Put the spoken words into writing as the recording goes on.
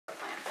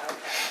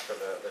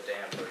the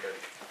dam so we could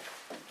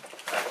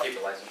keep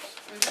the license.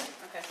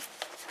 Okay.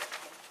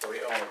 But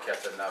we only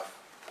kept enough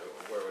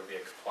where we'd be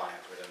in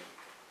compliance. We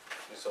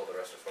sold the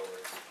rest of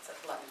forward. It's at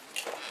 11.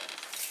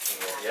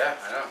 Yeah,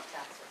 I know.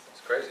 Taxes.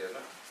 It's crazy, isn't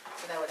it?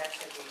 So that would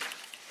actually be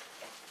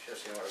Should have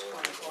seen what it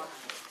was. 2,400.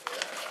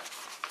 Yeah.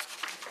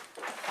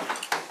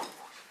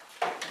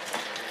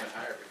 Even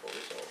higher before we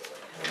sold it.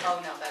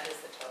 Oh, no, that is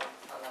the total,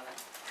 11.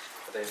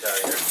 For the entire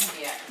year?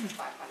 Yeah,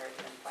 500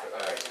 and 500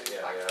 and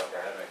Yeah, 500.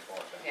 okay, that makes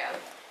more sense. Yeah.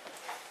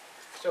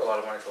 Still a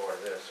lot of money for what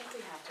it I is. think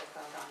we have to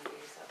vote on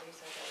these, so these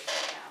are the,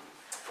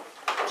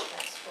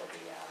 that's for the,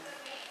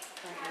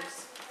 current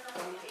use.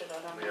 Don't we have to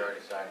vote on We that?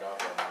 already signed off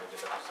on it, we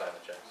just have to sign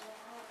the checks.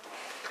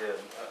 Yeah,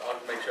 I'll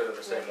make sure they're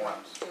the same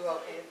ones. Do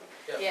okay.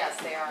 Yeah. Yes,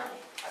 they are.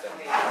 I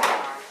believe they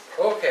are.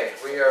 Okay,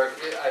 we are,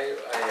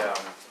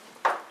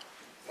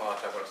 well, I'll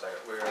talk about it in a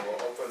second.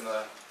 We'll open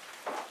the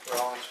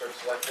Rollinsford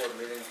Select Board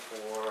meeting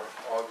for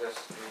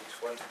August the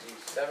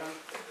 27th.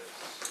 It is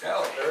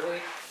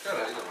 6:30.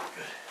 Good.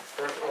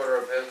 First order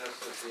of business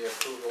is the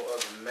approval of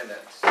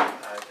minutes.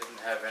 I didn't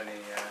have any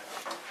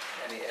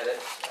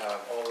edits.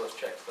 All those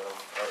checks though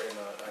are in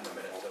the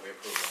minutes that we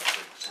approved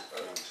last week.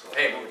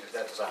 Payment, which is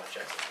that's on the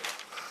check.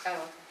 Oh,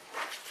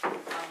 okay.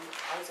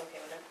 I was okay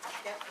with it.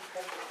 Yep,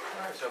 good.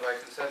 All right, so by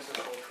consensus,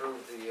 we'll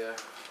approve the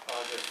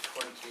August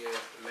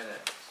 20th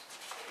minutes.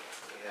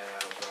 We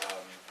have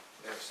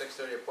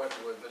 6:30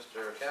 appointment with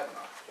Mr.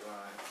 Kavanaugh. Do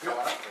you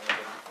want to come on up and we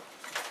can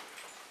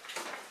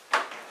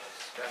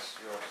discuss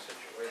your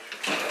situation?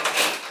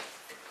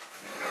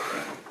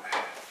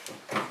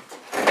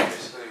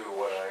 Basically,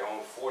 what I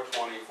own,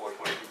 422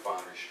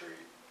 Foundry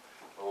Street.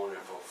 I owned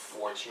it for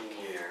 14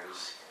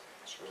 years.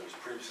 It was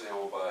previously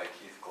owned by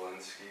Keith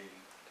Galinsky.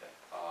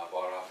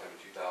 Bought it off him in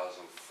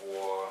 2004.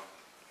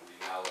 We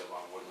now live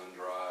on Woodland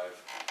Drive,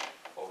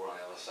 over on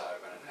the other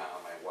side of town.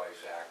 My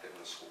wife's active in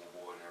the school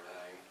board and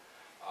everything.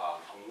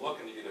 I'm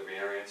looking to get a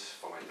variance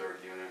for my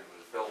third unit. It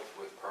was built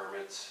with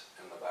permits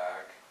in the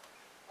back.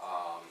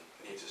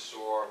 Needs a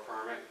SOAR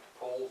permit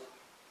pulled,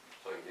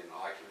 so I can get an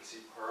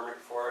occupancy permit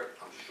for it.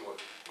 I'm short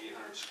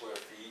 800 square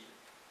feet,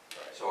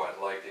 so I'd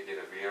like to get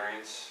a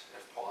variance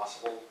if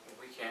possible.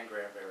 We can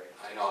grant variance.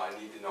 I know, I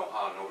need to know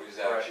how. Nobody's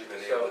actually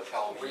been able to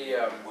tell me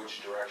which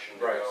direction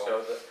to Right,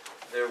 go. so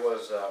there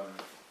was,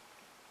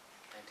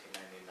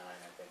 1999,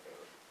 I think it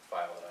was the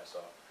file that I saw.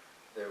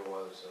 There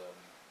was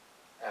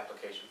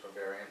application for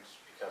variance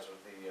because of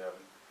the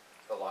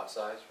lot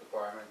size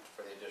requirement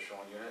for the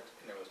additional unit,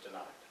 and it was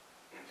denied.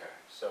 Okay.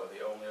 So the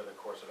only other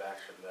course of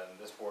action, then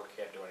this board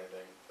can't do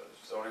anything, the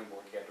zoning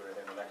board can't do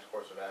anything, the next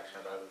course of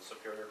action is either the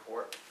Superior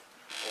Court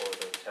or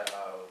the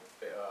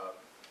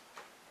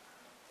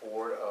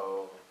Board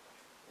of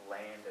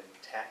Land and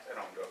Tax, I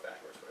don't want to do it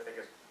backwards, but I think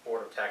it's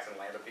Board of Tax and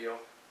Land Appeal.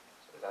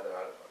 So it's either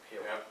out of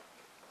appeal, Yeah.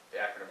 the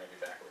acronym may be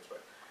backwards,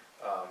 but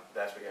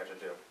that's what you have to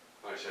do.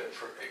 Like I said,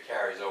 it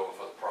carries over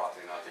for the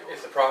property, not the owner.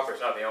 It's the property,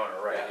 it's not the owner,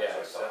 right, Yeah, yeah.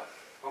 that's what I thought.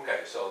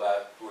 Okay, so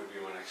that would be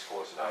my next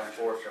course of action.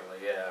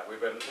 Unfortunately, yeah. We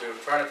were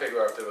trying to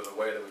figure out if there was a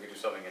way that we could do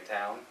something in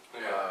town,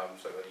 Yeah.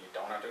 so that you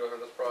don't have to go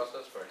through this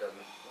process, but it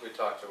doesn't. We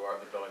talked to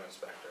the building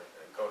inspector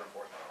and code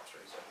enforcement officer,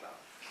 he said no.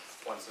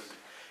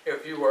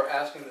 If you were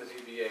asking the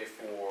ZBA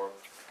for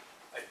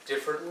a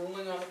different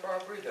ruling on the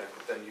property,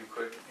 then you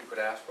could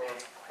ask for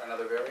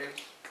another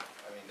variance.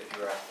 I mean, if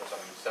you were asking for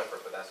something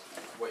separate, but that's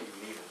what you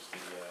need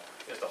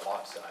is the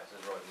lot size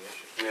is really the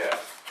issue. Yeah.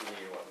 You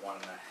need, what,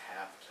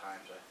 1.5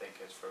 times, I think,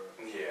 is for.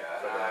 Yeah,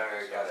 for and that,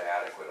 I got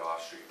adequate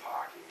off-street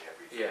parking,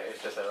 everything. Yeah,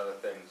 it's just that other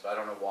things. I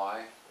don't know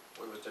why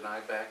it was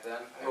denied back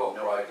then. I Well, have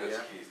no probably idea.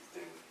 because Keith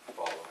didn't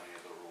follow any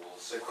of the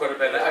rules. It could have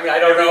been, I mean, I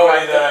don't know.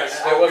 Everybody that I I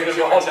spoke wasn't to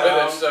in involved with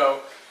town. it,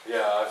 so.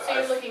 Yeah, So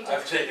you're looking to-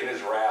 I've taken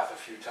his wrath a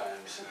few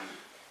times.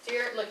 So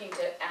you're looking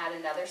to add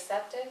another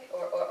septic,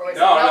 or is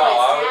No, it, no,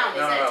 it's town,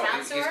 no, isn't it no, town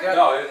he's sewer? got-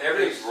 No,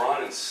 everything's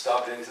run and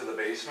stubbed into the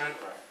basement,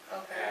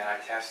 Okay. and I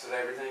tested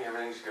everything,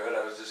 everything's good.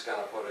 I was just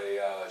gonna put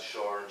a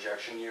shore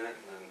injection unit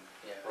and then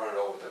Yeah. run it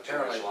over the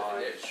 2-inch Apparently,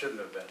 line. it shouldn't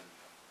have been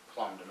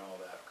plumbed and all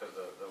that, because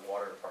the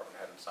water department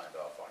hadn't signed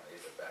off on it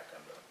either back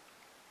in the,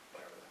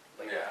 whatever.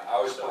 the late Yeah,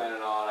 I was 90s, so-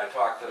 planning on, I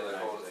talked to the Late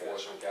code 90s, I guess.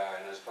 enforcement guy,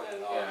 and I was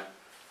planning Yeah. on,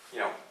 you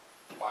know,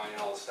 buying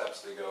all the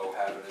steps to go,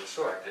 having it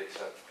Sure. inspected,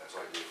 except that's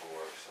what I do for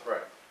work, so.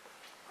 Right.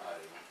 I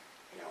didn't,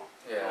 you know,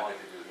 I Yeah. don't like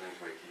to do things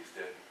the way Keith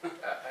did.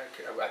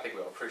 I think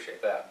we'll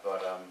appreciate that,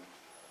 but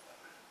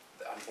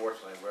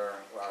unfortunately,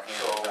 our hands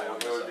So are tied on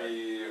it this would side.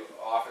 be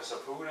office of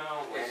who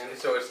now? Land?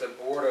 So it's the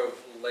Board of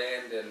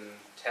Land and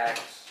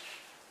Tax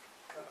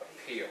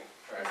Appeal,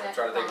 right? Is I'm that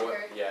trying to think what.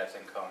 Concord? Yeah, it's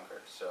in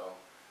Concord, so,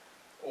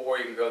 or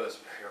you can go to the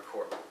Superior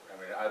Court. I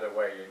mean, either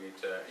way,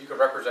 you can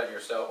represent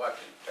yourself, well,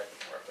 actually,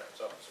 technically represent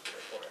yourself in the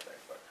Superior Court, I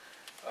think, but,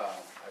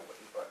 I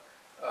wouldn't, but,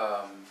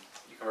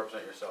 you can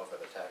represent yourself at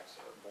the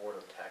Board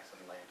of Tax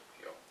and Land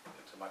Appeal.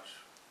 It's a much,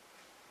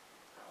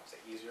 I don't want to say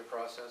easier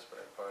process,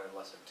 but probably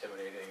less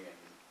intimidating and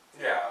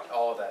Yeah.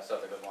 all of that stuff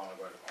that goes along with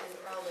going to court.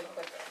 And probably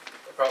quicker.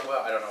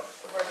 Well, I don't know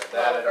if it's quicker than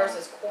that. I don't-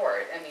 Versus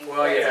court, I mean.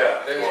 Well,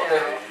 yeah,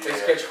 Yeah. they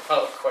schedule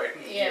out quite a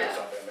year or Yeah.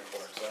 something in the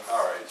courts. so.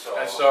 All right, so.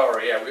 I'm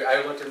sorry, yeah,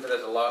 I looked into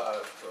this a lot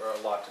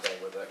today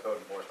with the code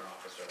enforcement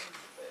officer.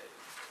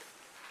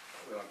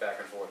 We went back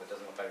and forth, it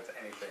doesn't look like there's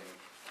anything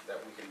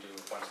that we can do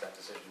once that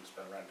decision's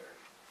been rendered.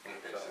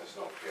 Okay, so there's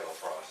no appeal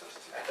process to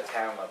At the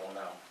town level,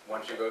 no.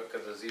 Once you go,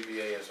 because the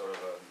ZBA is sort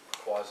of a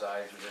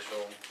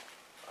quasi-judicial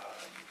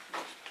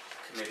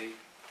committee,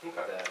 Okay.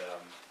 that,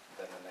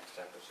 then the next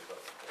step is to go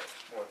to the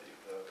court, or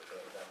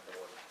that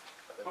board.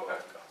 Okay.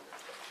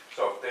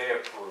 So if they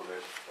approve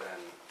it, then,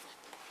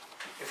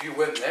 If you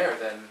win there,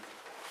 then,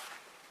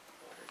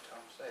 what did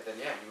Tom say? Then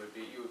yeah, you would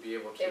be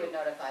able to. They would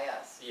notify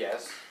us.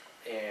 Yes,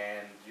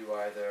 and you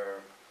either,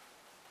 I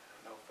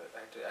don't know, but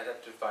I'd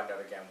have to find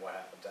out again what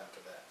happens after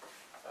that.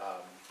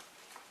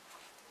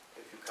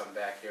 If you come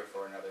back here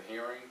for another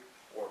hearing,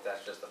 or if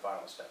that's just the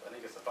final step. I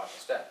think it's the final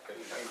step,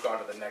 because you've gone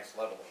to the next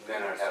level.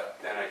 then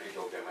I could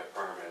go get my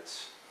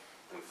permits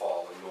and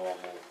follow the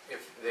normal.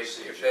 If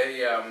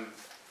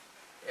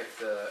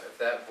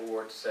that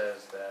board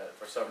says that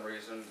for some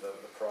reason, the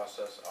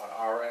process on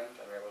our end,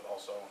 I mean, it was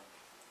also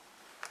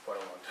quite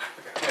a long time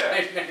ago.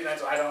 Yeah.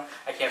 So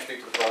I can't speak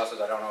to the process,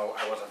 I don't know,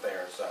 I wasn't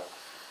there, so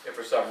if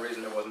for some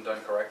reason it wasn't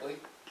done correctly,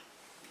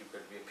 you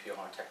could be appeal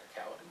on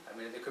technicality. I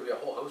mean, there could be a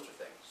whole host of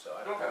things, so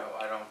I don't Okay. know,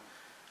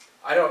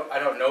 I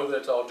don't know that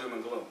it's all doom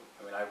and gloom.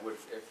 I mean, I would,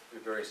 if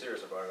you're very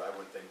serious about it, I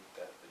would think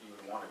that you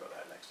would want to go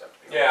that next step.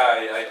 Yeah,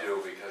 I do,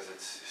 because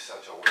it's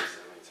such a waste.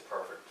 I mean, it's a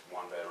perfect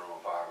one-bedroom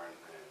apartment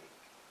and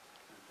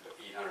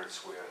 800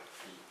 square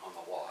feet on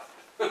the lot.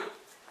 Yeah.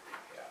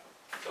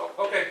 So,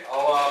 okay,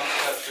 I'll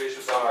touch base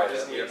with them. I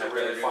just Yeah, need to yeah,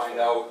 really yeah. find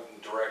out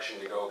direction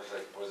to go, because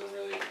I wasn't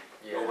really,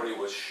 Yeah. nobody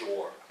was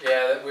sure.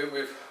 Yeah,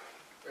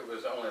 it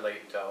was only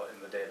late until in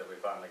the day that we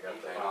finally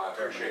got the Okay, no, I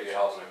appreciate your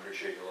help, and I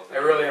appreciate you looking. I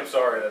really am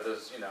sorry that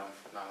there's,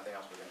 nothing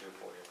else we can do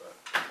for you, but.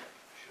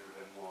 Should have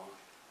been more.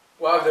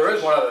 Well, there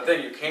is one other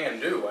thing you can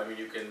do. I mean,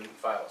 you can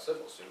file a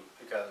civil suit,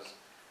 because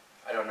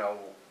I don't know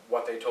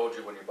what they told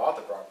you when you bought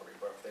the property,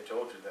 but if they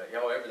told you that,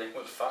 everything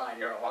was fine,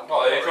 you're on.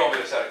 Well, they told me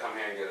just had to come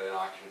here and get an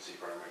occupancy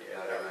permit, Yeah,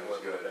 that that everything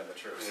was would have good. been the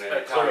truth. And they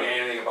didn't tell me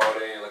anything about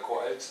any of the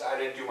I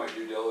didn't do my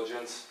due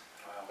diligence,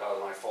 Wow. that was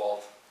my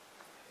fault.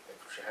 They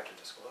should have to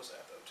disclose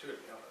that though, too, to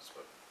be honest,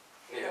 but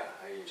Yeah,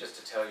 just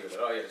to tell you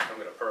that, you just come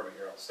get a permit,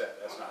 you're all set,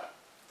 that's not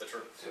the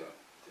truth, so.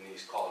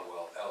 Denise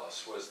Caldwell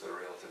Ellis was the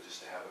realtor,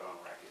 just to have it on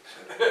record.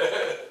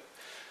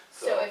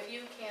 So if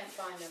you can't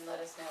find them,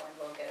 let us know and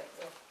we'll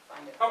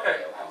find it for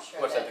Okay. you. I'm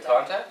sure What's that, the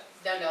that, contact?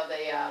 No,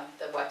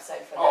 the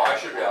website for that. Oh, I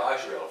should be able to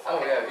Oh,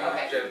 find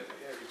yeah, it.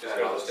 you just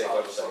go to the state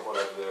I'll just website. look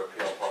whatever their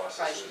appeal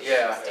process is.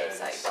 Yeah. State And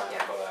site, sign yeah.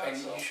 up for that, And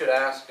so. you should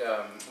ask,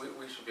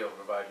 we should be able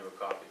to provide you a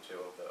copy too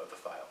of the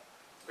file,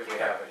 because we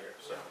have it here,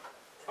 so.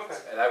 Okay.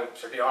 And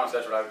to be honest,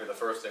 that's what I would do, the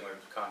first thing would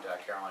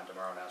contact Caroline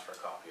tomorrow and ask for a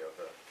copy of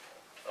the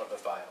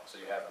file, so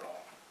you have it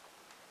all.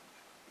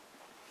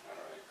 All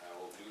right, I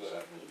will do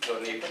that.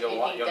 You'll need You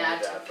need that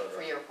that for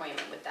for your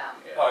appointment with them.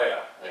 Yeah. Oh,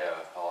 yeah,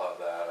 I'll have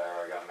that, I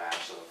already got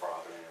maps of the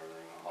property and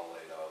everything all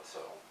laid out, so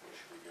we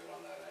should be good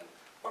on that end.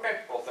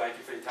 Okay, well, thank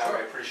you for your time, I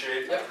Sure.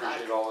 appreciate it, I Yep.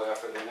 appreciate all the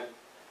effort in it.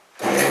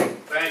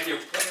 Thank you.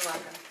 You're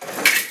welcome.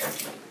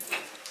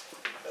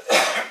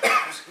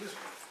 Excuse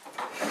me.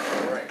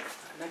 All right,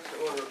 next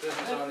order of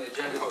business on the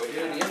agenda is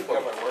community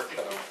input.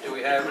 Do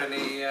we have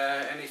any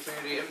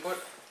community input,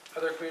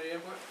 other community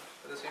input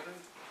for this evening,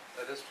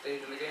 at this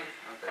stage in the game?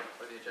 Okay,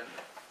 for the agenda.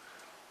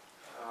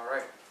 All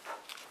right,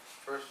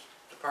 first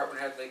department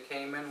head that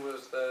came in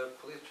was the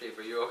police chief.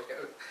 Are you okay?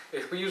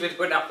 We usually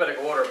do it in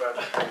alphabetical order, but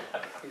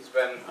he's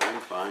been.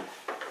 I'm fine.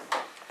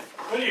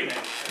 Good evening.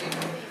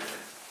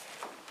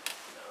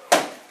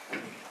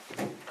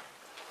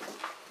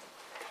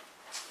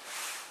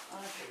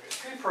 Okay, there's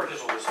three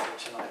purchase orders for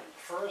tonight.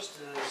 First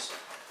is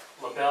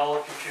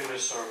LaBelle Computer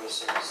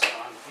Services.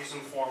 He's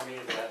informed me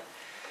that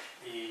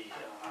the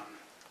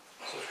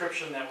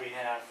subscription that we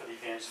have for the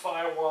advanced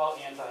firewall,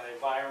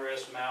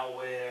 antivirus,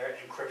 malware,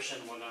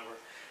 encryption, whatever,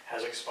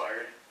 has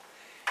expired.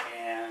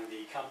 And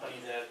the company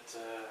that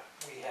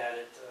we had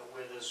it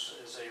with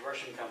is a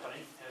Russian company,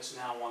 and it's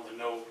now on the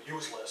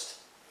no-use list.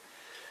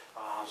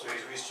 So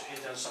he's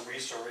done some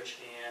research,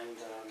 and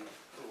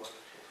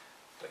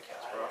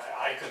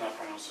I could not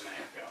pronounce the name,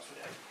 to be honest with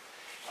you.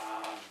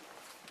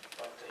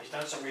 But he's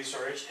done some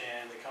research,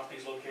 and the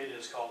company's located,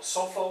 it's called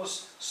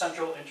Sophos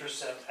Central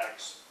Intercept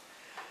X.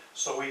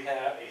 So we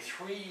have a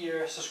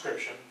 3-year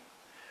subscription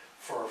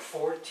for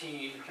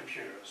 14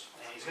 computers.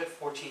 And he's got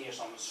 14 years,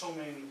 so I'm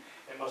assuming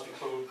it must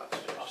include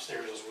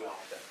upstairs as well.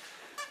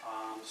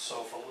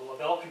 So for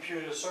LaBelle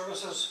Computer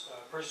Services,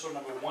 purchase order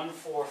number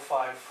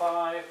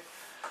 1455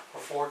 for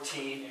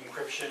 14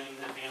 encryption,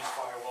 advanced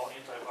firewall,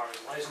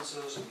 antivirus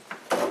licenses,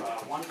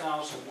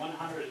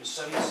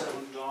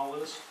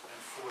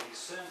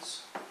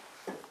 $1,177.40.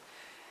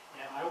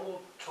 And I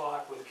will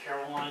talk with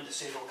Caroline to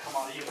see if it'll come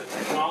out either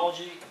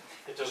technology.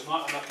 If there's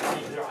not enough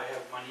money there, I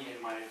have money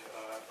in my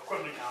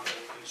equipment account that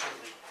we can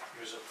certainly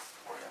use it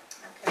for you.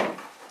 Okay.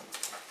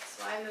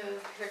 So I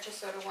move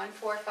purchase order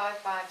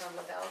 1455 from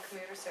LaBelle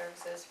Commuter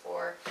Services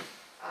for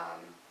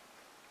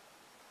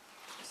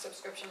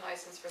subscription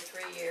license for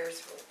 3 years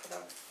for the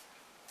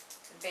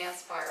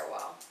advanced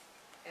firewall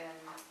and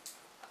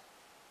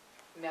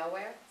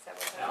malware, is that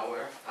what that is?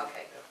 Malware.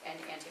 Okay, and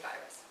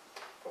antivirus,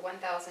 for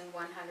 $1,177.40.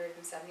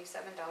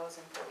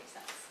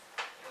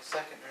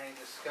 Second, any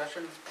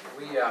discussion?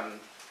 We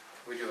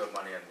do have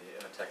money in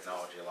the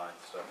technology line,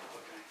 so,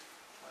 Okay.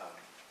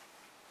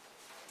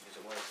 use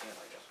it where we can,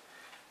 I guess.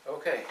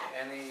 Okay,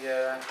 any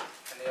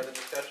other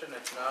discussion?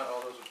 If not,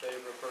 all those in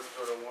favor of purchase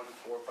order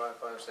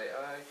 1455, say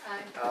aye.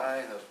 Aye.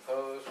 Aye, those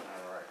opposed,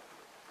 all right.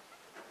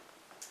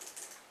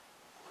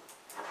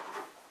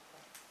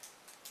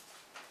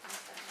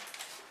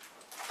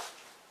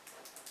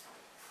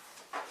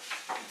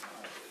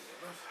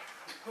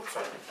 Oops,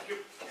 sorry.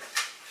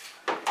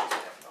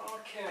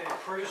 Okay,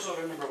 purchase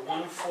order number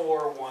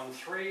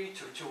 1413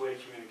 to Two-Way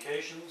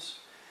Communications.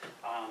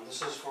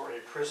 This is for a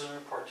prisoner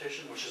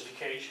partition, which is the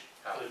cage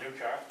for the new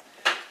car.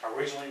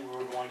 Originally, we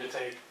were going to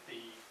take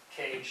the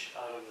cage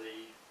out of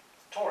the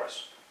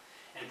Taurus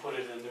and put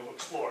it in the new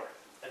Explorer,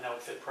 and that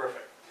would fit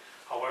perfect.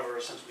 However,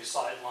 since we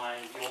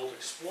sidelined the old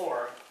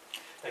Explorer,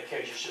 that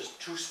cage is just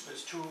too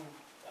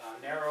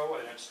narrow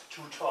and it's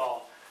too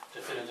tall to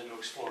fit into the new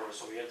Explorer,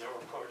 so we had to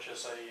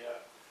purchase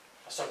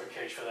a separate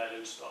cage for that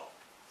install.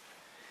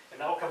 And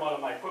that will come out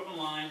of my equipment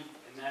line,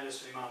 and that is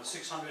for the amount of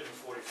 $644.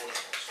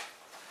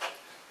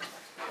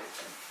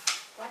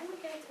 Why did we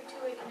get it through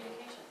Two-Way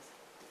Communications?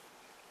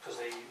 Because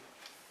they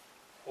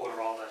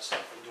order all that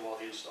stuff and do all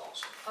the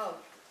installs. Oh,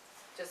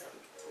 just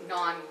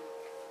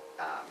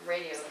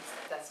non-radio and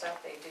that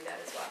stuff, they do that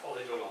as well? Oh,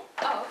 they do it all.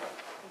 Oh, okay,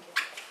 thank you.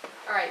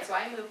 All right, so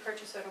I move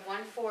purchase order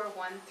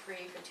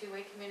 1413 for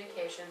Two-Way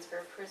Communications for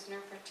a prisoner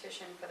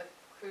partition for the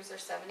Cruiser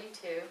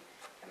 72,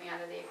 coming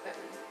out of the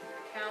equipment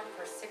account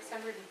for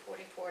 $644.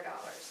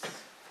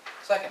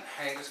 Second,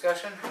 any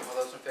discussion? All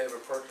those in favor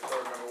of purchase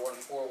order number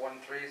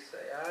 1413,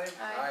 say aye.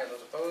 Aye.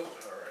 Those opposed,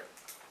 all right.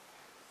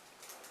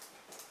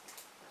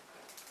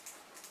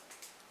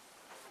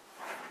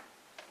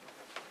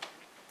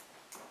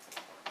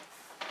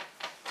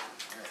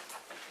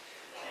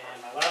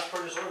 And my last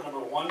purchase order, number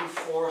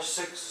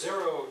 1460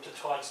 to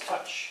Todd's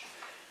Touch,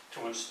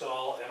 to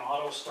install an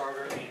auto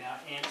starter and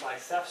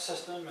anti-theft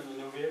system in the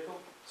new vehicle.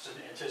 It's an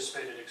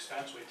anticipated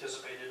expense, we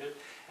anticipated it,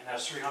 and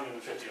that's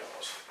 $350.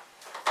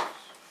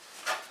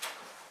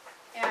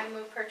 And I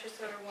move purchase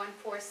order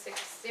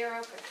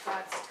 1460 for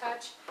Todd's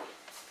Touch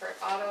for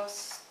auto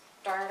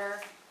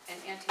starter and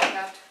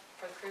anti-theft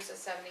for the Cruiser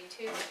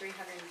 72 for $350,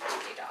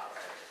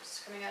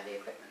 coming out of the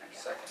equipment account.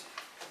 Second,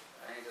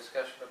 any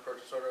discussion of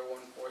purchase order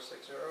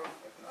 1460?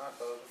 If not,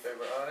 those in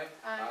favor, aye.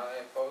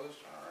 Aye. Opposed,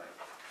 all right.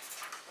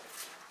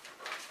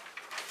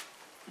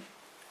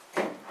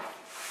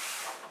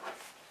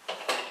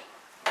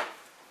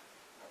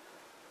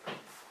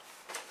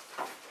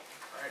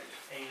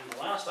 And the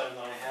last item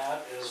that I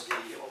have is the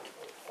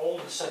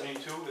old 72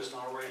 is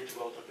now ready to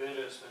go out to bid.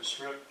 It's been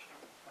stripped.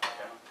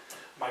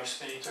 Mike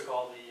Spinney took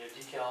all the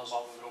decals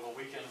off of it over the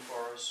weekend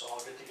for us, so I'll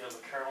get together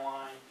with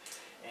Caroline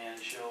and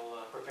she'll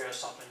prepare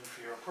something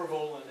for your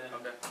approval, and then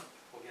Okay,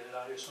 we'll get it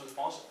out here as soon as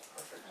possible,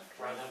 perfect.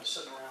 rather than have it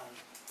sitting around.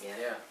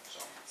 Yeah, So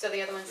so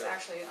the other one's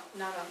actually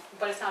not on,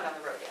 but it's not on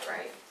the road yet,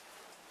 right?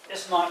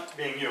 it's not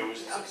being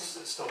used. Okay.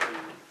 It's still being,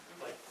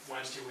 like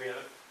Wednesday we had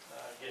it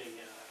getting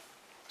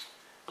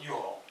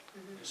U-Haul,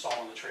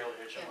 installing the trailer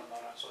hitch and Yeah.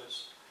 whatnot, so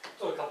it's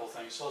still a couple of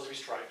things, still has to be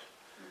striped.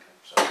 Okay.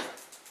 So,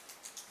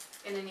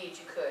 In the need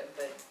you could,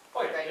 but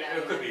oh yeah, Right now,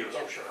 it could be used,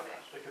 yeah, I'm sure. okay.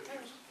 It could be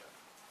used.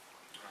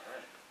 All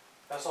right,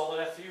 That's all that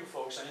I have for you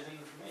folks. Anything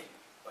from me?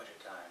 budget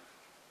time.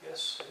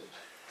 Yes.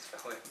 It's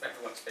probably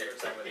everyone's favorite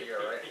time of the year,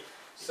 right?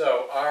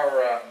 So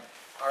our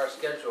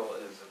schedule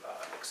is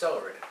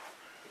accelerated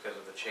because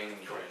of the change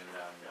in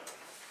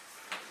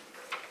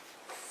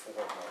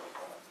form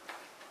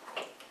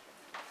of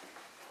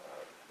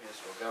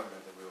municipal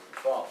government that we will be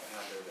following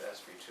under the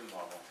SB2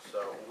 model.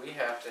 So we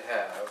have to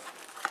have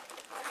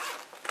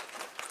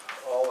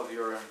all of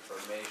your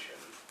information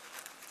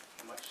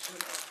much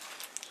sooner.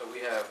 So we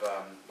have,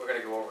 we're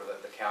going to go over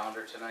the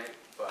calendar tonight,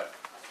 but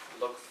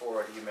look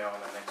for an email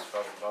in the next,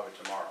 probably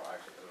tomorrow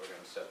actually, because we're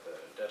going to set the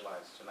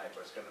deadlines tonight,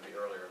 but it's going to be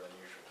earlier than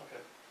usual. Okay.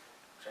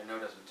 Which I know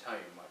doesn't tell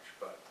you much,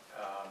 but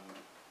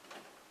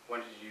when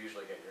did you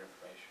usually get your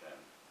information in?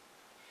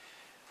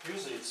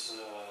 Usually it's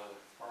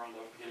around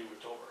the beginning of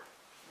October.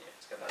 Yeah,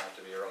 it's going to have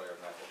to be earlier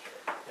than that this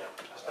year.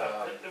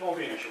 Yeah, it won't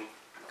be an issue.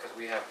 Because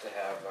we have to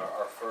have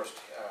our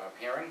first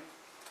hearing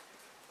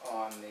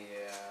on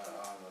the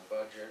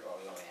budget, well,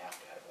 we only have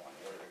to have one,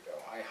 where did it go?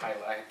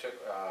 I took,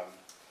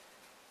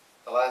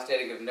 the last day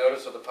to give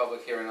notice of the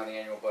public hearing on the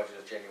annual budget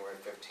is January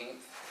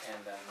 15th, and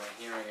then the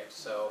hearing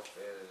itself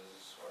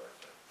is, where is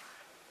it?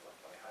 Left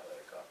my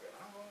highlighted copy at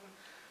home.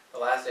 The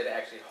last day to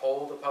actually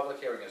hold the public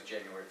hearing is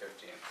January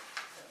 15th.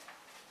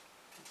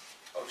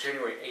 Oh,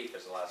 January 8th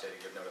is the last day to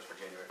give notice for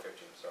January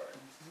 15th, sorry.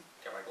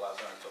 Got my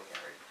glasses on, I still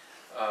can't read.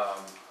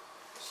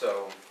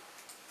 So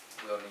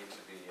we'll need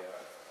to be,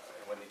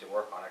 and we'll need to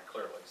work on it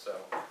clearly, so.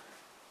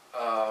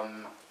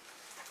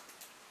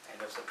 End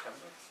of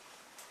September,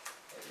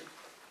 maybe?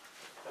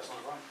 That's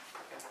not right.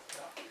 Okay.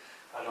 Yeah.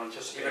 I don't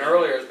anticipate. Even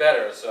earlier is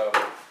better, so. I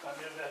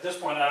mean, at this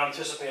point, I don't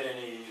anticipate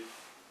any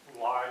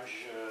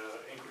large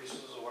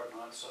increases or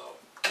whatnot, so.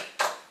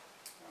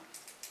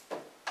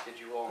 Did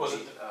you all Was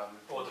meet, it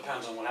Well, it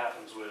depends on what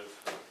happens with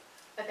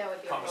But that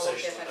would be a whole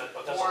conversations, different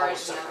but that's a whole board,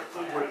 separate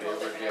thing. a whole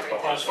different everything.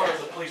 But as far as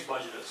the police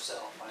budget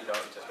itself, I you don't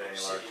anticipate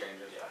any large see-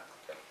 changes? Yeah,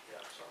 Okay.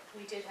 yeah, so.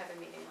 We did have a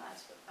meeting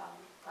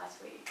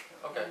last week.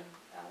 Okay.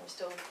 And we're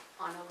still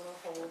on a little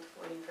hold,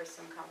 waiting for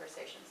some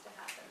conversations to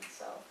happen,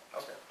 so,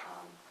 Okay,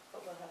 but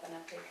we'll have an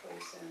update for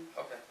you soon.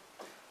 okay.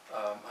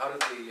 How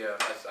did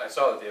I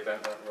saw that the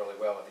event went really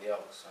well at the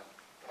Elks. I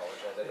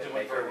apologize, I It didn't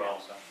went make very it well,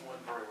 so.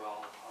 went very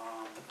well.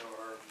 There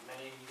were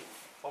many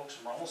folks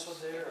from Ramos was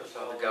there, as So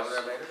well the governor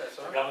as, made it, I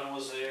saw? the governor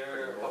was there,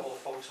 Very a cool. couple of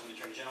folks from the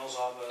Attorney General's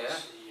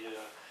office,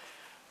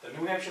 the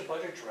New Hampshire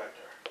Budget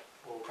Director,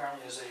 who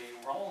apparently is a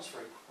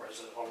Rollinsford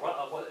resident, or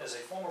is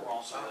a former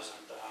Rollinsford Oh.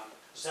 resident,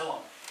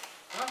 Zellum,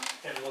 Huh?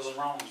 and lives in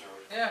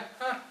Rollinsford. Yeah,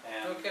 huh,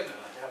 And, No kidding.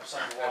 yeah,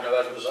 some I know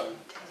that's was, what's up.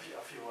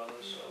 a few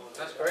others.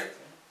 That's great.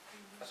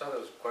 I saw there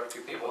was quite a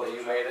few people, Well,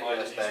 you made it, well,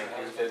 yes, these thank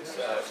are- you, did, it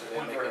did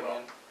went make very it well.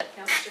 in?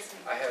 No, it's just me.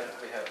 I had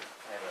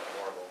a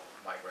horrible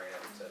migraine,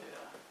 and said, Yeah.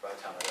 by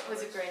the time I got It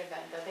was a it. great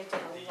event, though, they did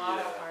The, a lot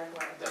of hard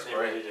work. That's They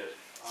great. really did.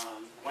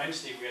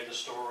 Wednesday, we had the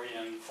story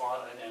in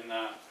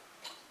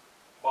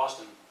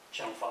Boston,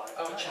 Channel 5,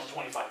 Oh, nice. Channel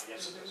 25,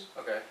 yes it is.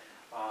 Okay,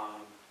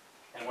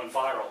 And went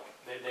viral,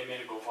 they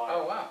made it go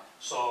viral. oh, wow,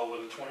 So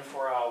within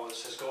 24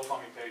 hours, his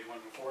GoFundMe page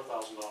went from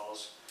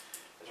 $4,000,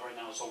 right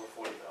now it's over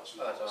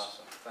 $40,000. oh, that's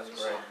awesome, that's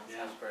great,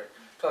 Yeah. that's great.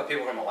 So the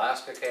people from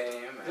Alaska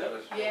came, and it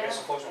was, We had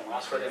some folks from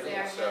Alaska Pretty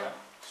there, neat, There,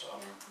 so, yeah. so,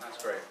 that's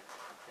great.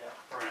 yeah,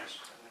 very nice.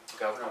 The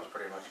governor was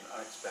pretty much an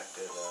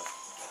unexpected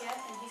Yeah,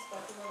 and he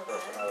spoke a little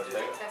person, I bit. would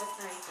think. That was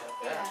nice.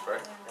 Yeah, that's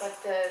great. But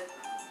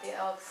the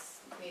Elks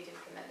need to be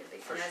commended,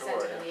 For and I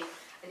sure, sent him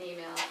an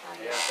email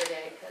Yeah.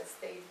 yesterday, because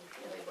they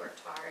really worked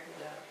hard.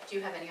 Yeah. Do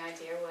you have any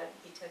idea what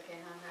he took in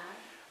on that?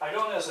 I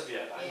don't as of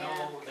yet. I Yeah.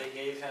 know they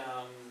gave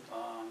him,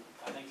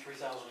 I think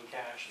 3,000 in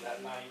cash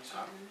that night,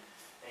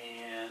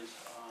 and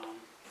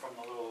from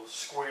the little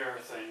square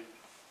thing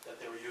that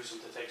they were using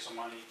to take some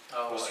money,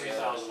 Oh, it was yeah.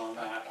 3,000 on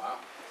that, Wow,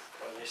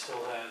 but they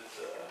still had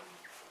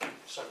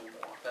several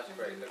more. that's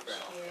great, good for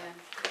him. Yeah,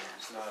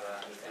 It's not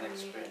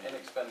an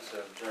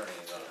inexpensive journey,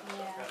 though, so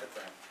Yeah. good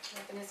for him.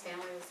 yeah, and his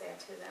family was there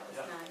too, that was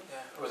Yeah. nice.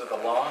 Yeah, was it the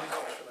Long,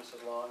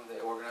 Mrs. Long, they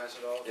organized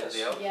it all? Yes.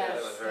 The Elks? Yeah, that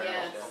Yes, was very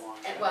yes. nice,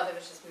 yeah. And, well, there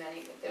was just many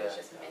Yeah.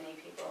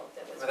 people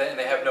that was. But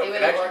they have no they really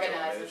connection to it,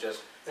 organized it was just,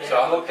 They it's had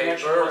on no the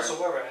connection paper, and,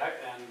 whatsoever,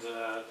 and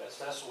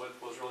that's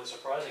what was really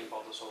surprising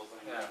about this whole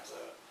thing. Yeah.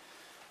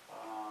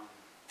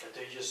 That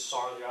they just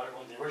saw the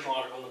article, the original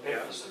article in the paper,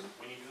 Yeah. and said,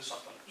 we need to do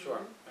something. sure,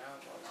 Mhm. yeah,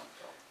 well,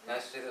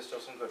 nice to see there's still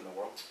some good in the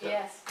world.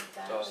 Yes, It's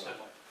exactly. awesome.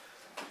 Definitely,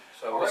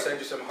 So All we'll right. send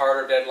you some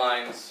harder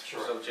deadlines,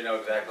 Sure. so that you know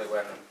exactly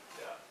when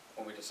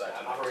yeah. we decide to.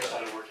 And I've already make it.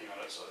 started working on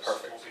it, so it's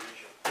Perfect. won't be an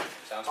issue.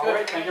 Sounds All good.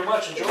 right, thank you very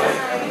much, enjoy. Good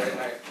Have a night. great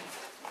night.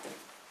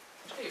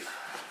 Chief.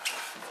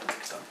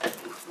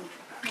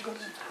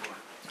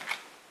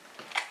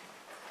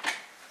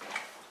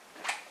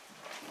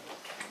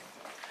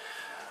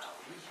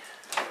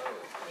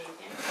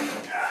 Evening.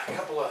 A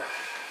couple of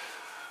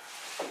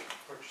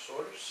purchase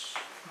orders.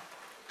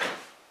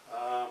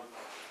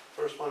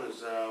 First one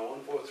is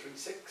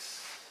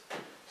 1436.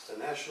 It's the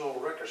National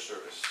Wrecker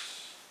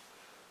Service.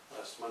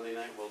 Last Monday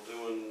night, while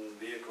doing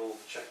vehicle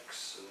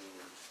checks and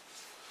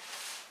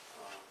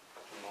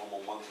the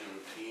normal monthly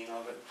routine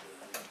of it,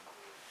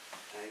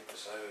 Hank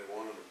decided he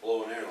wanted to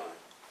blow an airline.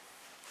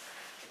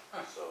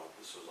 Huh. So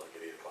this was like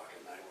at 8 o'clock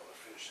at night while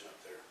they're finishing up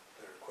their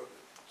equipment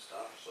and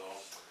stuff. So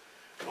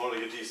in order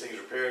to get these things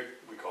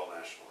repaired, we call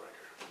National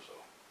Wrecker. So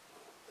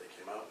they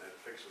came out and had it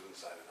fixed within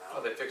inside an Oh,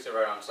 hour. they fixed it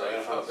right on site?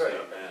 Right Oh, on good,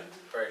 site, okay, and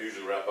great.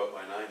 usually wrap up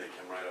by 9, they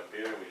come right up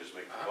here, and we just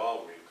make the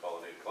call, we call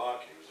at 8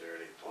 o'clock, he was there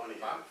at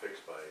 8:20, Wow. and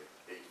fixed by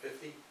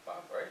 8:50,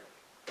 Wow, great.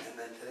 and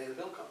then today the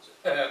bill comes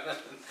in.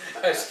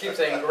 I just keep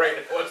saying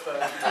great, what's the,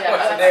 Yeah, what's the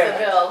that's the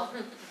damage? bill.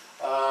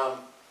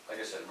 Like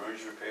I said,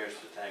 emergency repairs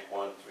to tank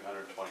 1,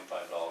 $325.91.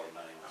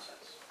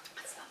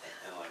 That's not bad.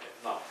 And like,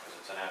 no, because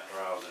it's an after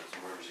hours and it's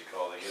an emergency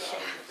call, they get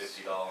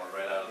 $150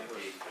 right out of the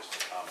gate just to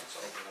comment, so.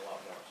 Making a lot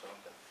more, so.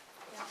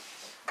 Yeah.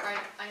 All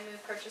right, I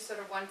move purchase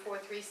order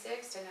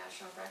 1436 to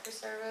National Wrecker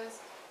Service,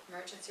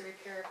 emergency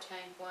repair of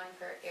tank 1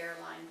 for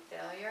airline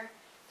failure,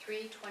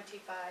 $325.91.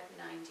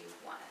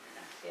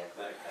 Vehicle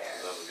That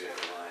passes up repairs. the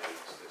vehicle line,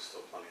 there's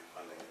still plenty of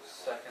funding in that.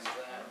 Second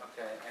that,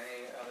 okay,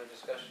 any other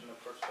discussion of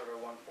purchase order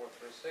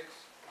 1436?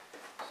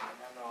 Seeing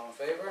none, all in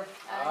favor?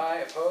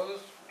 Aye.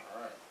 Opposed?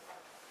 All right.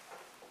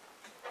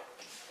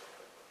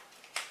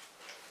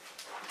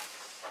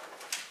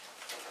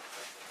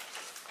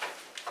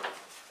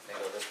 They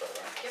go this way,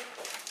 right? Yep,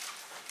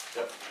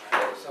 Yep.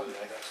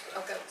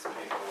 okay.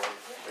 Paperwork,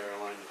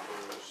 Caroline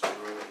goes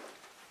through.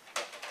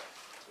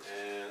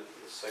 And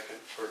the second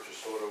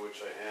purchase order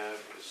which I have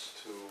is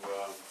to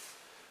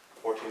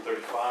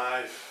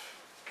 1435,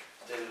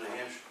 State of New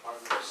Hampshire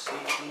Department of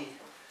Safety.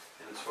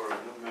 And it's for a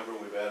new member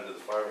we've added to the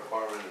fire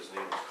department. His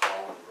name is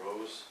Colin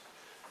Rose.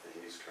 And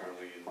he's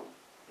currently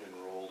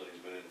enrolled, and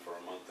he's been in for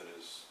a month in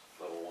his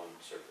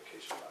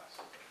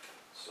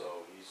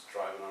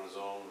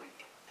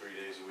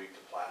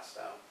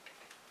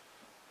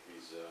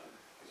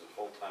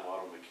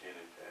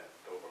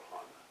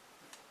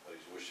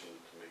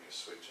a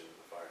switch in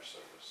the fire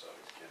service, so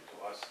he's came to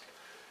us.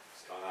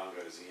 He's gone out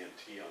and got his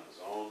EMT on his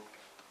own,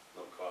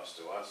 no cost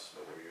to us,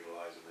 but we're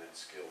utilizing that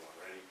skill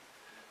already.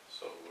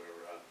 So we're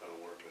gonna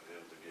work with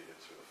him to get him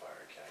through the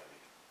fire academy.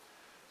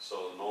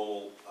 So the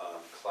normal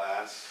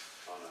class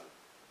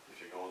if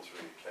you're going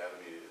through the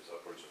academy, is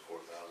upwards of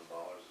 $4,000.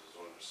 This is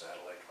one of the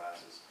satellite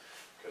classes.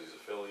 Because he's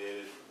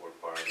affiliated, we're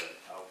part of that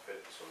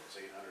outfit, so it's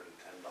 $810.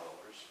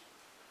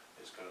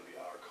 It's gonna be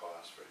our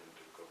cost for him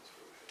to go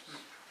through his.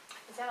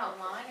 Is that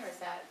online or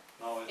is that,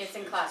 No, it's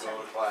in classroom?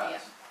 Going to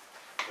class.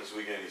 Yeah. This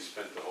weekend, he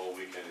spent the whole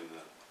weekend in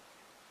the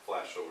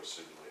flashover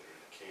simulator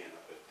in a can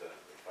up at the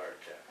fire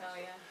academy. Oh,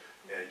 yeah.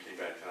 Yeah, he came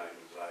back tonight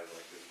with his eyes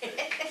like this big.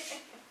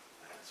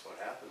 That's what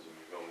happens when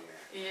you go in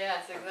there.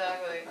 Yes,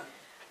 exactly.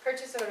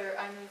 Purchase order,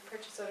 I move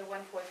purchase order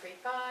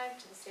 1435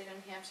 to the State of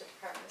New Hampshire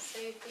Department of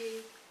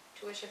Safety,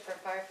 tuition for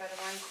firefighter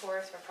 1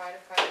 course for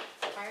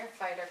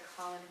firefighter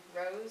Colin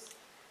Rose,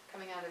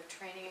 coming out of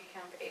training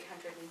account for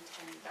 $810.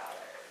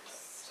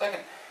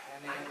 Second,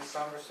 any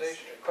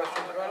conversation,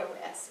 questions about it?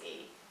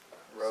 R-O-S-E.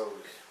 Rose.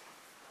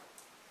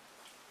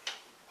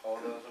 All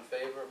those in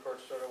favor of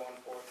purchase order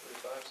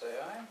 1435, say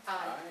aye.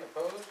 Aye.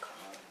 Opposed?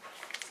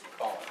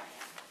 Colin.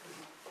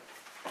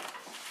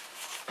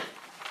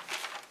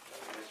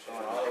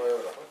 Going all the way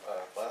over to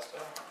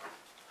Plastow?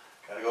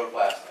 Gotta go to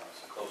Plastow,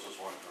 it's the closest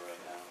one for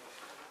right now.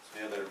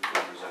 The other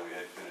members that we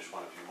had finished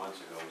one a few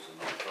months ago was in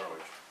North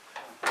Berwick.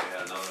 We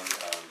had another,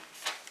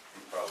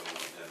 you probably know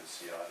who Dennis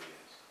Ciotti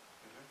is,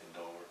 in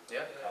Dover.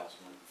 Yeah, yeah.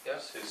 Councilman.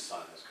 Yes. His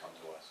son has come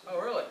to us. Oh,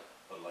 really?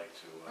 Would like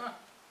to Huh.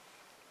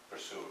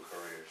 pursue a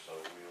career, so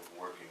we are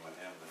working with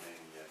him to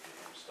maybe get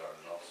him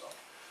started also.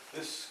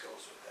 This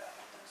goes with that,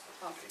 that's the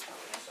Okay.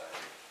 people inside.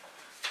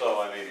 So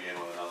I may be in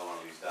with another one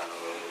of these down the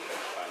road, we've got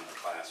to find the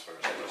class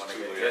first.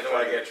 You didn't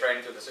want to get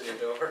trained through the city of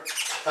Dover?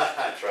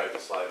 I tried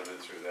to slide him in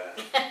through that.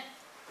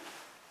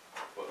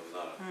 Well, he's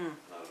not an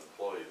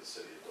employee of the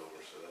city of Dover,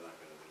 so they're not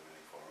gonna do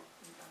anything for him.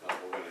 No,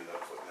 we're gonna end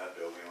up putting that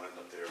building, we'll end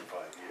up there in 5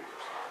 years or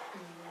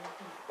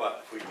something. But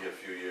if we can get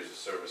a few years of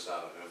service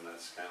out of him,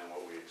 that's kind of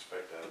what we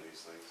expect out of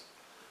these things.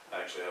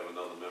 I actually have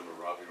another member,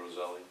 Robbie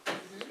Roselli,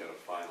 he's got a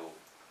final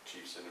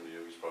chief's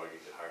interview, he's probably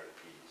gonna get hired at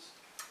Pease.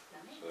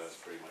 So that's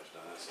pretty much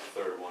done, that's the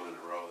third one in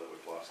a row that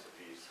we've lost to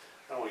Pease.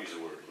 I don't wanna use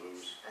the word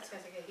lose, I was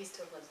gonna say, he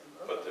still lives in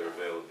Louisville. but their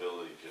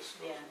availability just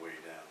goes Yeah. way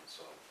down,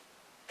 so.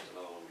 There's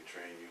another one we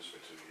trained, used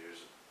for 2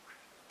 years,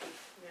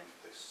 Yeah,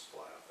 they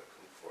fly off the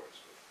cliff for us,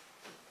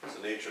 but it's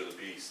the nature of the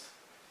beast.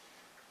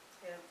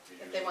 yeah. We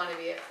If use they them- wanna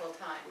be at full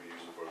time. We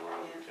use them for as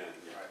long as we Yeah. can,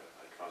 yeah.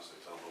 I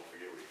constantly tell them, don't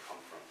forget where you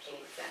come from, so they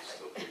can Exactly.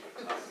 still take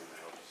the time and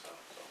help us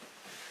out, so.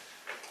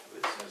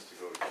 This has to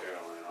go to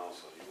Caroline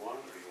also, do you want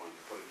it, or do you want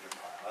to put it in your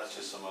pile? That's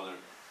just some other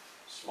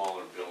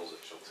smaller bills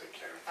that she'll take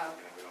care of, Oh.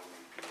 you know, we don't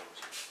need POs.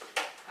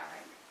 All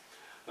right.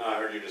 Now, I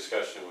heard your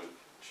discussion with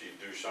Chief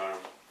Ducharme,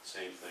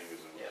 same thing as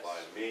it would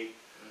apply to me.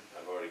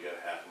 I've already got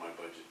half of my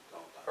budget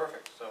all done.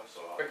 Perfect, so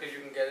So I'll- quick as you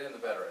can get it in, the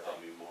better, I I'll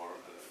think. be more,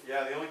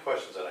 yeah, the only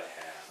questions that I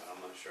have, and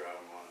I'm not sure how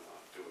we want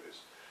to do it, is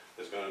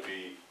there's going to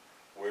be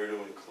where to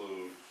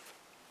include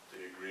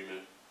the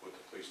agreement with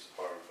the police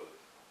department for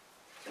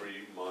the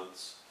 3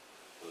 months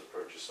for the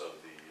purchase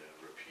of the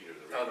repeater,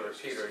 the Oh, the radio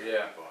repeater, system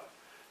yeah. we bought.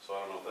 So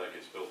I don't know if that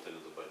gets built into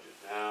the budget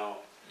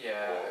now,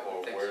 Yeah, I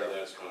or would think where so.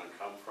 that's going to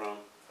come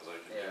from, because I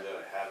can Yeah. do that,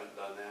 I haven't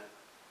done that.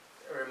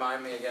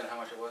 Remind me again how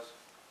much it was?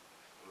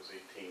 It was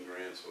 18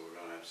 grand, so we're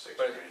going to have 6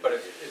 But, grand. but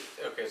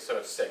okay, so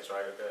it's 6,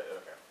 right?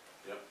 Okay.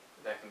 Yep.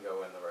 That can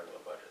go in the regular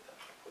budget then.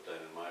 Put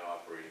that in my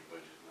operating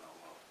budget, and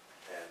I'll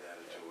add that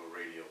into a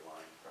radio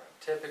line.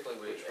 Typically,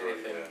 Which we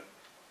already anything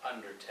have.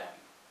 under 10,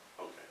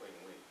 Okay. we,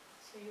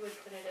 So you would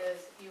put it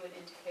as, you would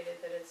indicate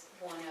it that it's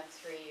 1 of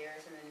 3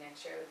 years, and then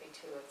next year it would be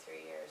 2 of 3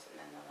 years, and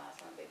then the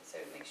last one would be, so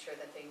make sure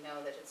that they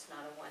know that it's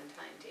not a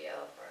one-time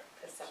deal,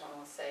 because someone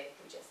will say,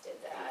 we just did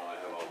You know, that. I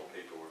have all the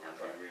paperwork, the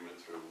Okay. agreement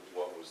through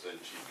what was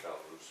then Chief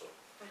Calaruso.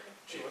 Okay.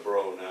 Chief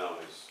Bro now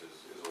is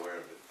aware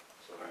of it,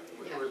 so.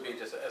 it would be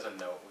just as a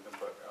note, we can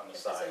put on the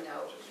Just as side. a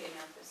note, which is- you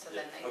know, so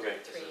Yeah, then they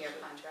okay. get a 3-year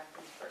contract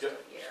in the first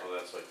Yep, year. so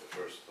that's like the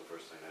first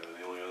thing, and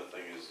the only other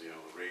thing is, the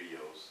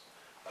radios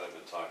that I've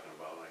been talking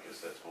about, I guess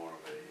that's more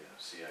of a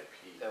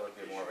CIP. That would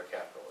be more of a issue.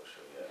 capital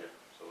issue, yeah.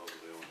 So those are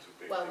the only 2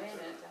 big Well, things. wait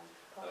a that- minute,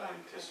 hold I on, I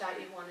thought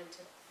anticipate. you wanted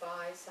to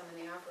buy some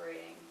in the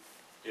operating,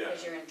 Yeah,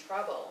 because you're in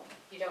trouble.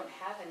 You don't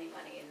have any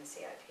money in the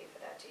CIP for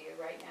that, do you,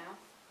 right now?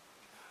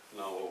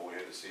 no, when we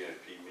had the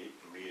CIP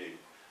meeting,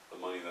 the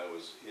money that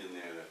was in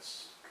there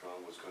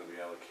was gonna be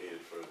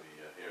allocated for the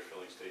air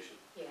filling station.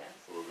 Yes.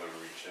 We were gonna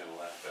rechannel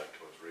that back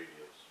towards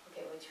radios.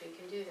 Okay, which we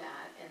can do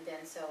that, and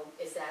then, so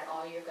is that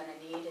all you're gonna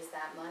need, is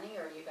that money,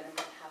 or are you gonna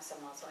have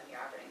some also in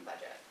your operating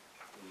budget?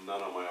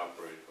 Not on my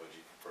operating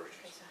budget for Okay,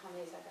 purchase, so how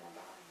many is that gonna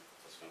buy?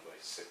 that's gonna buy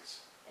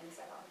 6. And is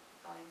that all,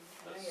 I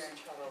know you're in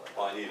trouble with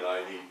Well, that.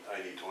 I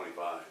need 25.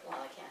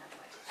 Well, I can't have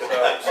my.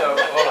 So,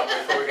 hold on,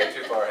 before we get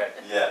too far ahead.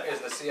 Yeah. Is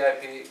the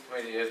CIP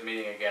committee is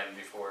meeting again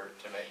before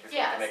to make a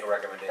Yes,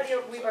 recommendation?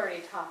 But we've so-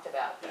 already talked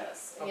about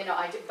this, you know,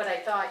 but I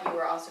thought you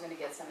were also gonna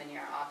get some in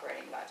your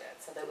operating budget,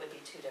 so that would be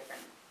 2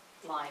 different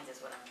lines is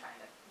what I'm trying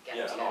to get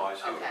to. Yeah, no, I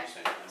see what Okay. you're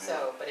saying. I mean,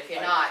 So, but if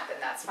you're I- not, then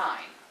that's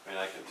fine. I mean,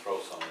 I can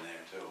throw some in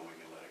there too, and we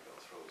can let it go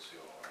through and see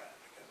where we're at,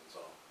 because it's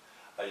all,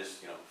 I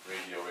just,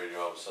 radio,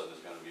 all of a sudden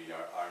is gonna be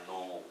our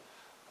normal,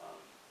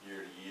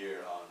 year to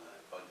year on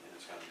that, but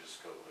it's gonna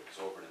just go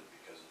exorbitant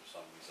because of some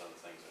of these other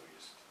things that we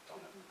just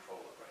don't have control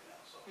of right now,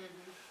 so.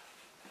 Mhm.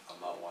 I'm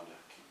not one to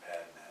keep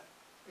padding that.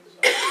 Mhm.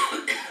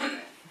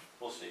 So,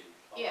 we'll see.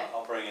 Yeah.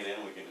 I'll bring it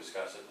in, we can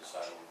discuss it, and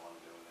decide what we wanna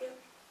do with it.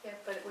 Yeah,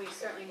 but we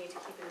certainly need to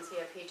keep it in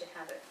CIP to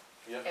have it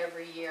Yeah,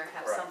 every year,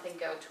 have Right. something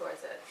go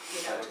towards it,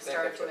 I would to think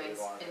start that's what doing, we'd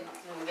wanna and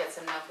do. when we get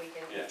some enough, we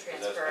can yeah, 'cause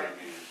that's transfer gonna it.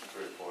 be a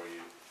 3 or 4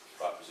 year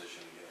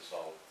proposition to get us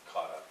all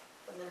caught up.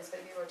 And then it's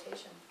gonna be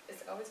rotation,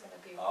 it's always gonna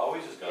be,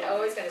 Always is gonna be.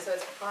 always gonna, so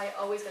it's probably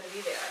always gonna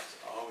be there,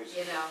 Always.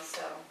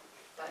 so,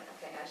 but,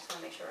 okay, I just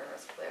wanna make sure I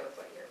was clear with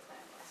what your plan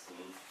was.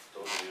 Mhm.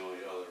 Those are the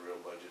only other real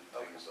budget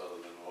things, other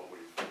than what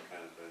we've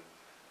kind of been,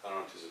 I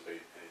don't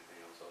anticipate anything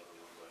else other than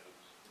those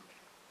items.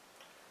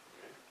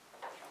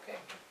 Okay. Okay.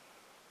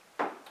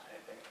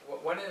 Anything,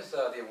 when is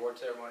the award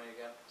ceremony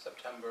again?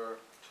 September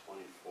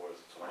 24th,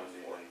 it's a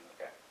Monday 24th? night.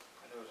 Okay,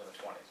 I knew it was on the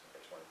 20th,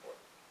 okay, 24th.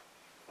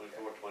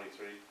 24,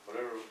 23,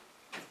 whatever,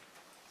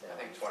 I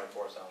think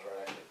 24 sounds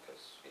right, actually,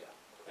 because, yeah,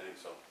 I think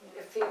so.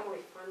 The family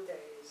fun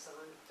day is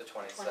on. the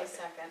 22nd.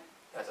 22nd,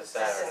 That's a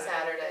That's a Saturday.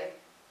 Saturday.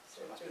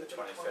 So it must be the do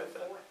 25th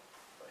then. 24th.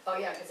 Oh,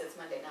 yeah, cause it's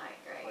Monday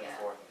night, right, yeah.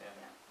 24th, yeah.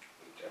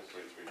 Yeah.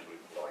 23,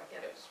 24. Fourth,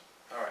 yeah. Yes,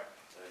 all right,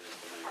 That is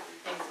the night we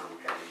In will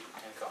be Concord.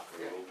 in- and Concord,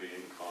 we yeah. will be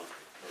in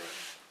Concord,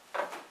 correct.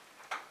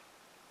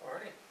 All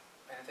righty,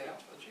 anything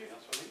else for the chief? Anything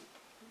else for me?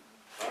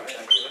 All right.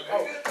 Thank you.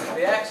 Oh,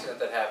 the accident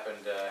that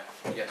happened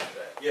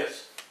yesterday,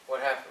 Yes.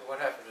 what happened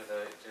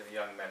to the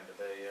young men? Did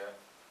they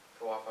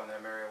go off on their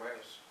merry way? It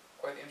was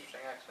quite the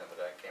interesting accident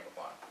that I came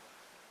upon.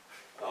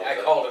 Oh, I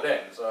that- called it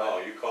in, so. Oh,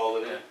 you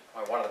called it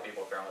Yeah, in? one of the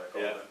people apparently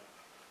called Yeah. it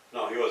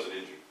No, he wasn't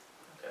injured.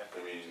 in. Okay. I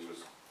mean, he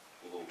was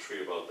a little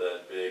tree about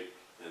that big,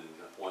 and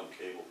one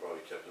cable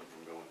probably kept him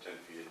from going 10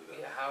 feet into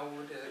Yeah, that. how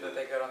is it that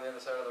they got on the other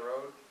side of the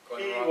road?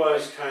 Going the He wrong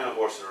was way? kind of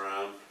horsing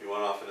around. He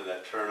went off into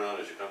that turnout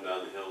as you come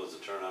down the hill. There's a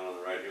turnout on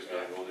the right. He was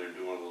gonna Yeah. go in there and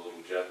do one of those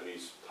little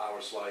Japanese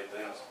power slide Oh,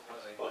 things.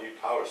 was he? Well, he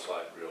power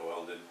slid real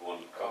well, did one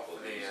Oh, couple for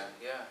of the, these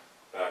yeah,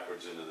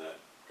 backwards into that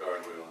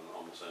guardrail and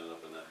almost ended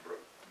up in that brook.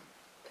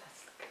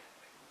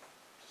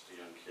 Just a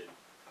young kid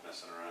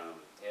messing around.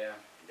 yeah.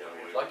 He got He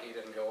away. was lucky he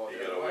didn't go off He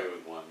the got other away way.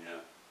 with one,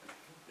 yeah.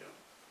 Yeah,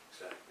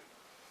 exactly.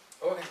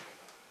 Okay,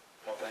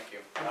 well, thank you.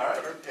 All right.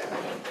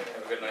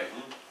 Have a good night.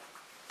 Mhm.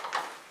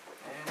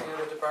 Any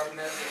other department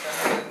heads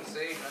that I didn't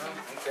see?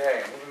 No?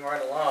 Okay, moving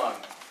right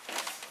along.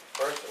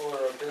 First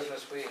order of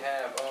business we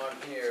have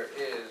on here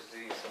is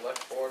the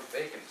select board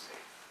vacancy.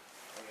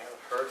 We have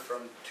heard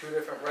from 2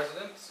 different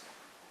residents,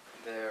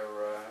 their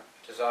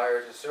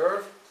desire to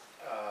serve.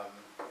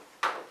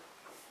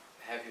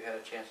 Have you had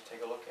a chance to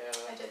take a look at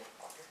it? I did.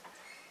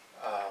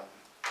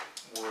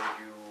 Were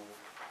you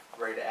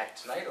ready to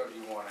act tonight, or do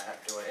you want to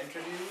have to do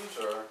interviews,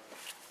 or?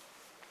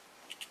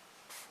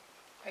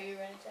 Are you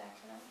ready to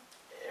act tonight?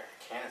 Yeah,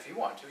 can if you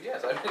want to,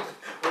 yes. I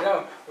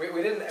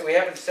mean, we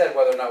haven't said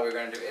whether or not we're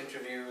gonna do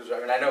interviews. I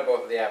mean, I know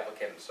both of the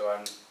applicants, so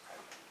I'm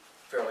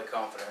fairly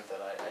confident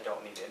that I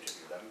don't need to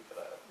interview them,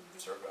 but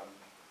I've served on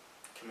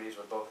committees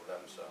with both of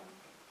them, so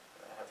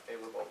I have a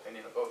favorable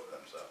opinion of both of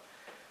them, so.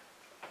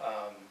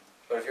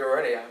 But if you're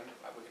ready,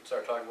 we can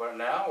start talking about it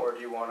now, or do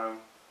you wanna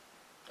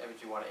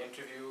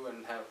interview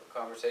and have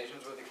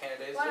conversations with the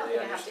candidates, Well, I so don't they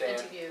think I have to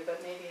understand? interview,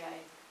 but maybe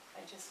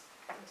I just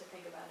need to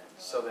think about it.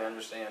 a So little. they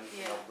understand,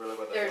 Yeah. really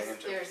what they're getting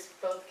into? There's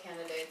both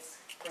candidates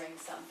bring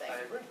something. I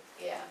agree.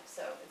 Yeah,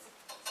 so it's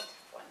a tough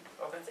one.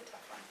 Okay. It's a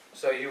tough one.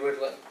 So you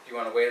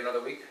wanna wait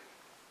another week?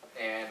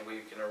 And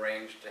we can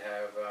arrange to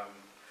have,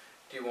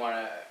 do you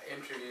wanna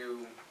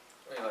interview,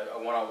 like a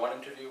one-on-one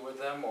interview with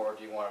them, or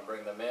do you wanna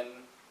bring them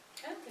in?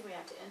 I don't think we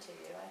have to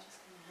interview, I just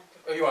kinda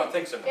have to. Oh, you wanna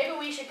think some? Maybe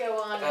we should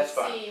go on and That's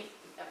fine. see,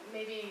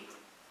 maybe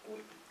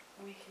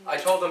we can. I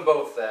told them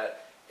both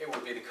that it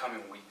would be the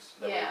coming weeks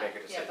that we Yeah, make a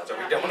yeah, decision, but so we're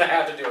we not don't meeting-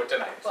 have to do it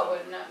tonight, But so.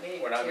 we're not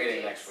meeting We're for not 2 meeting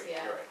weeks, next week,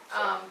 yeah. you're right,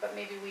 so. But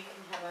maybe we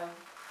can have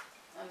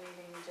a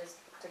meeting just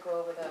to go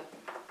over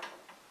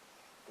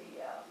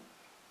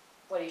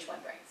what each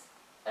one brings.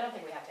 I don't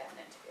think we have to have an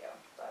interview,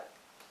 but.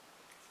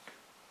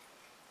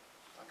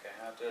 Okay,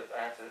 I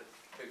have to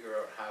figure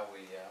out how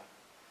we do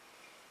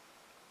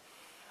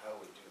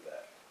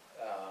that.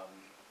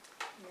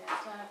 Yeah,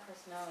 it's not a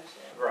personnel issue.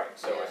 Right,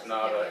 so Yeah, it's so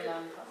not it a,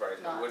 can't be right,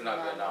 it would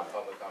not be a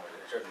non-public. non-public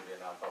conversation, it shouldn't be a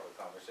non-public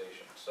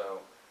conversation,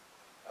 so,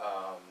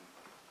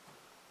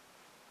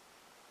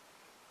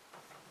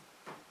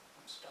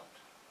 I'm stumped.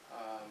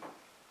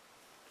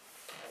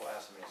 We'll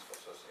ask the municipal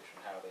association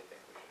how they think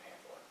we should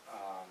handle it.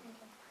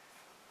 Okay.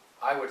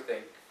 I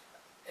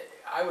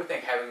would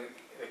think having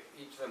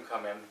each of them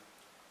come in,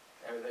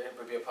 and it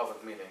would be a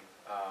public meeting,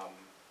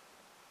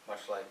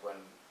 much like when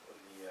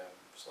the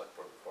select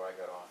board, before I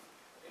got on,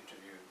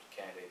 interviewed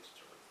candidates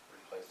to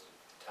replace the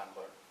town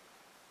clerk.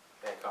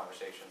 They had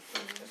conversations.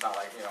 Mhm. It's not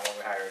like, when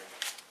we hired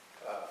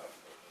a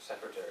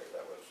secretary,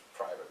 that was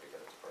private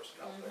because it's a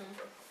personnel thing, Mhm.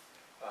 but,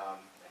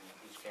 and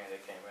each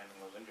candidate came in,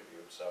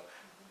 so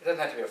it doesn't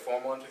have to be a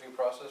formal interview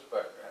process,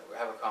 but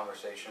have a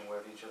conversation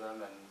with each of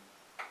them and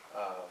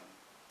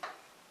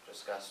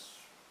discuss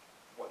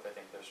what they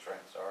think their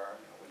strengths are,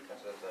 you know,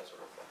 weaknesses, that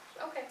sort of thing.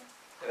 So Okay,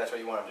 if that's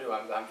what you wanna do,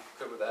 I'm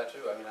good with that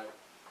too. I mean,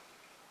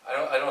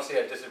 I don't see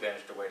a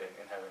disadvantage to waiting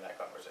and having that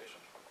conversation,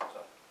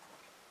 so.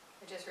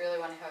 I just really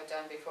wanna have it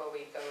done before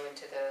we go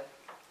into the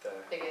The,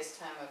 biggest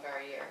time of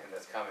our year. and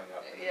that's coming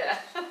up in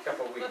Yeah. a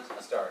couple of weeks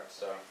it starts,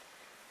 so,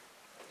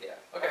 yeah,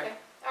 okay.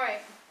 All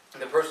right,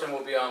 The person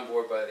will be on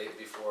board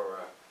before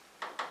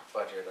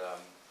budget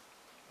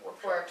for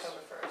workshops.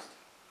 October 1st,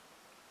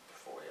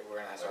 Before, yeah,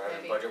 we're gonna start having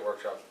maybe. budget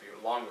workshops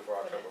long before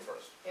Put it- October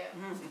 1st. yeah,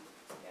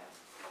 yeah,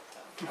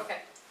 so,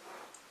 okay.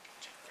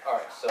 All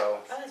right,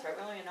 so, Oh, that's right,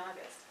 we're only in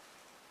August.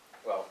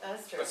 well,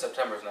 That's true. but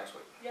September's next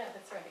week, Yeah,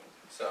 that's right.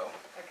 so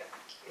Okay.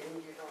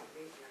 And you don't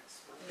meet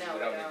next Monday. No, we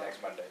we don't meet don't.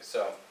 next Monday,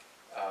 so,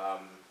 all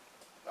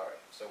right,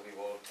 so we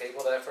will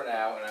table that for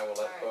now, and I will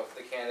All let right. both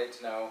the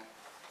candidates know.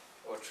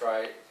 We'll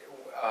try,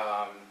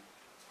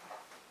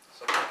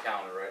 so the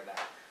calendar right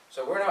now.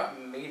 So we're not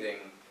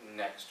meeting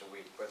next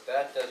week, but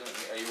that doesn't,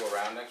 are you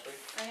around next week?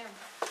 I am.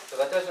 So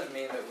that doesn't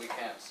mean that we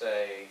can't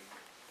say,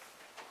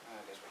 I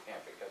guess we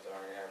can't because I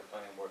already have a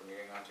planning board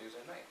meeting on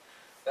Tuesday night.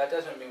 That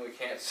doesn't mean we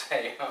can't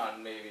say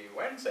on maybe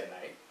Wednesday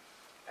night,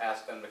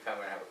 ask them to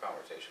come and have a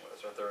conversation with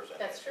us, or Thursday night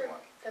That's if you true,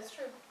 want. that's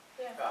true,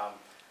 yeah.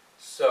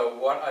 So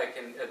what I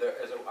can, is it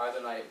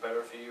either night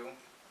better for you?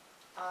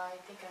 I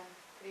think I'm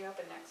pretty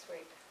open next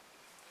week.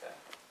 Okay.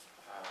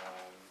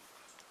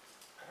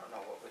 I don't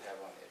know what we have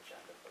on the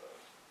agenda for the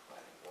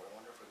planning board, I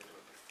wonder if we could do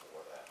it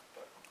before that,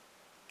 but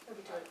We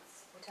could do it,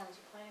 what time is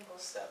your planning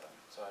board? 7,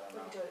 so I don't We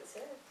know. could do it at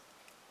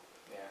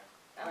 6. Yeah.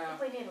 I don't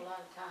think we need a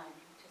lot of time,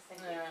 just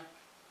thinking. Yeah.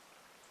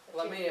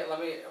 But Let me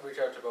reach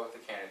out to both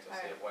the candidates and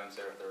see Alright. if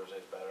Wednesday or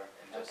Thursday is better,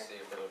 and just Okay. see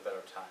if there's a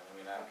better time. I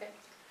mean, I Okay,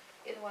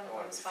 either one of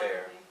wanna them is be fine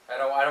fair. with me.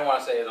 I don't wanna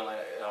say it's only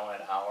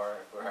an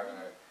hour, if we're having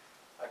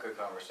a good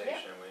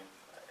conversation,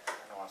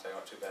 I don't wanna say,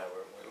 oh, too bad,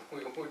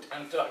 we're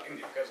done talking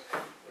to you, because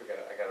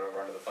I gotta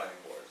run to the planning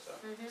board, so I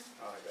Mm-hmm,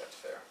 don't think that's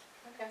fair.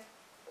 okay.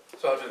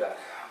 So I'll do that.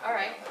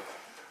 Alright.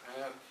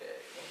 Okay,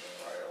 moving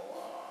right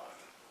along.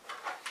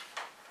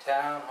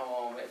 Town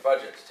hall,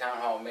 budgets, town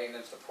hall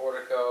maintenance, the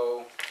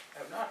portico. I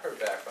have not heard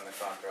back from the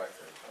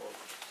contractors.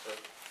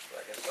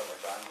 I guess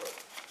summertime, but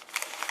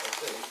we'll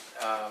see.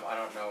 I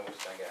don't know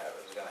what's gonna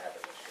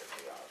happen this year, to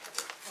be honest with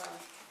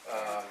you.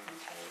 Well,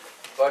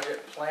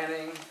 Budget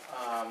planning,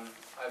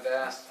 I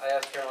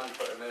asked Caroline to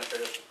put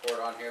administrative support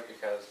on here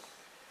because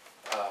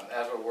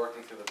as we're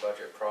working through the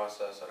budget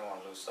process, I don't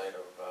wanna lose sight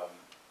of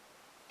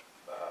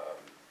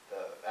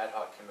the ad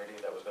hoc committee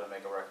that was gonna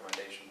make a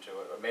recommendation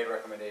to it, or made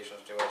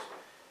recommendations to us.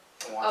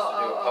 And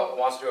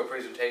wants to do a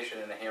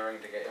presentation and a hearing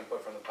to get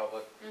input from the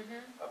public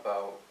Mm-hmm,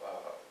 about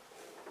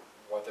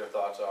what their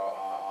thoughts are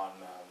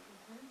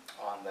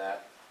on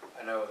that.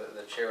 I know that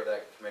the chair of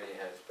that committee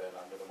has been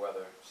under the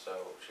weather,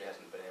 so she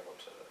hasn't been able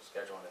to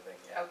schedule anything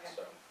yet. Okay.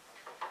 So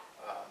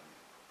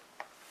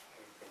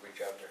we could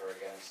reach out to her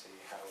again and see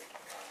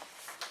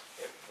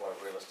what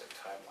a realistic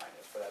timeline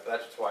is for that. But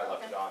that's why I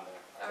left it on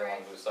there. I don't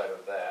want to lose sight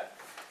of that.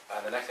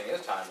 The next thing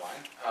is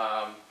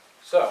timeline.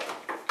 So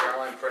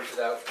Caroline printed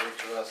out for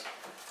each of us.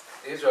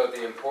 These are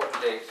the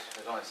important dates.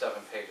 There's only 7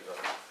 pages of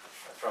them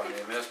from the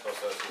Municipal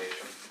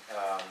Association.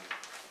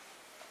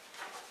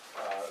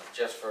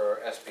 Just for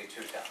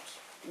SB2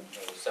 towns.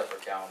 There's a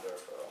separate calendar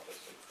for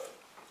obviously for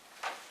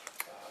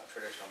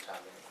traditional town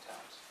meeting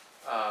towns.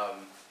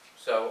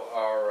 So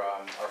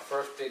our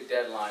first big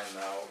deadline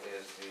though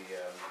is the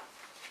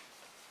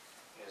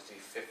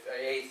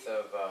 8th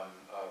of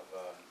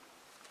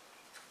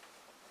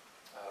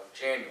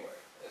January.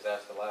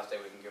 That's the last day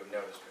we can give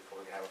notice before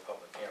we can have a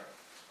public hearing.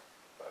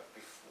 But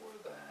before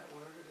that,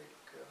 where did it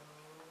go?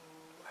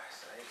 I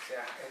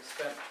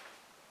spent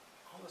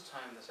all this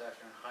time this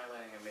afternoon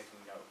highlighting and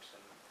making notes,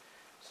 and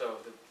so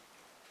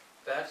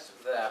that's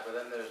that. But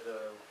then there's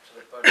the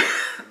budget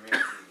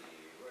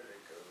committee. Where did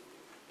it go?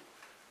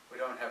 We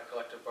don't have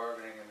collective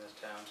bargaining in this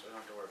town, so we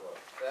don't have to worry about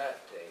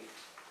that date.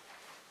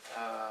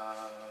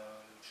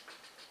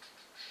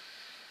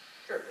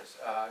 Sure it is.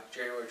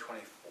 January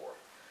 24th.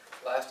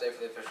 Last day for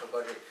the official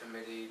budget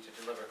committee to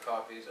deliver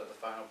copies of the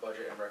final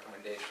budget and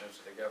recommendations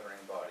to the governing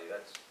body.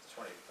 That's the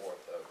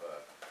 24th of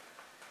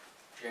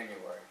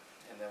January.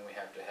 And then we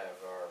have to have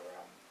our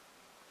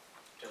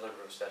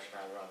deliberative session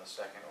either on the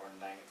 2nd or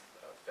 9th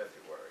of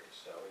February.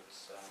 So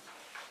it's,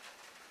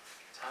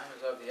 time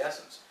is of the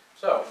essence.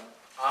 So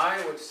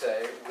I would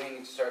say we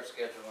need to start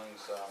scheduling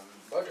some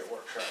budget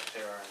workshops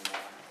here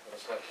for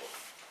the select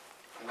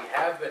board. We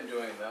have been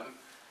doing them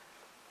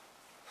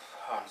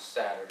on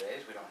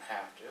Saturdays. We don't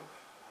have to.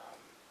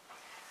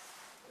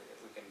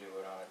 We can do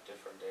it on a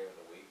different day of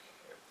the week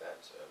if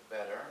that's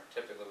better.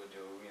 Typically we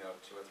do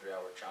 2 or 3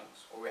 hour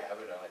chunks, or we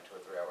have it on like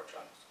 2 or 3 hour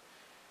chunks,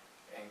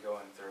 and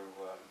going through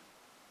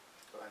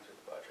the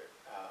budget.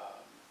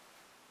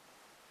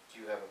 Do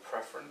you have a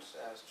preference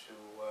as to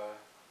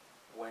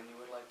when you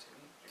would like to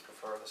meet? Do you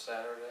prefer the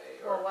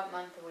Saturday or well, what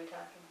month are we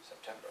talking?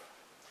 September?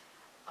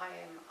 I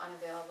am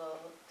unavailable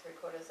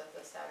 3/4 of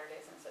the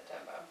Saturdays in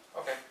September.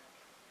 Okay,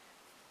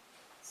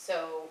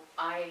 So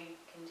I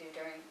can do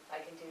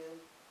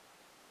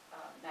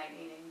night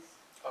meetings,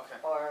 okay.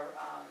 or,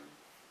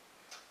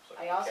 So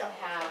I also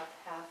calendar. have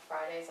half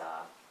Fridays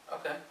off.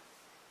 Okay,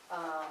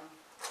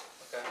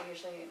 okay, I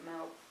usually am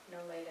out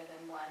no later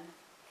than 1,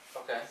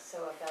 okay.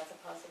 so if that's a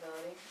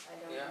possibility, I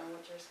don't Yeah. know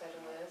what your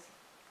schedule is.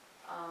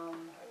 I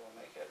will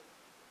make it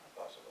a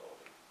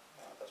possibility.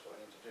 That's what I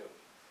need to do.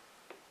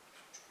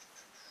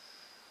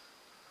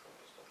 I'm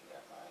just looking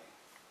at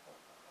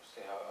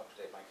see how up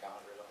to date my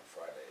calendar is on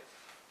Fridays.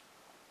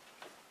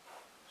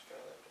 It's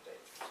fairly up to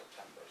date from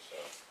September, so.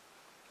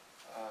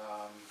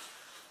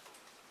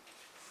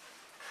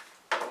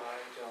 Why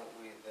don't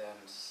we then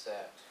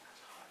set?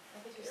 I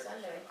could do Air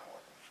Sunday. conditioner's not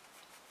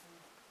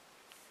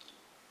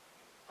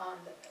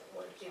working.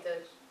 Would it be the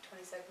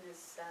 22nd is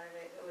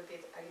Saturday, it would be,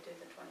 I could do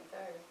the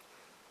 23rd.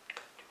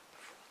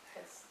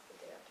 That's the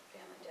day after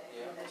Family Day,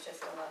 Yeah. and there's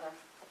just a lot of,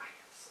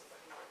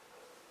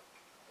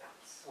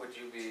 Would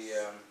you be,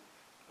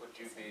 would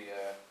you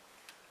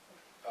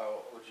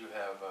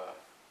have,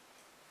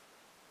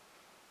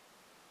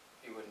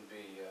 you wouldn't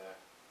be,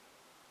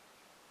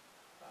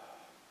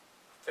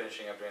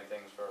 finishing up doing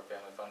things for a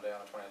Family Fun Day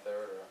on the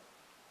 23rd, or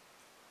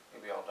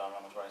you'd be all done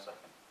on the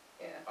 22nd?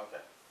 yeah, Okay,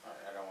 all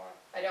right, I don't wanna,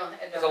 I don't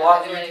there's have a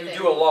lot, to do you anything.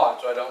 do a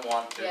lot, so I don't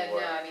want to, Yeah, no,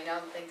 I mean, I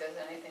don't think there's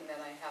anything that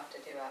I have to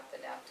do after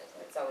that,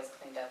 it's always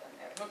cleaned up and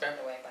everything's Okay.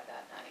 put away by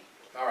that night.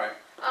 all right,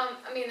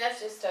 I mean, that's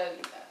just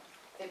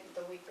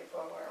the week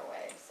before we're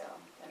away, so,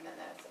 and then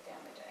that's a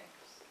Family Day.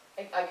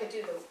 I could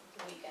do the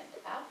weekend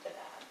after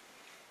that,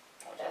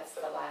 that's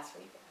the last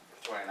weekend.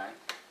 29th?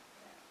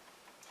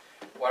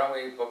 Why don't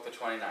we book the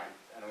 29th,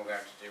 and then we're gonna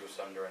have to do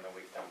some during the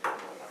week, then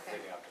Okay.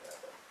 leading up to that.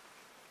 But,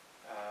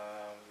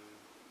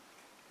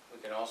 we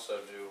can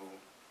also do,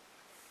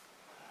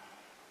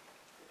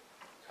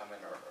 come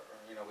in, or,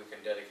 we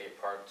can dedicate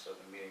parts of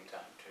the meeting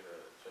time to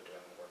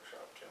doing the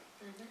workshop too,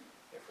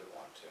 if we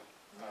want to.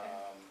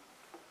 Okay.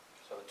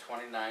 So the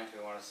 29th, we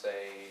wanna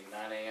say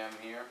 9 AM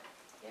here?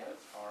 Yep.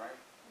 That's all right?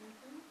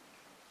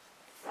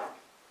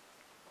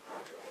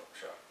 We'll do a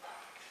workshop.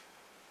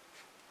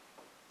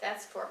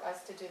 That's for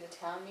us to do the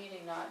town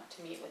meeting, not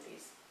to meet with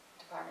these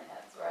department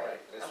heads, right?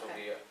 This will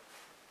Okay. be,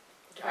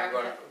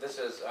 Department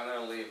I'm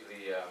gonna leave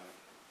the,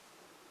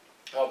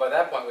 well, by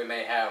that point, we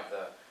may have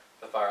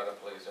the fire, the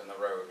police, and the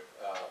road,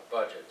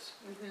 budgets.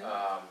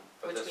 But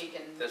Which this, we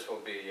can, this will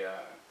be,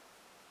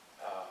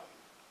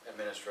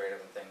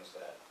 administrative and things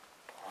that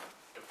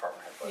aren't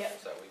department head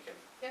budgets that we can.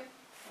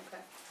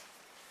 okay.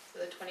 So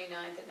the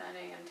 29th at 9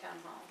 AM town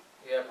hall.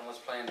 Yep, and let's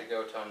plan to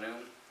go till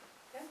noon.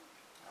 Yeah.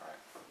 All right.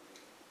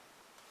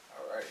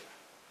 All right.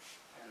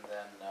 And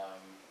then,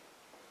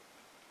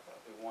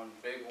 that'll be one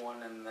big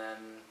one, and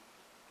then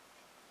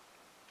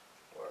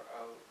we're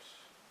out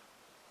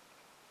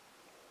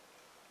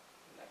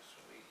next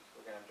week.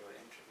 We're gonna do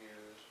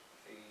interviews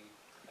the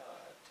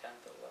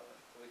 10th,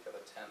 11th, the week of the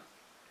 10th.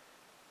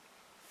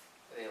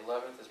 The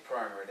 11th is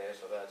primary day,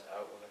 so that's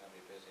out. We're gonna be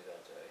busy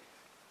that day.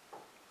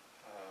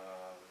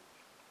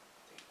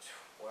 The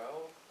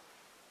 12th,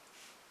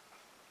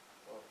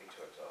 we'll be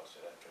too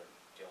exhausted after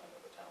dealing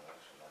with the town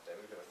election that day.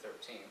 We do a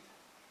 13th,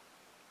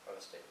 or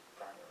the state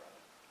primary rather.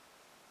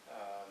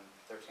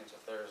 13th is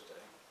a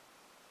Thursday.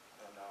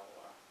 I don't know,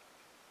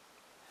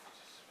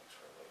 just makes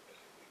for a really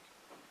busy week.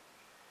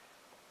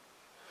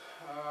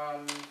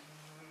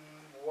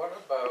 What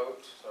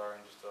about, sorry,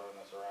 I'm just throwing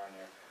this around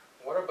here.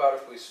 What about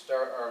if we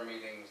start our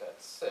meetings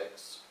at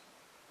 6,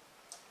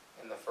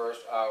 and the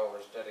first hour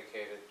is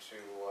dedicated to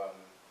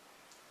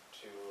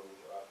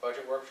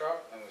budget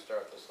workshop, and we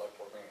start the select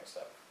board meeting at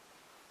 7,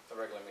 the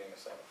regular meeting at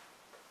 7.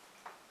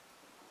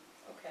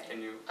 Okay.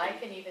 Can you? I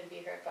can even be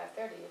here at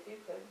 5:30 if you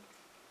could.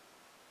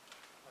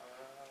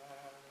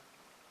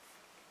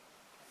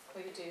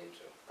 We could do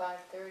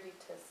 5:30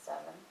 to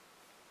 7.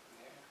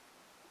 Yeah.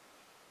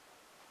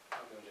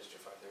 I'm gonna just do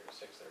 5:30 to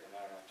 6:30, and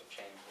I don't have to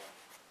change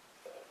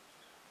the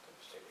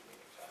stated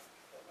meeting time.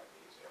 That might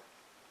be easier.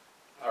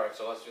 All right,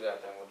 so let's do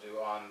that then. We'll do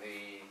on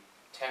the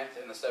 10th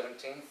and the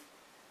 17th,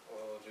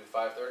 we'll do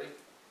 5:30.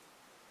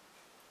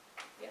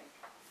 Yep.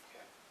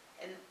 Okay.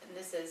 And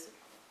this is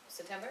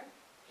September?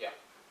 Yeah.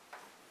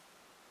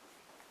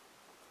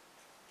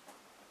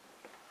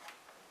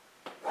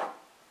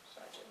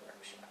 Budget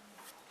workshop,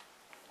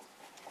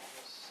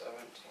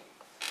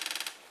 17th.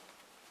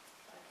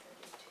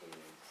 5:30 to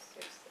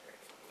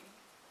 6:30.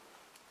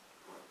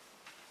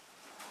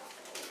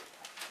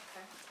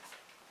 Okay.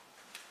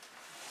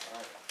 All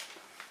right.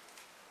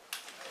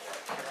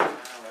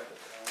 Write it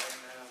down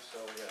right now, so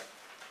we got,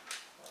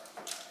 where am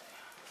I?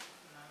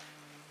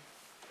 9,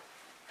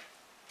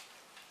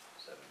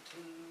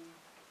 17,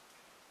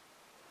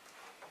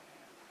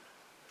 and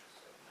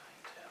so 9,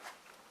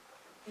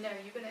 10. Now,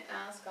 are you gonna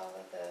ask all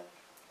of the,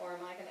 or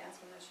am I gonna ask,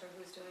 I'm not sure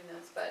who's doing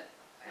this, but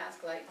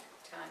ask like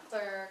town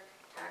clerk,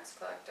 tax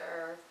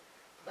collector,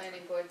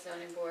 planning board,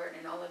 zoning board,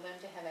 and all of them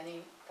to have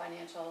any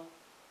financial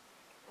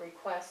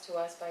requests to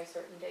us by a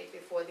certain date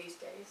before these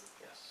days?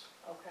 Yes.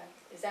 Okay,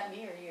 is that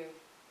me or you?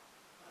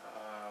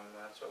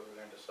 that's what we're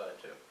gonna decide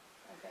too,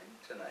 Okay.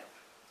 tonight.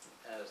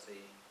 As the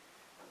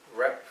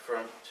rep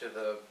to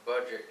the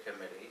budget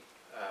committee,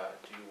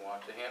 do you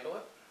want to handle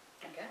it?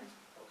 Again,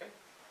 Okay,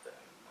 then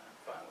I'm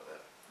fine with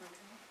it.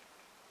 okay.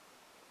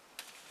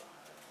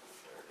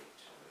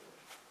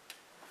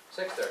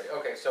 6:30,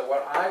 okay, so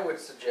what I would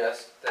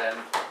suggest then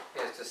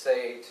is to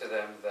say to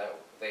them that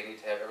they need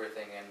to have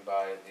everything in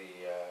by the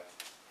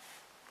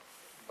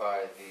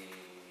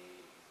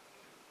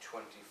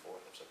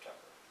 24th of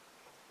September.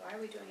 Why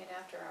are we doing it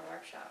after our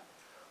workshop?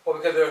 Well,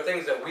 because there are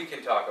things that we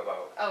can talk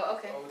about. Oh,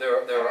 okay, There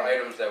are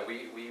Alright. items that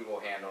we will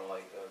handle,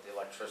 like the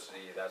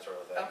electricity, that sort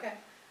of thing. okay.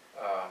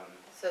 Um,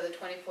 So the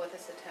 24th of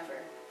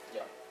September.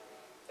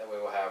 That way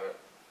we'll have it,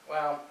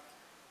 well,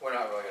 we're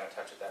not really gonna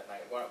touch it that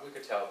night. We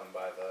could tell them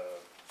by the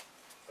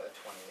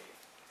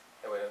 28th.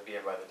 That way it'll be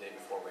in by the day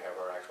before we have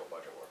our actual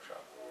budget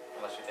workshop.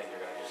 Unless you think you're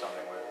gonna do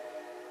something with it.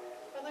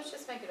 Well, let's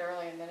just make it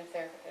early, and then if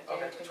they're a day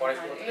Okay, or the two 24th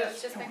behind. it Yeah, is.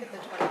 let's just make it the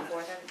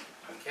 24th, and,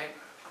 Okay.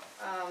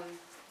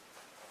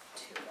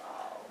 to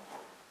all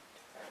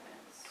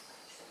departments.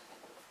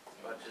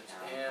 Budget's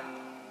Town in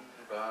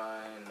hall.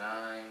 by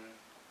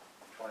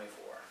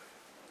 9:24.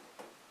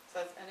 So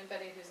that's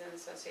anybody who's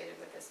associated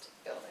with this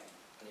building,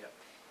 Yep.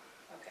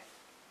 okay.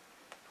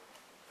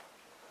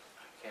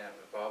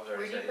 Bob's Where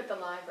already do you said. put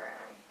the library?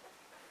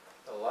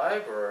 The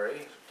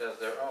library does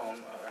their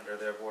own under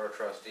their board of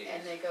trustees.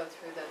 And they go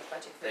through the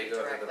budget They committee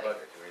go directly? through the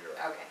budget committee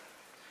directly. Okay,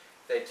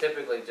 They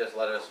typically just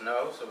let us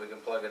know so we can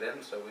plug it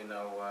in, so we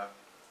know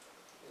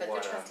but the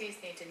what, trustees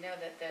need to know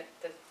that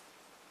the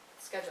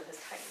schedule has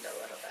tightened a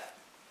little bit,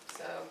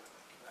 so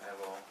I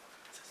will,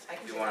 I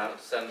can if do you wanna that.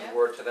 send Yeah.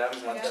 word to them,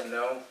 let Yeah. them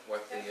know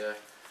what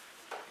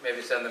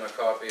maybe send them a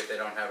copy if they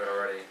don't have it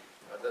already.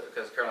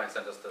 Because Caroline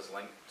sent us this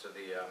link to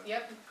the,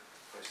 Yep,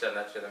 we send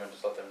that to them and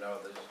just let them know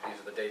that these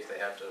are the dates they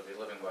have to be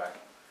living by.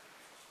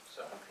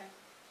 So, okay.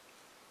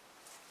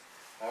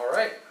 all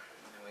right,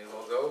 and we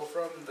will go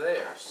from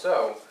there.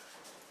 So,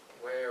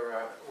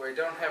 we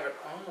don't have it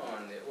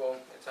on, well,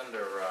 it's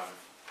under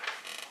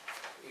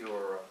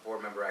your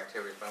board member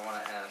activities, but I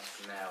want to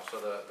ask now. So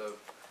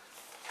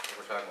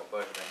we're talking about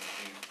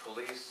budgeting, the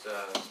police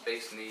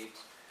space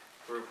needs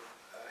group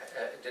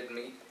did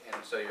meet,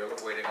 and so you're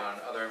waiting on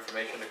other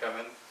information to come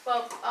in?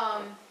 Well,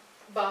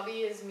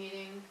 Bobby is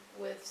meeting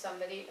with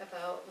somebody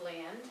about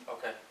land,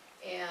 Okay.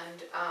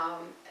 and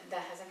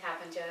that hasn't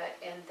happened yet.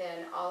 And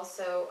then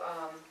also,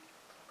 oh,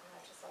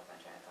 I just lost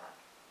my train of thought.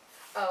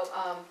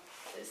 Oh,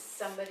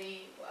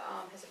 somebody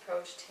has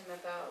approached him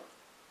about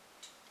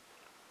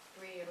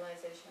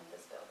reutilization of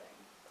this building,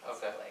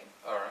 Okay. possibly.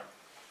 All right.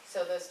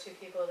 So those two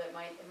people that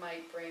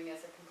might bring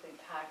as a complete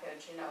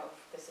package, you know,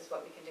 this is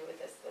what we can do with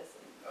this,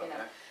 and, you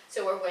know. Okay.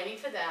 So we're waiting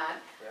for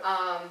that.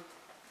 Yep.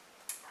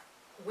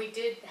 We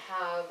did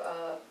have,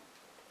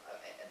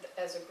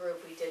 as a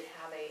group, we did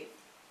have a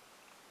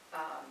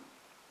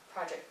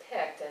project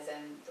picked, as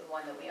in the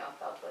one that we all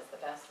felt was the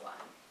best one.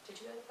 Did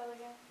you go to the public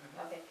hearing?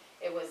 Mhm. Okay,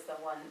 it was the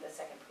one, the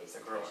second Gruin.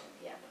 presentation,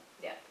 yeah,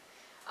 yeah.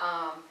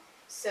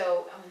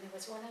 So, there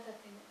was one other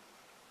thing,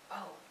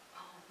 oh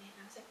man,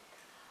 I was like,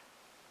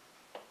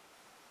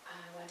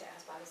 I wanted to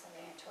ask Bobby something,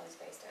 I totally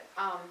spaced it.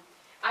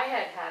 I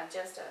had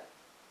just a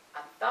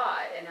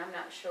thought, and I'm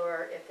not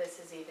sure if this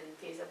is even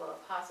feasible or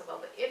possible,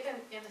 but if in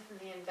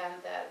the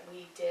event that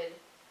we did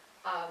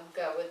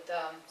go with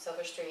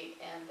Silver Street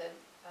and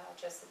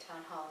just the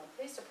town hall and the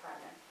police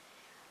department,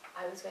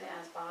 I was gonna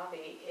ask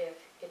Bobby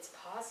if it's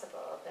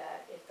possible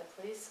that if the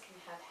police can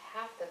have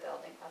half the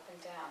building up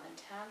and down, and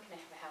town can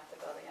have half the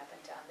building up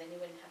and down, then you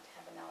wouldn't have to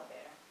have an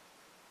elevator.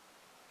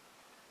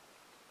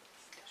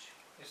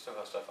 You still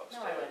got stuff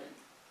upstairs. No, I wouldn't.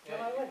 No, Yeah,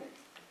 I you- wouldn't.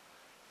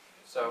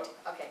 So,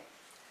 Okay,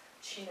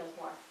 she knows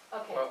more.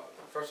 Okay. well,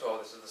 first of all,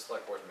 this is the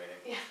select board meeting.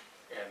 Yeah.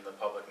 And the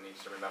public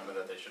needs to remember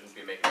that they shouldn't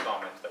be making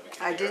comments that we can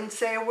hear. I didn't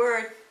say a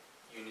word.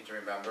 You need to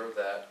remember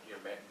that you're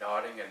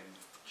nodding and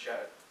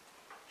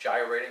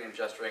gyrating and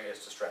gesturing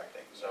is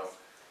distracting, so.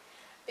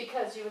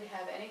 Because you would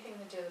have anything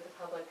to do with the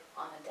public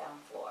on the down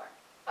floor.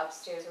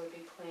 Upstairs would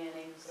be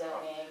planning,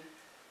 zoning,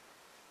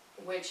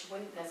 which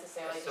wouldn't I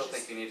necessarily still just.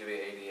 think you need to be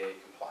ADA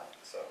compliant,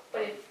 so.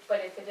 But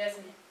if it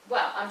doesn't,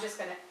 well, I'm just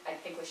gonna, I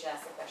think we should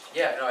ask the question.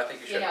 Yeah, no, I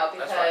think you You should, know,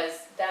 that's right. because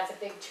that's a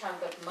big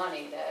chunk of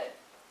money that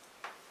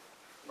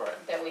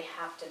Right. we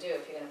have to do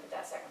if you're gonna put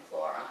that second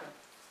floor on.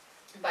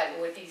 But it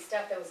would be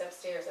stuff that was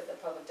upstairs that the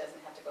public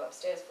doesn't have to go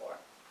upstairs for.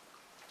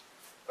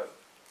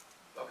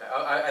 Okay,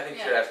 I think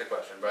you should Yeah. ask the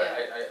question, but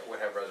Yeah. I would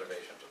have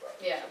reservations about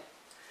it. Yeah.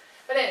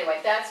 But anyway,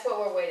 that's what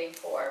we're waiting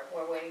for.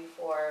 We're waiting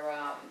for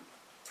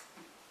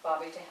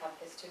Bobby to have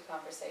his two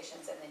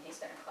conversations, and then he's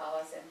gonna call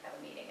us and have a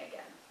meeting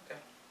again.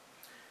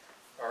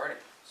 Alrighty,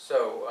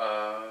 so,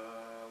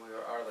 we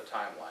are out of the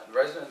timeline.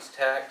 Residence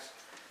tax,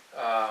 Did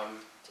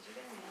you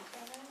get an answer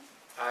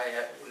on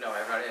that? no, I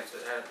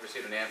haven't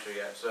received an answer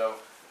yet, so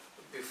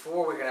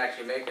before we can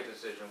actually make a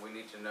decision, we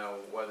need to know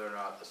whether or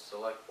not the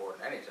select board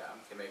in any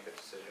town can make a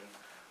decision,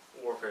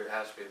 or if it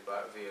has to be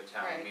via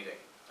town Right. meeting.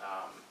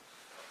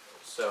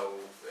 So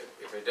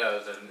if it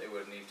does, then it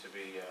would need to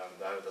be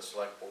either the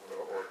select board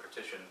or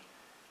petitioned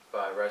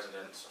by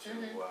residents to,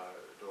 Mhm.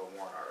 do a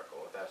warrant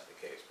article, if that's the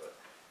case, but,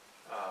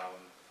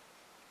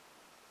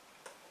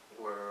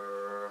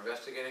 we're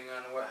investigating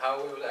on how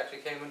it actually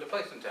came into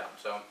place in town,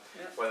 so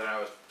Yeah. whether or not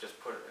it was just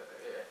put,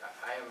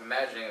 I am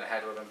imagining it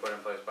had to have been put in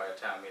place by a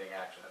town meeting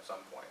action at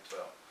some point,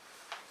 so,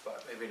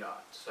 but maybe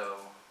not,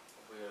 so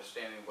we are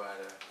standing by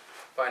to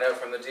find out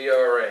from the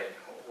DRA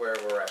where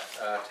we're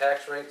at.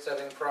 Tax rate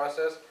setting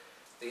process,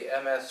 the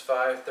MS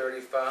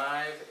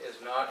 535 is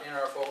not in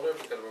our folder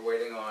because we're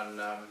waiting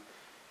on,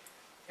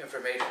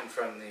 information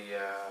from the,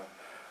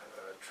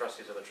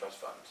 trustees of the trust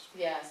funds.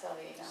 Yeah, I saw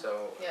the email.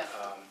 So, Yeah.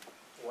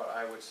 what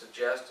I would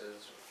suggest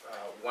is,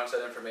 once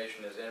that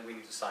information is in, we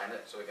need to sign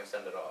it so we can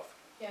send it off.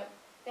 Yep.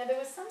 Now, there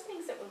was some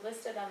things that were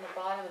listed on the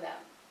bottom of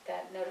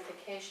that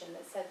notification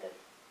that said that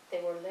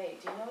they were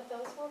late. Do you know what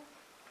those were?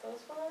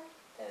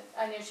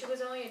 I know she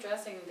was only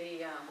addressing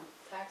the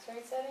tax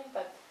rate setting,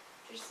 but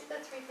did you see the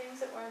three things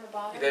that were on the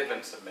bottom? They've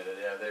been submitted,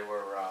 yeah, they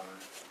were, I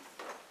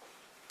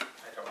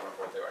don't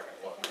remember what they were, I can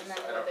I look. can't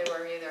remember what they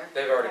were either.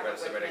 They've already Have been it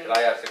with submitted, me. because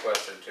I asked the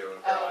question too, and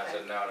Oh, Caroline okay.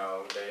 said,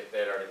 no,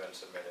 they'd already been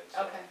submitted,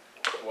 so Okay,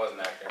 it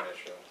wasn't actually an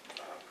issue.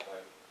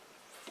 I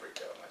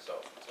freaked out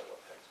myself and said, what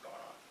the heck's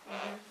going on?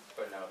 mhm,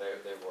 But no,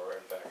 they were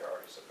in fact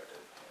already submitted.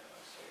 Yeah,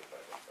 let's see if I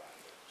can find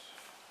it.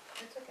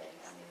 it's okay,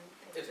 I mean.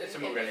 It's a if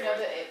move you know anyway.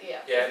 that it-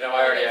 Yeah. Yeah, no, If I you know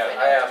already this,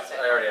 asked, know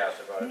what you I already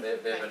asked about it,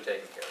 they've Okay. been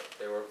taken care of.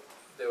 They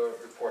were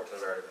reports that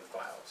have already been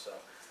filed, so.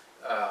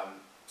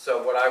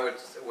 So what I would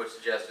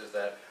suggest is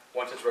that,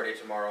 once it's ready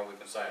tomorrow, we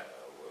can sign,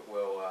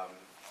 we'll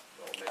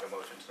make a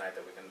motion tonight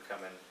that we can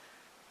come in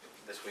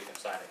this week and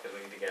sign it, because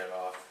we need to get it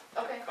off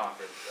Okay.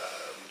 Concord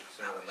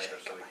sooner than later,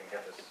 so we can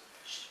get this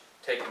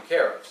taken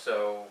care of.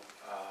 So,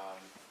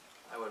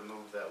 I would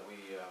move that we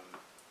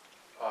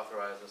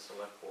authorize the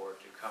select board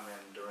to come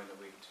in during the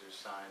week to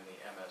sign the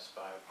MS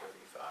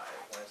 535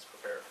 when it's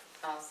prepared.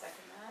 I'll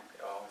second that.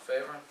 All in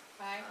favor?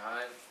 Aye.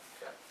 Aye,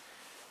 okay,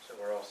 so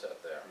we're all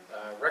set there.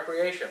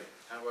 Recreation,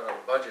 how about a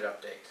budget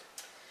update?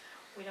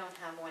 We don't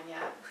have one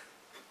yet.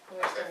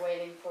 We're still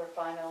waiting for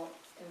final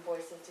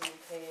invoices to be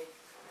paid.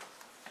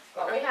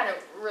 Well, we Okay. had a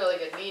really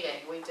good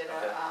meeting. We did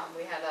Okay.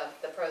 we had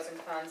the pros and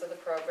cons of the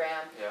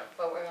program, Yeah,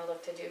 what we're gonna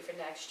look to do for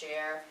next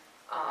year.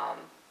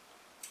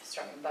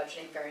 Starting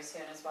budgeting very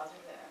soon as well,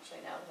 actually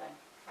now that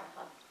I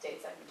have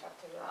dates, I can talk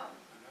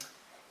to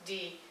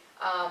Dee.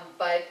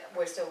 But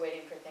we're still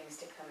waiting for things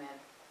to come in,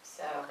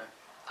 so. okay.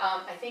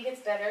 I think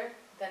it's better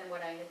than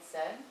what I had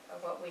said, or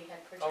what we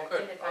had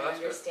projected, if Oh, I that's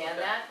good. understand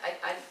Okay.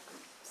 that.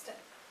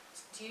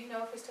 Do you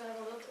know if we still have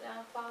a little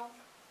now, Paul?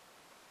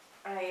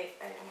 I'm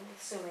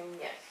assuming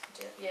yes.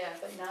 Yeah,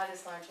 but not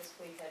as large as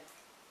we had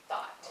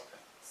thought, Okay.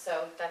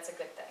 so that's a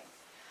good thing.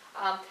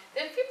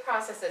 There are a few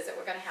processes that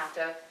we're gonna have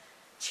to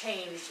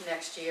change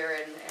next year,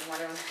 and one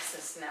of them is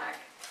the snack.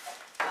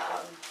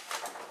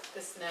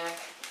 The snack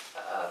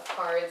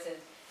cards,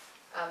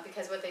 and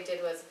because what they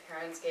did was the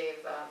parents gave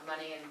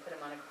money and put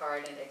them on a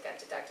card and it got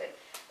deducted.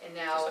 And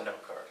now, Just a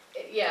note card.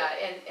 yeah,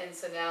 and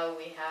so now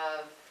we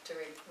have to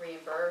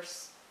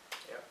reimburse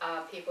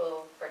Yeah.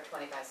 people for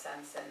 25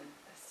 cents and,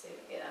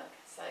 you know,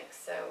 it's like,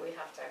 so we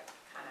have to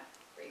kind of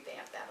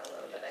revamp that a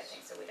little bit, I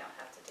think, so we don't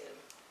have to do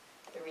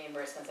the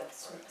reimbursements of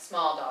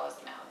small dollars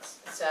amounts.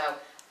 So,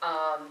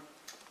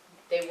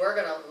 they were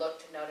gonna look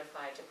to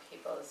notify to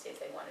people to see if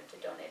they wanted to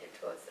donate it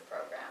towards the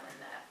program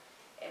and that.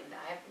 And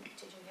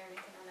did you hear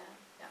anything on that?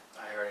 No.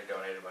 I already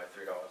donated my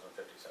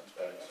 $3.50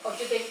 back. Oh,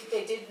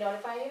 they did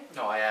notify you?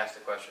 No, I asked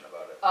a question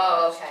about it.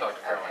 Oh, I just okay, talked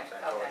to Caroline, okay,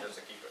 I told her okay. just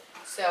to keep it.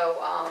 So,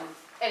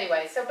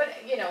 anyway, so, but,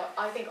 you know,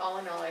 I think all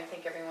in all, I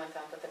think everyone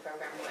felt that the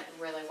program went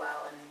really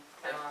well,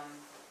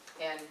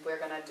 and we're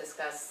gonna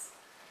discuss,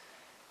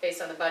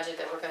 based on the budget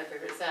that we're gonna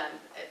present,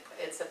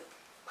 it's a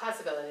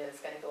possibility that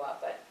it's gonna go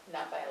up, but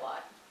not by a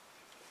lot.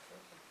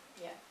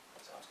 Yeah.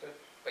 Sounds good.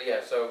 But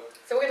yeah, so.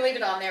 So we're gonna leave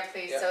it on there,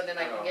 please, so yeah, then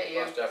I no, can get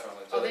you. Most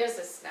definitely. So Oh, there's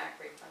the snack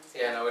refunds.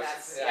 Yeah, no,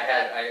 that's- it's,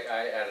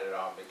 I added it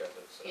on because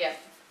it's. Yeah,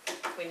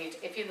 we need,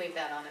 if you leave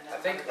that on, I another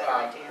think, better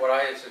idea. what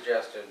I had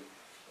suggested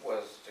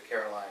was to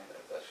Caroline,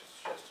 that I should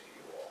suggest to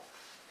you all,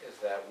 is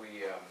that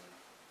we,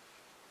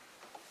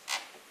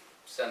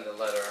 send a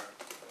letter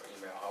or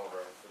email,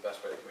 however, the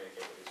best way to communicate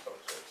with these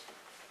folks is,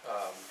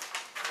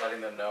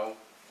 letting them know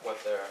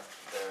what their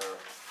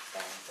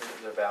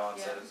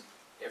balance Yeah. is.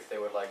 If they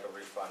would like a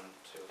refund,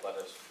 to let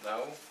us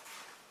know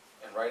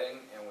in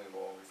writing, and we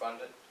will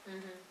refund it.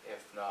 Mhm.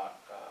 If not,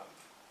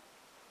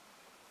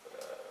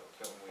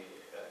 can we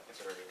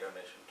consider it a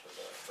donation to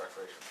the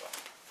recreation fund?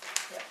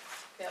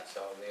 Yep.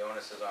 So the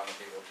onus is on the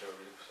people to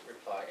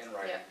reply in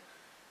writing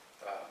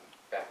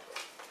back to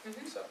us,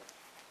 Mhm. so.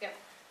 Yep.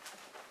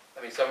 I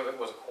mean, some of it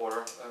was a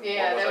quarter,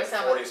 Yeah, one there was was like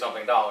some of-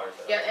 $40-something dollars.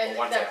 Yeah, for and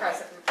one that family.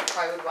 person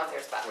probably would want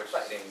theirs back, Which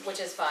but, seems- which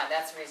is fine,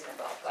 that's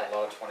reasonable, It's but, a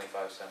lot of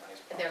 25-cent ice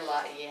and there are a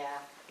balls. lot, yeah.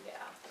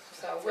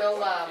 So For we'll,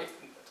 20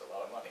 It's a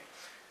lot of money.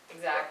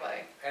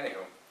 exactly.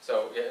 Anywho,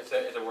 so, yeah, it's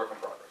a work in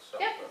progress, so.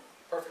 Yep.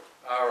 Perfect,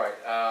 all right,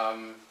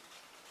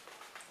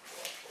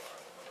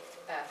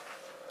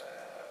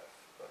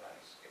 but I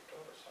skipped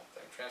over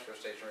something, transfer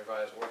station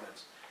revised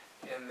ordinance.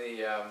 In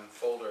the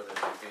folder, there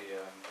should be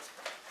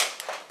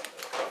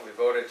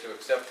voted to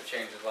accept the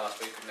changes last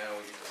week, and now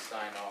we need to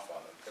sign off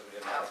on them, because we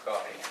didn't have a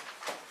copy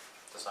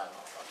to sign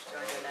off on. So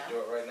Do you wanna do it now? do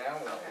it right now,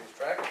 we don't Okay. lose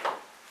track.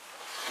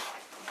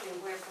 And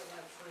where will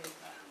I find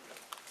that?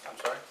 I'm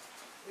sorry?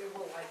 Where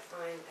will I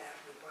find that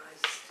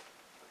revised?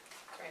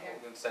 It's right here.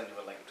 We can send you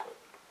a link to it.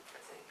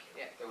 Thank you.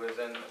 Yeah. It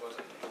wasn't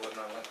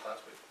on link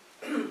last week.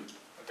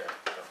 Okay,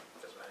 so,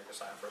 just now you can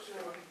sign first. if you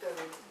No, want. the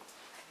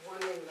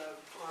one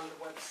on the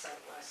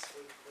website last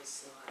week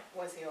was not.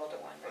 Was the older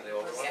one, right? Was the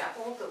older one? Yeah.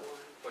 The older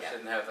one. Which Yeah.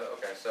 didn't have the,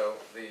 okay, so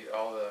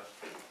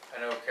I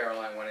know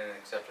Caroline went in and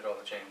accepted all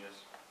the changes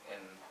in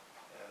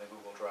the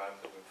Google Drive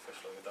that we've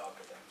officially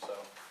adopted them, so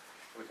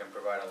we can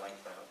provide a link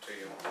now to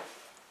you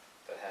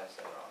that has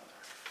that on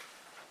there.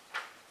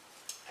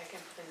 I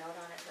can put a note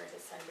on it or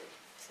just send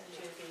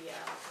you the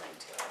link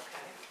to it,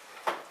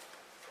 okay?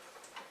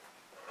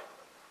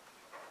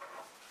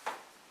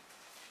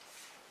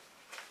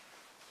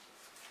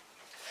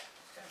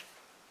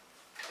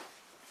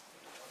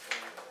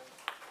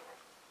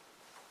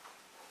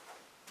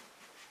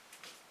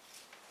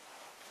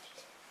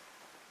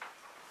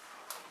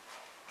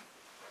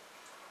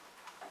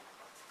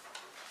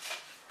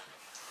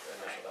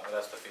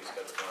 That's the fee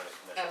schedule, joint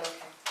Oh,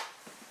 submission. okay.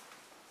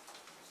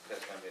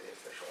 That's gonna be the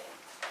official one.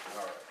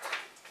 All right.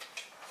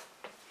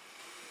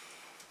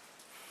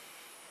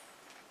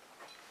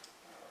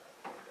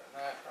 We've done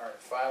that. All right,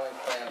 filing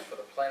plans for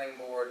the planning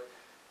board.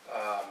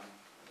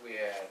 We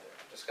had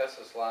discussed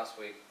this last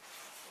week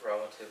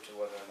relative to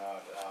whether or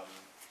not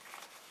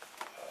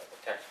the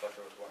tax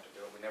collector was going to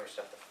do it. We never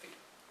set the fee.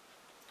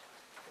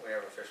 We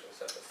never officially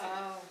set the fee.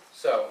 Oh,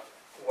 So,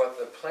 what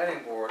the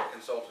planning board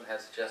consultant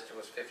had suggested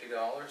was $50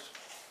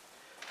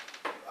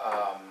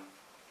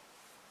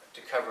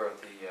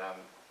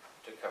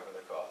 to cover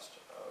the cost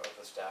of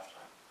the staff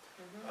time.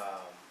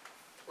 mhm.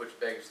 Which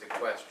begs the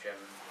question,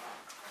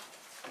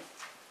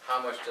 how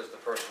much does the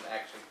person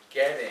actually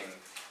get?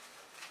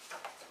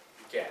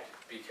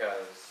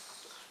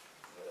 Because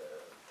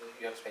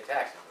you have to pay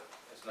taxes.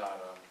 It's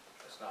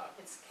not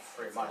It's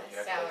free it's money. a You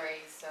have to pay-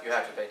 salary, so. you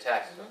have to pay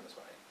taxes on Mhm. this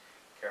money.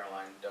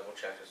 Caroline double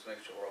checked just to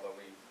make sure, although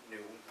we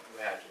knew you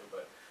had to,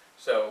 but,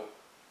 so,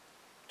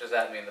 does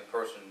that mean the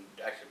person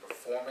actually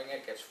performing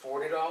it gets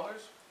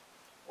 $40?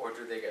 Or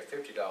do they get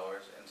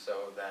 $50, and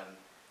so then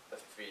the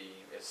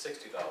fee is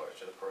 $60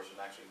 to the person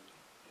actually,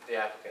 the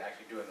applicant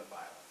actually doing the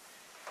filing?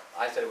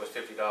 I said it was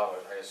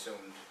 $50, I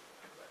assumed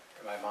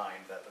in my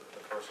mind that the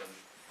person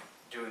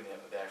doing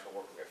the actual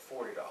work would get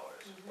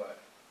 $40, Mhm. but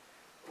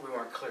we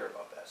weren't clear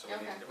about that, so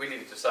Okay. we need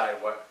to decide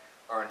what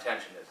our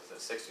intention is. Is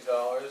it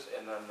 $60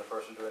 and then the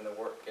person doing the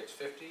work gets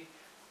 50,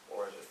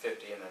 or is it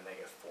 50 and then they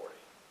get 40?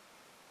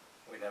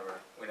 We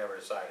never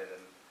decided,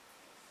 and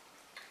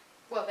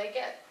Well, they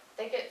get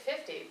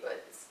 50,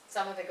 but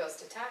some of it goes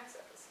to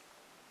taxes.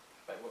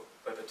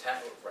 but the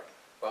town, right,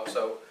 well,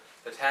 so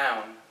the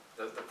town,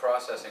 the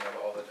processing of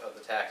all of the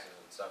taxes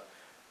and stuff,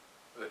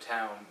 the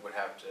town would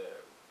have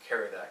to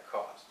carry that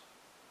cost.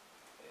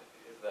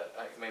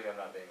 Maybe I'm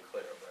not being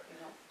clear, but, You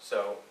know?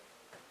 so,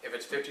 if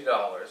it's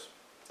 $50,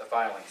 the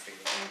filing fee,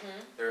 Mm-hmm.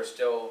 there are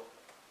still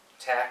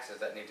taxes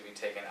that need to be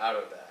taken out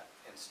of that,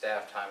 and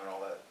staff time and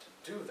all that to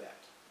do that.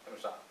 I mean,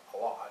 it's not a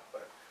lot,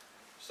 but,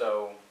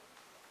 so,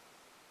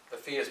 a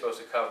fee is supposed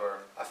to cover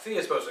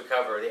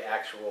the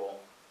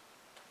actual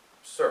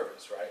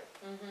service, right?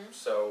 Mm-hmm.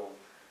 So,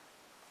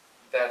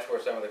 that's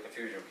where some of the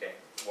confusion came,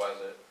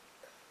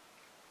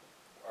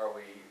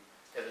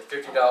 is it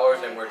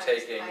 $50 and we're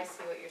taking, I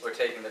see what you're we're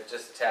saying. taking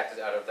just the taxes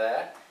out of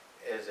that?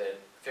 Is it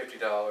 $50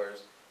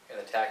 and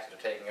the taxes are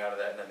taken out of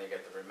that and then they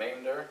get the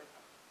remainder?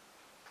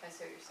 I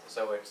see what you're saying.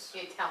 So it's,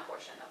 The town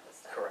portion of the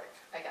stuff. correct,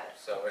 I got it,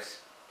 so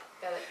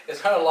got it.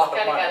 it's not a lot of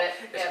Got money. it,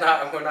 It's yeah.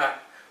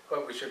 not,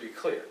 but we should be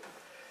clear.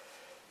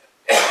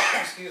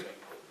 Excuse me,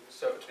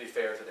 so to be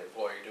fair to the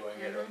employee doing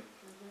it, Mhm,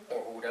 mhm,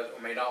 or who does, or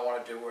may not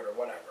wanna do it, or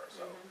whatever,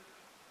 so. mhm.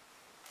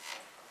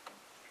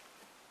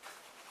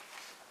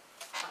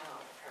 I don't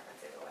have a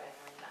preference either way,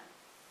 I mean,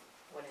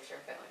 what is your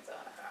feelings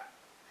on it?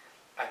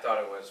 I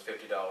thought it was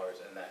 $50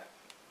 and that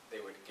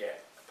they would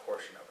get a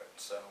portion of it,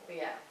 so But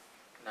yeah,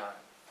 not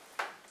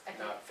I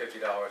think,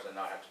 $50 and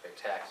not have to pay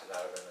taxes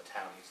out of it, and the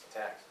town eats the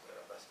taxes out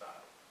of it. That's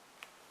not,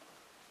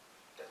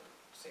 doesn't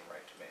seem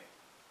right to me.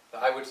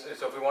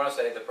 So if we wanna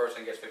say the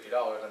person gets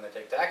 $50 and they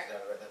take taxes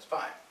out of it, that's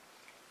fine.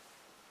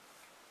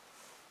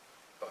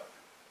 But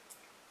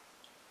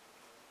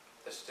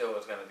there still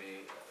is gonna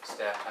be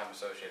staff time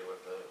associated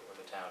with the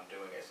town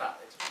doing it.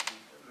 It's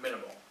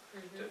minimal.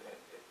 mhm. It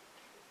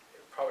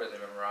probably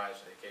doesn't even rise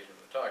to the occasion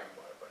of talking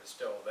about it, but it's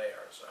still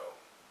there, so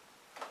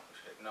we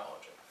should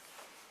acknowledge it.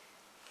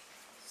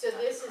 So Not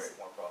to this is, create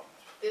more problems.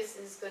 this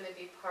is gonna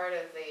be part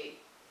of the,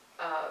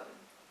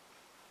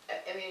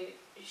 I mean,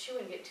 she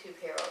wouldn't get 2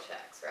 payroll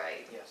checks,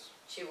 right? Yes,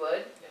 She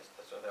would? yes,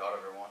 that's what the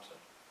auditor wants it.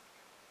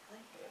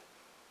 Really? Yeah.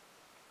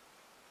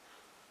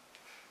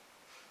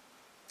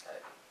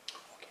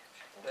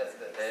 That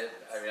doesn't make sense.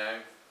 I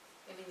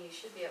mean, you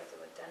should be able to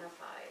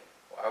identify.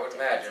 I would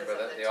imagine, but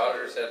Differences of the the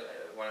auditor two, said,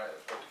 but- when I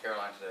spoke to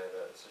Caroline today,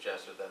 that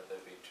suggested that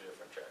there'd be 2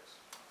 different checks.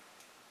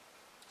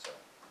 So,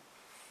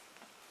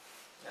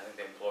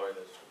 the employee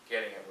that's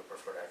getting it would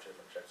prefer to have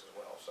different checks as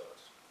well, so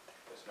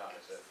it's not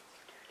as if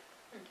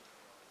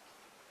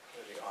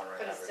the honoring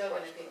But that it's still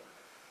gonna request.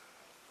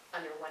 be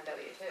under one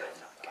W-2.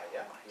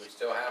 Yeah, you would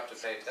still have to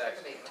pay It's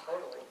taxes. gonna be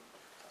totally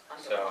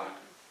under So- one.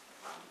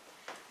 Um,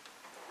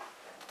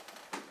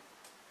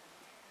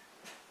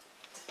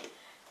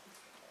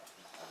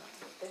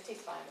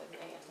 50's fine with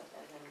me, and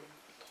then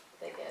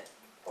they get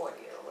 40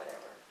 or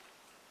whatever.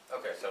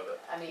 Okay, so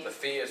I mean, the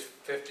fee is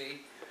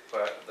 50,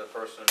 but the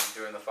person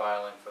doing the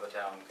filing for the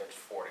town gets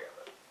 40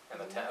 of it. And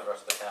the the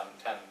rest of the town,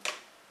 10,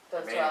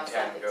 those remaining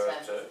offset 10 goes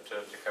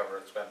expenses. to cover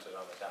expenses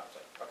on the town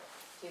side. Okay.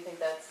 Do you think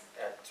that's,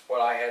 That's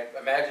what I had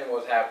imagined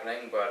was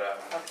happening, but,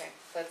 okay,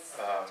 let's,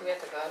 Um, do we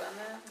have to vote on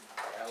that?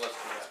 yeah, let's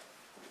do that.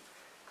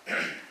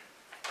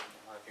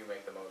 I'll have you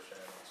make the motion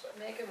in a second.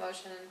 Make a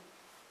motion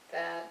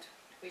that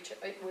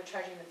we're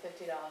charging the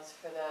 $50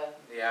 for the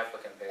The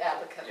applicant pays. it.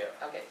 applicant.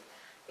 Yeah, Okay.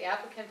 The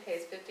applicant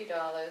pays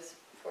 $50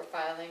 for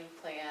filing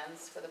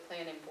plans for the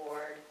planning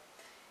board,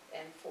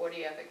 and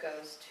 40 of it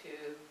goes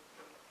to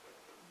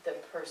the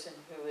person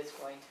who is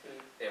going to be,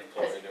 the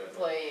employee doing it.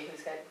 employee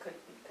who's got,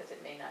 because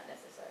it may not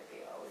necessarily be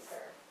always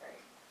her, right?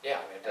 Yeah,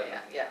 I mean, it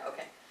doesn't. Yeah,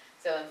 okay.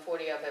 So then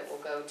 40 of it will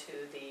go to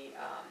the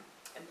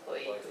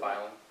employee Employee who-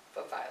 filing.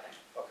 for filing.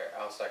 Okay,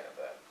 I'll second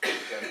that.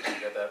 Jim, can you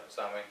get that,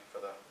 Sami, for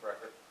the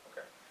record?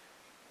 Okay.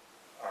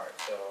 All right,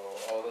 so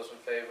all those in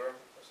favor,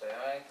 say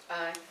aye.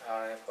 Aye.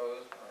 Aye,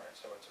 opposed? All right,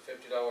 so it's a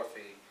 $50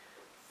 fee,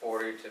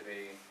 40 to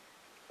be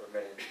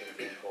permitted to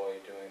the employee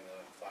doing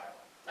the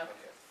filing.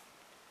 Okay.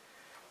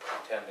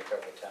 And 10 to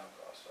cover the town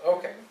costs.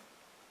 Okay,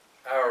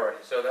 all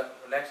right, so the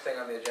next thing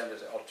on the agenda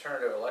is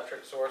alternative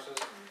electric sources.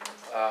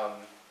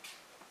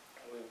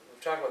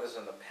 We've talked about this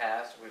in the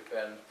past. We've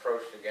been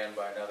approached again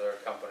by another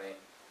company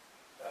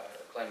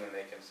claiming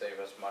they can save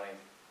us money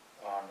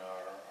on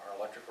our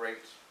electric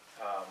rates.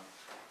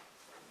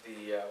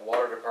 The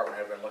water department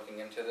had been looking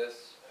into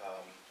this.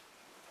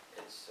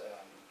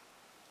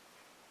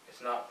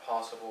 It's not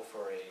possible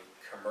for a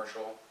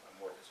commercial, and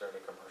we're considered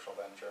a commercial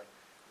venture,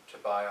 to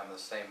buy on the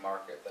same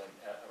market that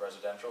a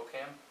residential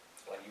can.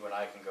 Like you and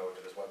I can go to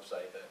this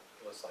website that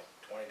lists like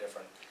 20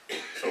 different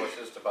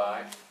sources to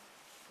buy,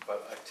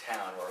 but a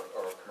town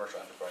or a commercial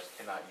enterprise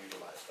cannot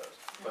utilize those.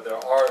 But there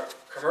are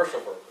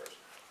commercial brokers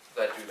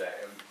that do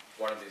that, and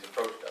one of these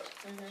approached us.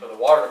 So the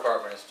water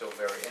department is still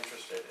very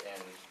interested in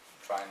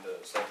trying to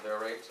save their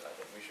rates, and I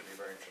think we should be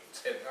very interested in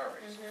saving our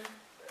rates.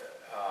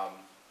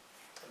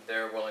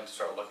 They're willing to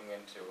start looking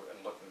into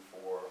and looking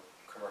for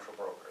commercial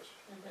brokers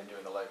and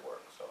doing the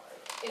legwork, so I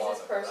Is applaud this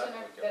them for person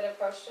that. We that can-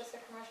 approached us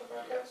a commercial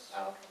broker? Yes.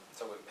 Oh, okay.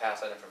 So we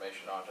pass that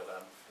information on to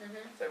them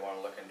Mm-hmm. if they want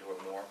to look into it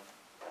more,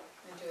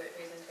 And do a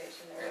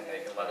presentation or and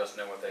they whatever. can let us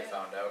know what they Yeah.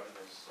 found out, and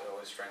there's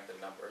always strength in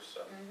numbers,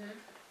 so.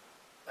 Mhm.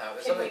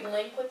 There's Can we something,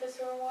 link with the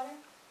sewer and water?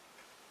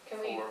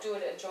 Can we For- do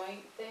it a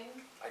joint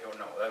thing? I don't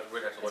know, that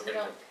we'd have to Because look we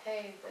into. don't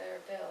pay their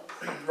bills.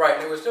 Right,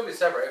 and it would still be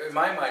separate. In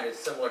my mind, it's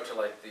similar to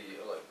like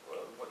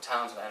what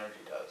Townsend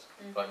Energy does,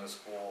 like the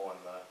school and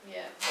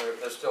Yeah.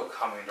 they're still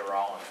coming to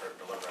Rollins for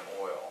delivering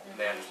oil.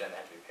 They Mhm. understand they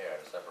have to be paid out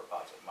of separate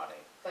pots of money.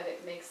 But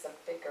it makes the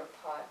bigger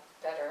pot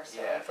better,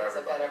 so Yeah, it for gives a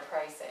everybody. better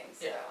pricing,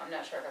 so Yeah. I'm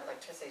not sure if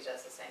electricity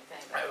does the same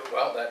thing. but-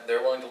 Well,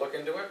 they're willing to look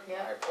into it.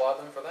 Yeah. I applaud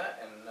them for that,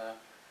 and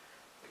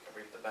we can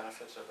reap the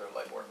benefits of their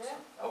legwork, so Yeah,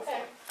 hopefully.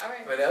 okay, all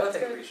right. I mean, the other sounds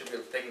thing good. we should be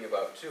thinking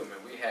about too, I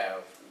mean, we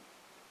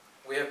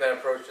have been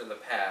approached in the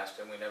past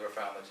and we never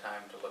found the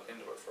time to look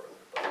into it further,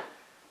 but,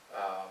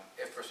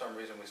 if for some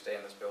reason we stay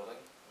in this building,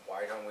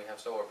 why don't we have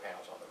solar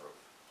panels on the roof?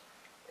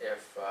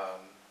 If,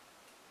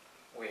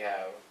 we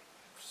have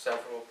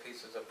several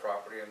pieces of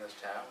property in this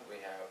town, we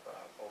have,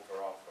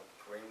 over off of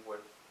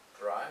Greenwood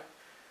Drive,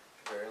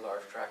 very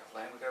large tract of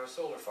land, we could have a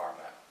solar farm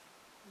at.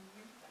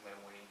 Mhm. I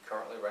mean, we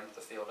currently rent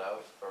the field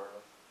out for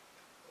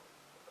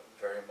a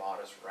very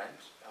modest rent.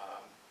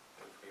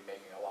 We could be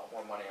making a lot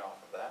more money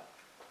off of that,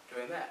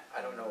 doing that.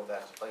 I don't know if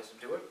that's the place to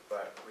do it,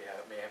 but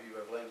may have you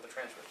have land at the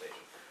transfer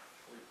station.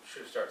 We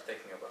should start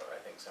thinking about, I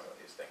think, some of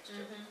these things too.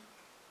 Mhm.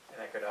 And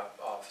that could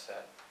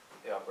offset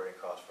the operating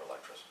cost for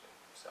electricity,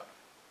 so.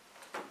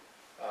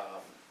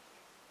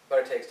 But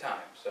it takes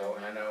time, so,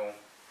 and I know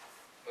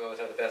we always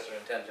have the best of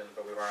intentions,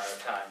 but we run out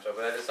of time, so,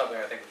 but that is something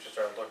I think we should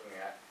start looking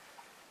at.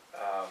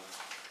 I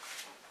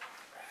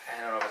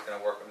don't know if it's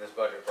gonna work in this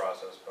budget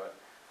process, but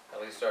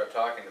at least start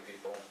talking to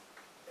people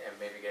and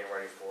maybe getting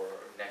ready for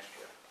next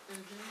year.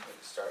 Mhm. We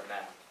can start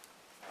now.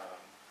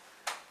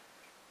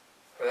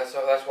 But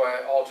that's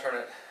why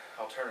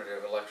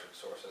alternative electric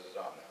sources is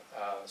on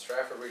there.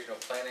 Stratford Regional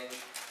Planning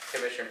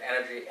Commission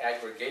Energy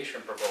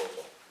Aggregation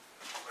Proposal.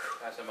 Whew,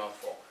 that's a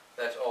mouthful.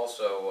 That's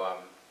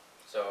also,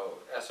 so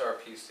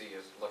SRPC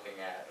is looking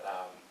at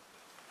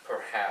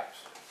perhaps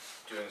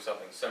doing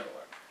something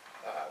similar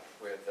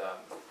with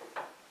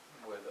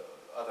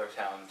other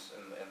towns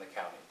in the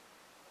county,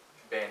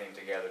 banding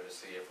together to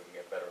see if we can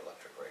get better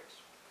electric rates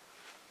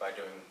by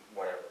doing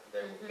whatever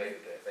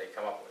they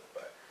come up with.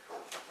 But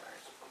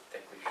I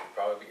think we should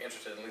probably be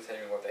interested in at least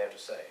hearing what they have to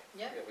say.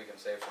 Yeah. If we can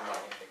save some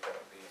money, I think that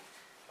would be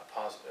a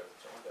positive,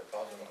 so we'll get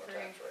positive on the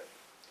tax rate.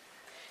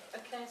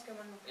 Okay, I ask you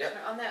one more Yep.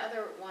 question? On that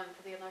other one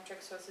for the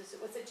electric sources,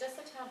 was it just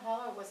the town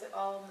hall or was it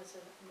all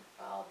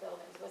all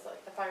buildings? Was it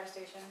like the fire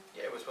station?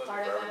 Yeah, it was supposed to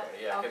be Part for of that?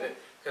 everybody, yeah, Okay.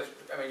 because,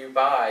 I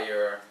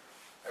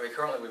mean,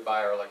 currently we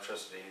buy our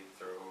electricity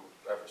through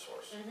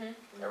Eversource.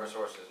 Mm-hmm.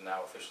 Eversource is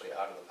now officially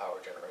out of the power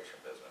generation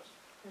business.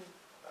 Hmm.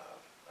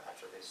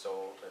 After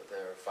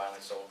they're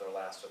finally sold their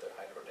last of their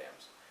hydro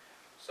dams.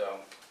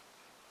 So,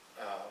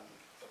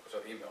 so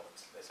the email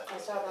they sent I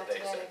us saw the other that day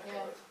today, said,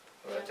 yeah.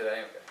 was that Yeah. today?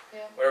 Okay.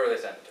 Yeah. Whatever they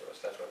sent it to us,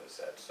 that's what it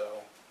said,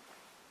 so,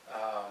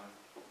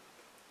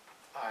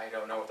 I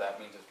don't know if that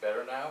means it's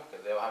better now,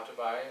 because they'll have to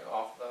buy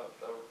off the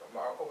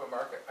open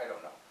market, I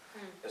don't know.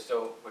 Hmm. There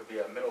still would be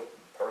a middle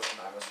person,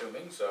 I'm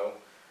assuming, so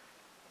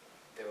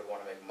they would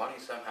wanna make money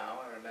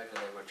somehow, and I imagine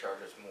they would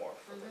charge us more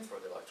Mhm. for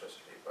the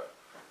electricity, but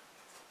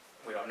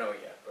we don't know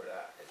yet, but,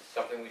 it's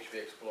something we should be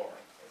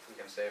exploring. If we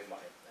can save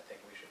money, I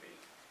think we should be.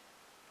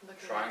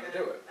 Looking Trying at to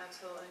that, do it.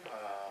 Absolutely.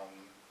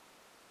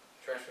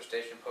 Transfer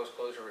station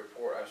post-closure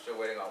report, I'm still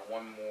waiting on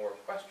one more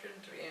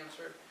question to be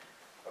answered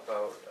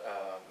about,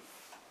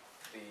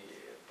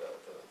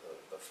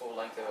 the full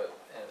length of it,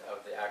 and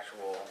of the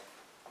actual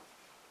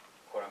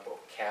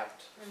quote-unquote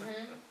capped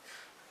Mm-hmm.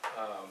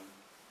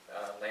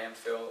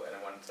 landfill, and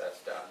then once that's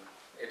done,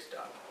 it's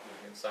done.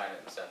 You can sign it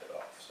and send it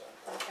off, so.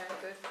 Okay,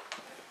 good.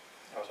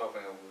 I was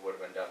hoping we would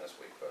have been done this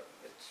week, but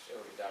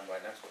it'll be done by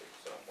next week,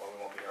 so, well, we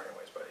won't be here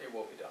anyways, but it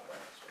will be done by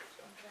next week,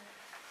 so. Okay.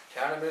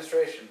 Town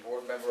administration,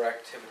 board member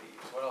activities,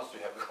 what else do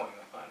you have going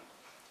on?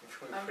 We've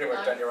pretty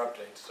much done your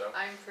updates, so.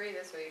 I'm free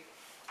this week.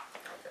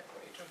 Okay,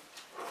 me too.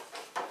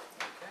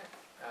 Okay,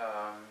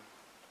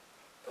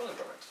 building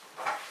permits,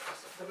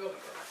 the building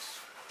permits.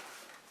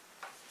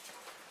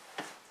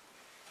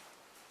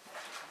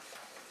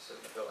 This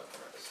isn't a building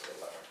permit, this is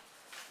a letter.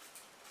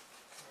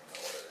 I don't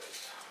know what it is.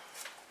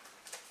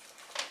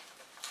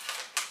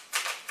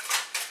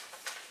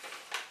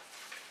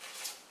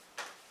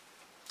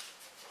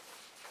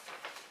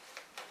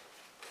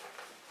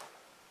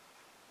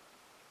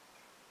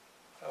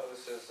 Oh,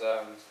 this is,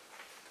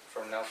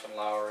 from Nelson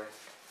Lowry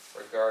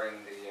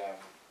regarding the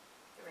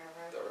The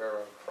railroad.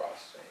 railroad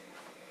crossing.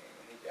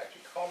 He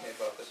actually called me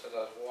about this as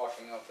I was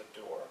walking out the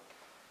door.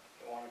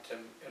 He wanted to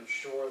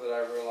ensure that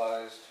I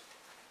realized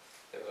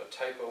there was a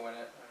typo in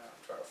it. I'm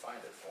trying to find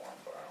it for him,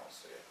 but I don't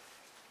see it.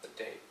 The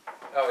date.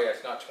 Oh yeah,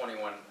 it's not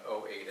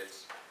 2108,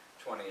 it's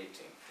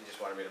 2018. He just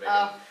wanted me to make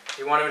it,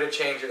 he wanted me to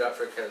change it up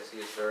because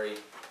he is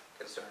very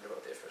concerned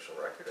about the official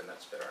record, and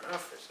that's fair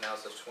enough. It now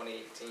says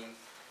 2018,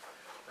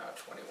 not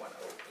 2108.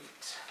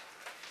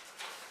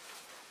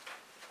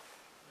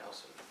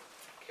 Nelson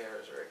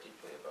cares very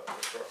deeply about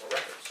historical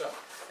records. So,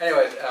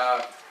 anyways,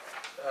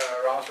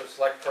 Rollinsford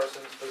select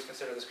persons, please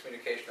consider this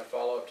communication a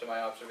follow-up to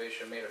my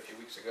observation made a few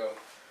weeks ago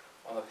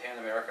on the Pan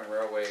American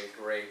Railway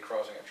grade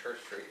crossing at Church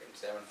Street in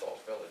Salmon Falls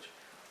Village.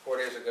 4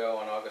 days ago,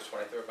 on August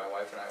 23rd, my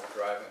wife and I were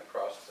driving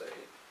across the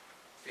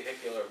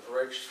vehicular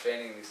bridge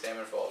spanning the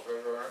Salmon Falls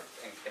River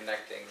and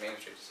connecting Main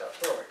Street to South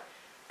Berwick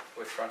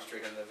with Front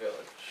Street in the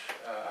village.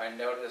 I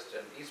noticed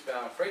an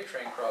eastbound freight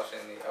train crossing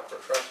the upper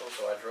trestle,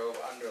 so I drove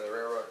under the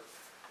railroad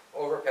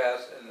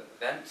overpass and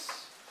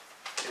thence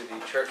to the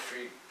Church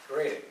Street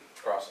grading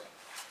crossing.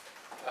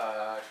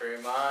 To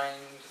remind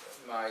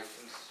my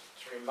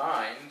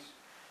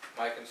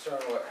concern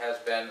what has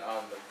been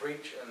on the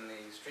breach in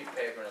the street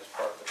pavement as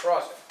part of the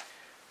crossing,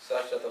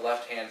 such that the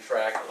left-hand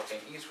track looking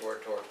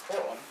eastward towards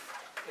Portland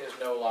is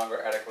no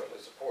longer adequately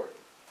supported.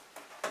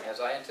 As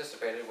I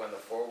anticipated, when the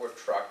forward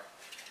truck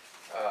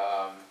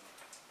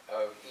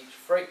of each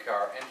freight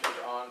car enters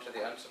onto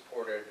the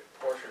unsupported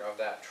portion of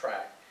that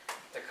track,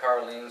 the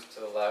car leans to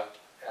the left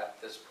at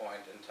this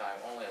point in time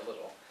only a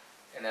little,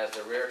 and as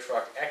the rear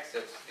truck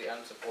exits the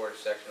unsupported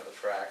section of the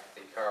track,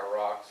 the car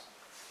rocks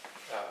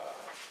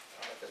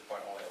at this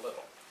point only a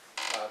little.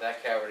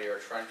 That cavity or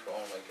trench will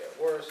only get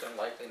worse and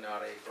likely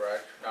not at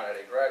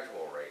a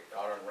gradual rate.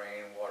 Autumn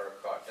rain, water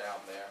caught down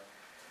there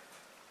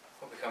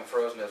will become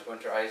frozen as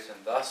winter ice and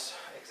thus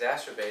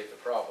exacerbate the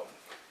problem,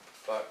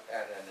 but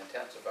at an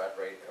intensified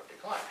rate of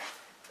decline.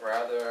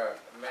 Rather,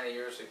 many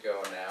years ago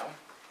now,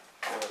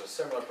 there was a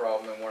similar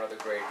problem in one of the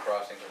grade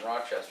crossings in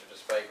Rochester.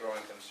 Despite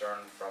growing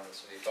concern from the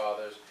city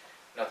fathers,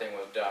 nothing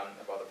was done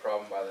about the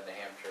problem by the New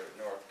Hampshire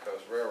North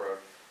Coast Railroad,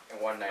 and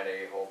one night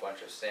a whole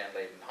bunch of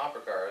sand-laden hopper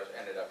cars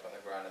ended up on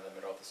the ground in the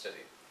middle of the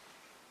city.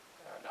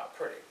 Not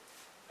pretty.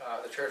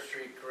 The Church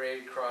Street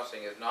grade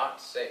crossing is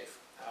not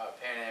safe.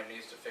 Pan Am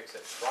needs to fix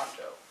it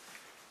pronto.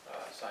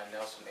 Signed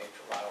Nelson H.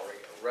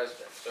 Lowry, a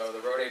resident. So the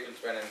road agent's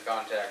been in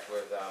contact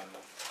with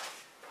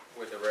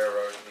the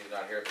railroad. He's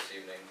not here this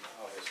evening,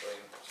 obviously,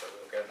 so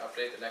we'll get an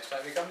update the next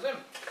time he comes in.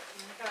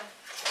 Okay.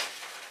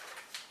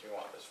 Do you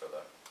want this for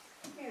the,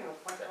 Yeah,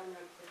 why don't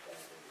I put that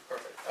in?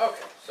 perfect.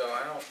 Okay, so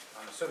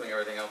I'm assuming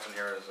everything else in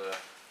here is a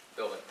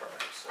building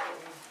permit, so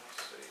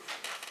let's see.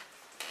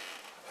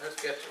 Let's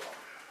get to them.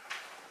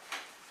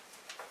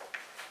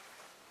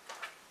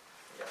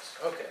 Yes,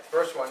 okay,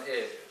 first one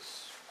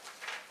is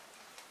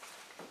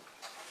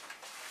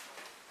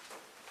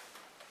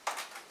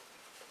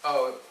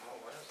what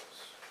is this?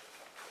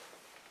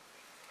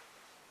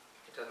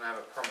 It doesn't have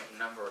a permit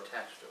number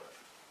attached to it.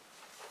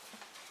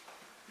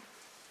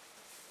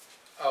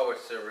 Oh,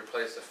 it's to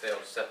replace the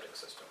failed septic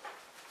system.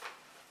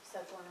 Is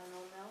that the one on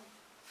Old Mill?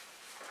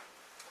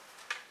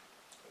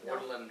 No.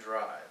 Woodland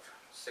Drive,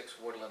 6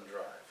 Woodland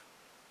Drive.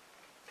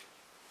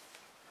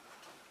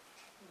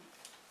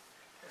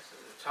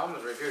 Tom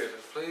has reviewed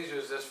it. Please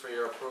use this for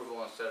your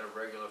approval instead of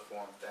regular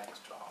form. Thanks,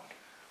 Tom.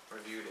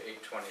 Reviewed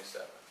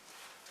 8/27.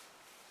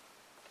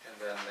 And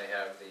then they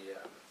have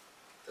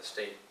the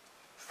state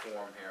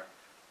form here.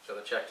 So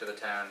the check to the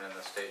town and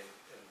the state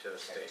to the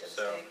Check state. to the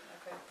So, state,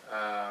 okay.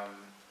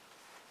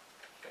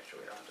 make sure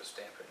we don't have to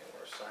stamp it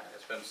anywhere or sign.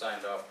 It's been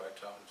signed off by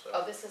Tom, so.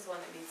 Oh, this is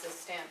one that needs a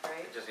stamp,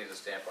 right? It just needs a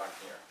stamp on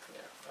here,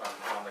 yeah,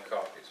 on the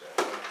copies, yeah.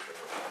 Make sure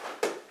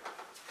we're-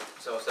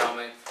 So tell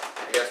me,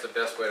 I guess the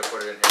best way to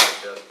put it in here is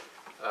just,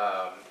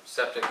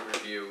 septic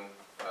review,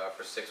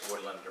 for 6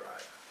 Woodland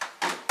Drive.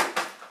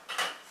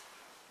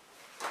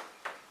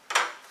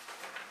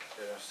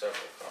 There are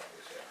several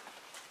copies here,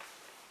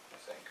 I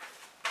think.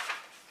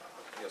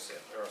 You'll see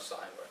them, they're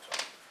signed by Tom.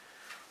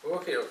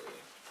 Okay, okay.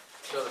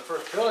 So the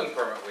first building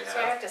permit we So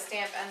I have. have to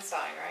stamp and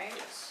sign, right?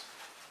 Yes.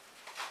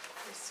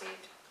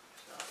 Received.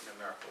 It's not in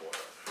numerical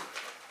order.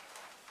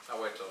 I'll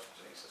wait till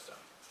Denise is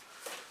done.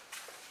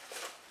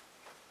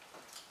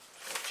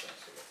 No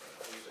chance to get them.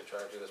 I usually try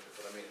to do this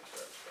before the meeting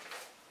starts.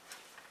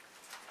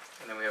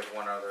 And then we have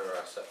one other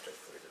septic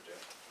for you to do.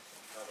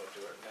 I'll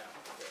do it now, I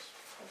guess.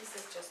 Well, this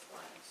is just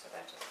one, so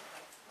that doesn't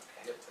matter,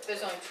 okay. Yep.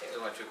 There's only two. There's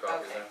only 2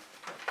 copies Okay. there.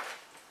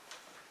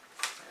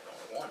 There's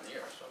only one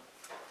here, so.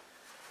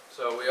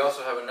 So we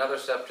also have another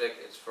septic,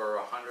 it's for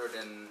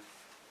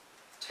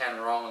 110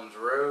 Rollins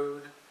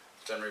Road.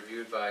 It's been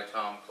reviewed by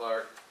Tom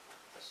Clark.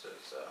 This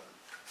is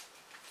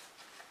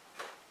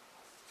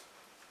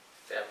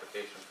the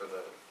application for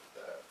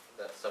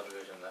that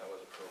subdivision that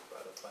was approved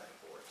by the planning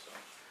board, so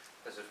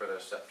this is for their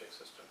septic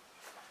system.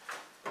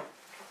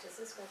 Does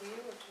this go to you,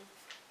 or to,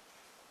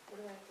 what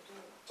do I have to do?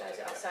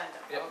 Yeah. I'll sign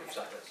them, Yep, okay. you've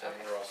signed it, so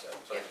Okay. you're all set.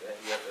 So Yep.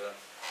 you have to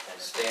Send it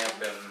to stamp,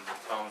 them. and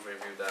Tom's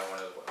reviewed that one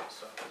as well,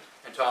 so.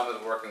 And Tom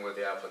is working with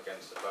the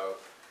applicants about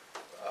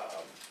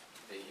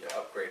the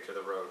upgrade to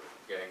the road,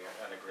 getting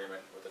an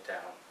agreement with the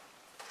town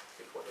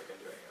before they can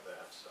do any of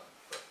that, so.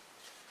 But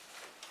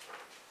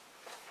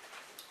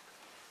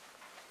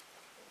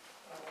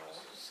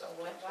So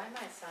why am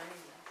I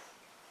signing this?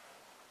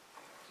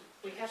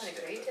 We you haven't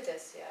stamp agreed it. to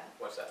this yet.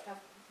 What's that?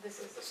 This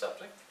is, The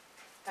septic?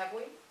 have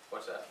we?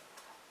 What's that?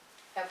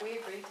 Have we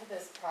agreed to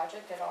this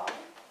project at all?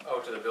 Oh,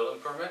 to the building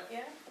permit?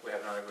 Yeah? We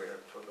have not agreed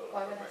to a building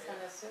Why would I permit send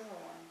yet. a sewer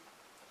one?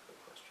 Good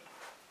question.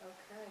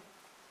 Okay.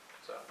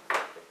 So,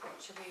 good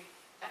point. Should we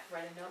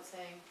write a note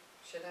saying,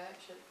 should I,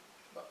 should,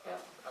 But, Yeah.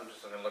 I'm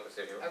just gonna look and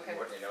see if you, Okay.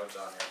 what any notes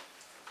on here.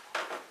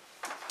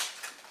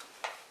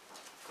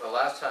 The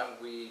last time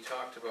we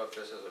talked about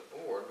this as a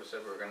board, we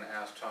said we were gonna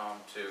ask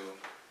Tom to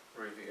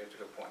review, it's a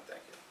good point,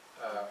 thank you.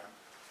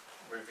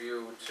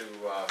 Review to,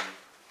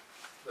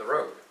 the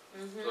road,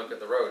 look at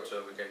the road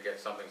so we can get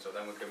something, so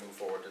then we can move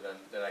forward to then,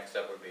 the next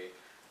step would be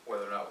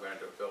whether or not we're gonna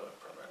do a building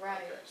permit.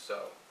 Right. Okay,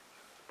 so,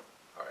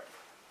 all right,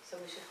 so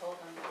we should hold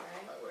on that,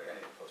 right? wait, I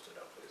need to post it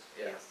up, please,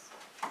 yeah. Yes.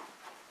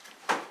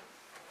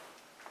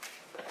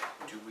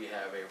 Do we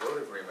have a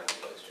road agreement in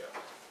place, Joe?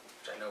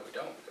 Which I know we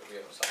don't, because we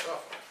haven't signed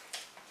off on it.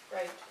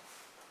 Right.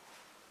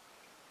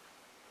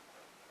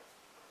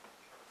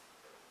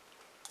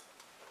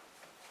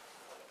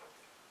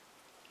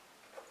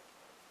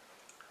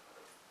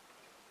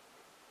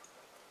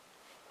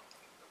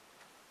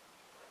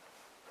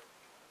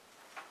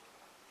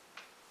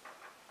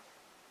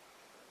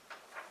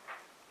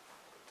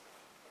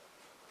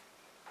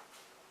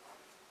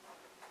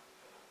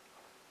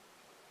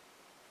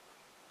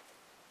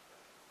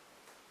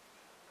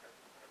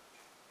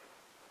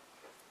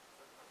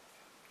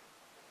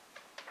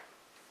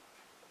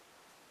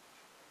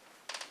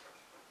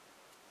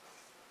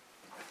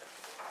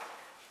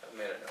 I've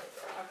made a note of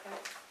that. Okay.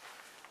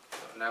 So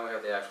now we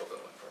have the actual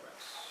building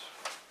permits.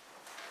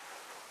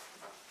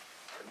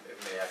 It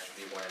may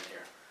actually be one in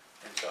here,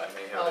 and so I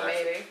may have. Oh, an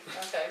actual- maybe,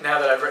 okay. Now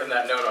that I've written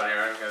that note on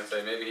here, I'm gonna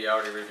say maybe he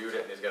already reviewed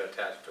it and he's got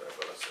attached to it,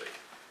 but let's see.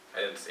 I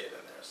didn't see it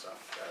in there, so.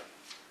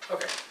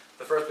 Okay,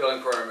 the first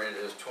building permit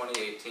is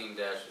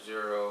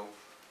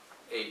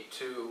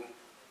 2018-082. If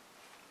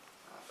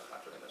I'm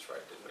not doing this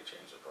right, didn't we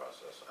change the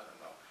process? I don't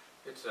know.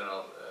 It's an,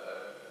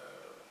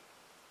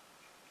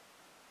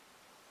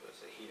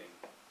 it's a heating,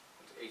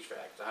 it's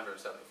HVAC, it's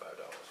 $175.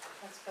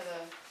 That's for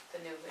the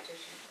new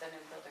addition, the new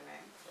building,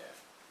 right? Yeah.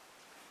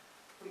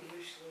 We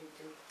usually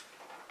do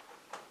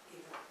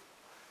either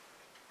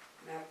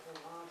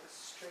Macron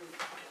Street.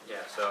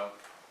 Yeah, so,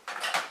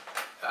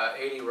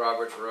 80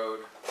 Roberts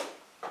Road,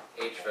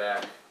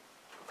 HVAC,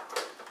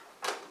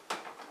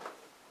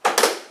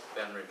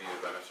 been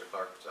reviewed by Mr.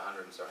 Clark, it's a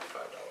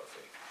 $175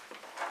 fee.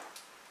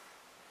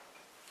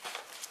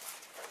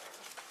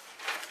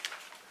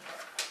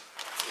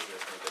 Easier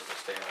for me just to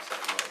stay in the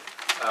same mode.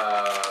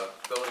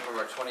 Building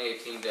permit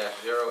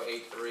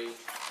 2018-083,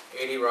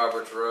 80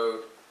 Roberts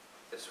Road,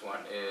 this one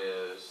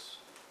is,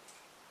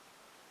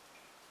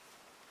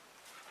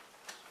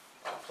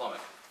 oh,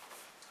 plumbing.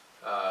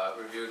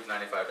 Reviewed,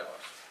 $95.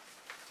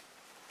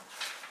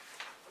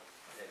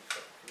 Can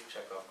you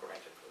check off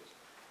granted, please?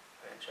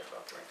 I didn't check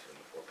off granted in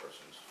the four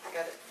persons. I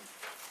got it.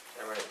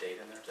 Did I write a date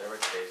in there? Did I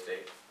write today's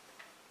date?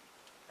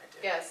 I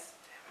did. Yes.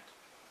 Damn it.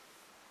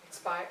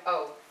 Expire,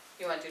 oh,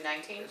 you wanna do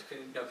 19?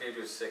 No, can you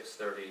do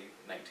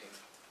 6/30/19?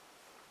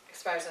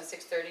 Expires on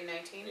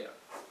 6/30/19? Yeah.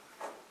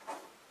 I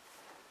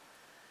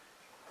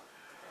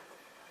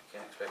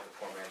can't expect the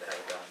poor man to have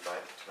it done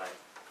by tonight.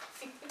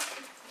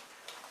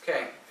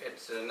 Okay,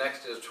 it's,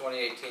 next is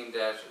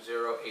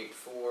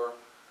 2018-084,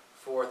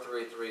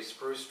 433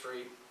 Spruce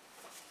Street.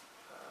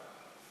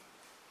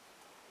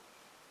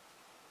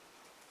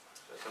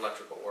 It's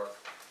electrical work.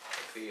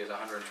 The fee is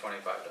 $125.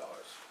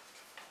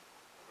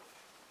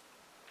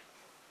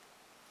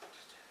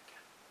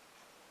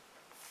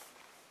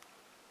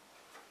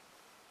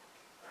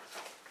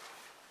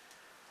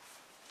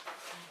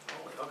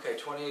 Okay,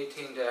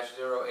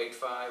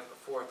 2018-085,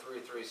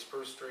 433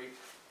 Spruce Street.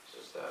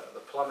 This is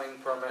the plumbing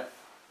permit.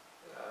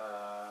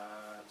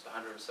 It's a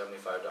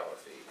 $175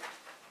 fee.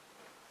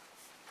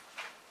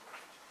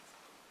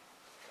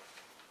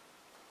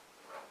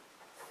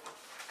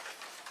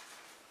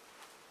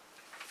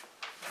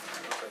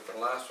 And looks like the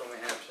last one we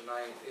have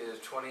tonight is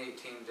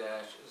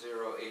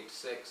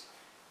 2018-086,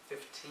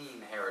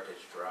 15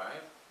 Heritage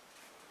Drive.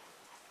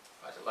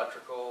 That's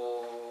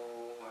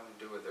electrical, having to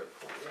do with their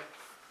pool.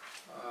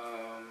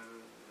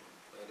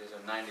 It is a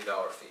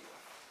 $90 fee.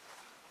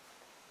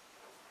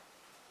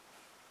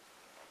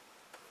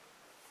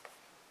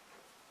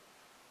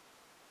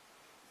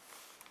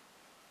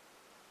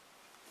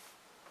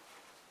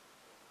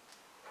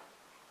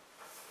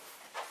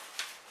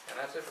 And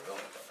that's it for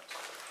building permits.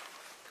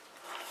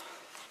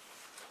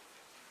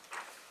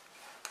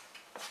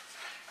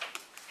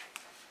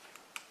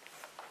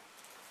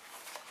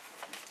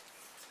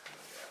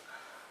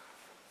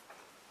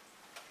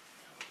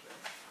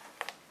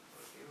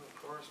 Review of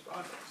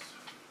correspondence.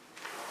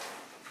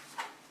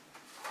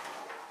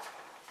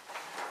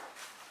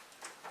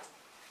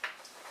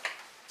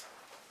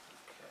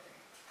 Okay.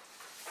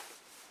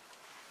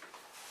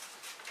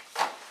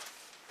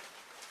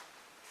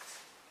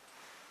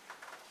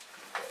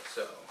 Okay,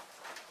 so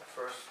the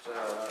first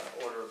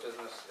order of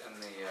business in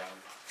the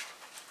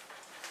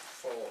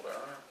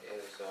folder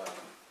is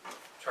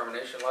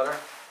termination letter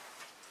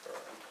for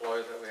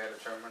employees that we had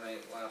to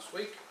terminate last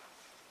week.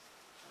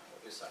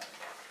 We'll be signing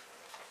that.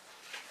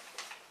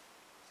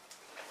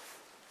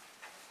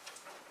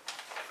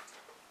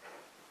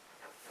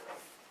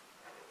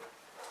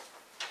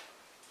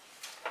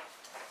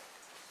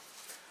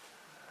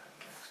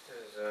 Next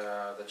is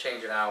the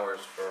change in hours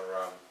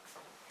for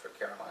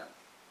Caroline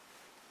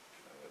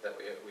that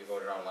we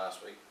voted on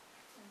last week.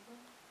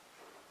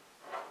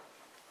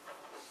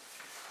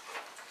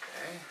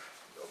 Okay,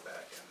 go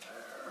back in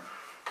there.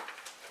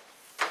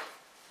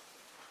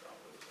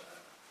 Don't lose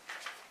that.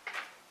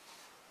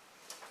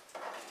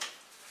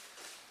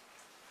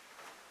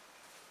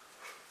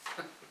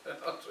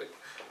 Last week.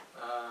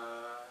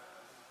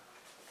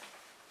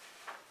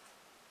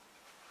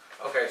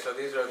 Okay, so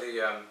these are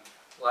the,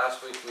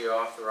 last week we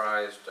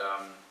authorized,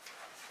 I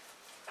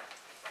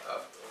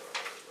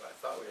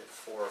thought we had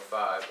 4 or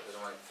 5, but there's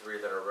only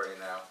 3 that are ready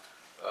now.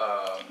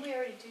 Didn't we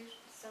already do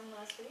some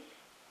last week?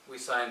 We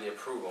signed the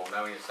approval,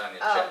 now we need to sign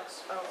the Oh,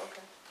 checks. oh,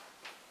 okay.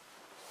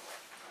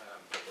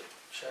 But the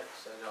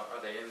checks, I don't,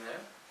 are they in there?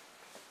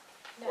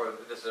 No. Or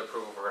this is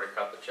approval for her to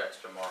cut the checks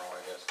tomorrow,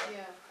 I guess. Then.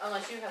 Yeah,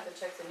 unless you have the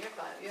checks in your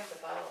file, you have to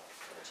file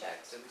the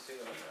checks. Didn't see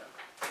them in there.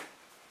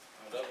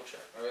 I'll double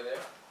check. Are they there?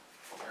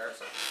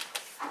 There's some.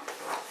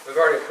 We've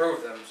already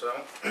approved them, so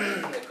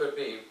it could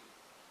be.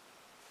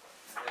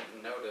 I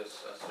didn't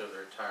notice us do the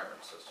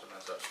retirement system.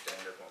 That's our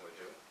standard when we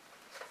do.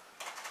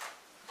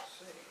 Let's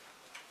see.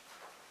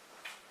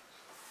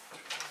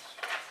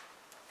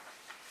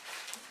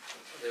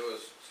 There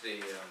was the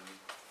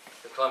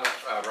Clement,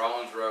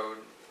 Rollins Road,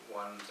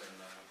 one's in,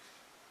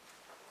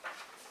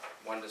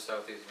 one to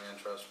Southeast Land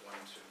Trust, one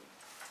to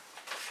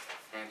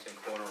Hanson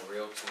Corner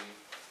Realty,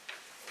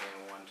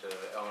 and one to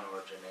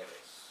Eleanor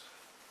Janelis.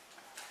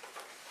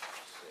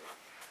 Let's see.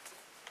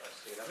 I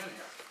see them in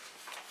here.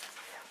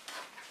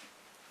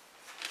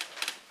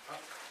 Oh,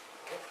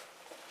 oh.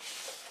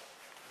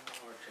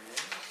 Eleanor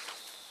Janelis.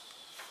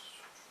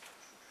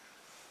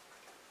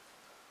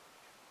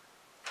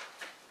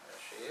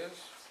 There she is.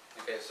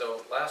 Okay,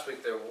 so last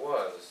week there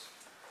was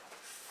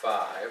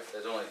 5.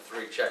 There's only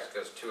 3 checks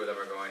because 2 of them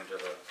are going to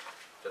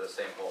the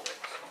same holdings.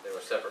 They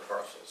were separate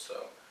parcels,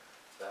 so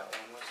that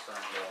one was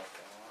signed off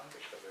on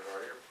because we've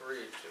already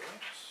agreed to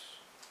it.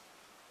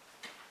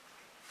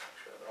 Make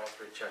sure that all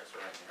 3 checks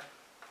are in here.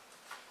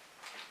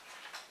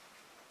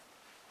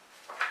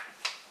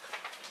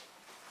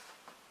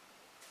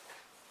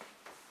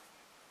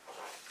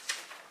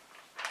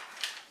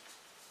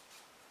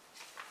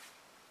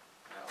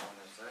 That one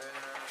is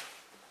there.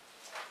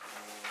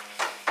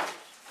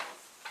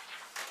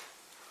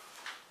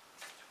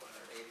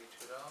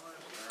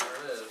 $282. There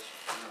it is.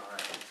 All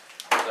right.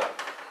 So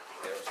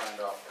they were signed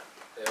off.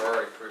 They were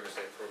already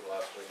previously approved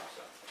last week.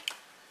 So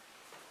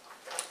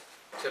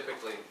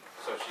typically,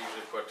 so she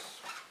usually puts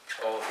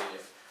all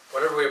the,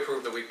 whatever we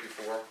approved the week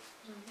before,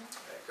 Mhm.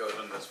 it goes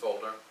in this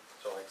folder.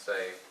 So like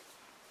say,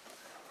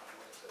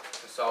 what is it?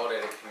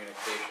 Consolidated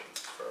Communications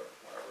for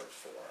whatever it's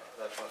for.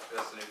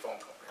 That's the new phone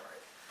company,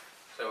 right?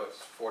 So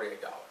it's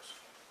 $48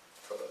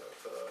 for the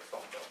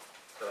phone bill.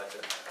 So that's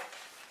in there.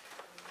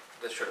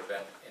 This should have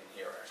been in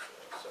here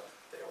actually, so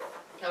they were.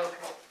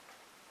 Okay.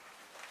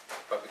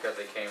 But because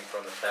they came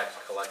from the tax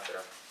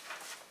collector,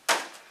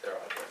 they're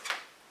all good.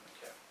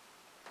 Okay.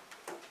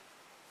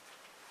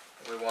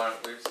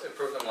 We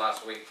approved them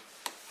last week,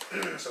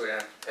 so we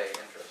didn't have to pay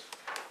interest.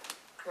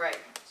 Right.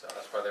 So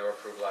that's why they were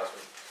approved last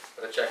week.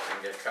 But the check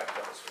didn't get cut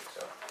till this week,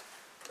 so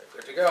they're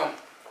good to go.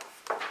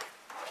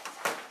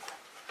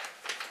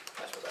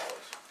 That's what that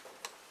was.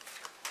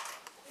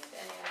 Do you have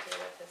any idea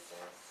what this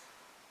is?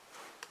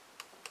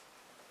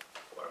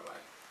 What am I?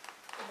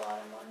 The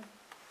bottom one?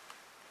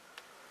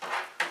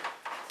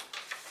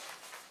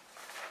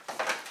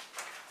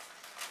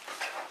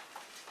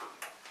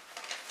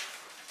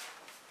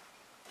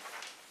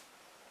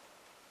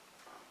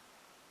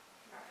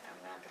 Alright,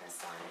 I'm not gonna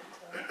sign it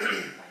until I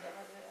find out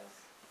what it is.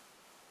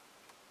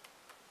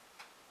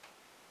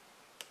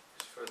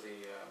 It's for the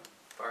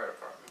fire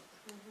department.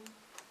 Mhm.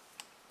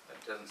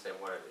 It doesn't say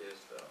what it is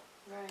though.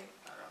 Right.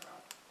 I don't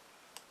know.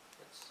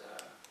 It's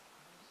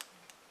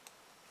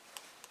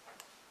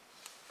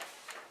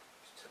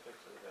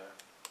typically the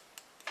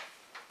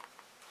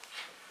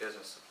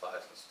business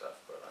supplies and stuff,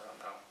 but I don't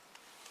know.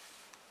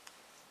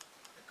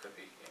 It could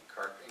be in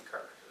cartridges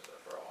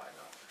for all I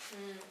know.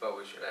 But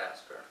we should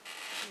ask her.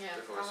 Yeah,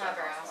 Before we I'll sign have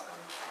her off ask on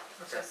them.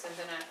 it. Okay. Just, and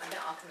then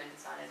I'll come in and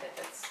sign it if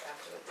it's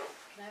afterwards.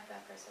 Can I have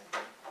that for a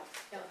second?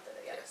 No,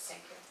 yes, Yes.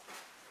 thank you.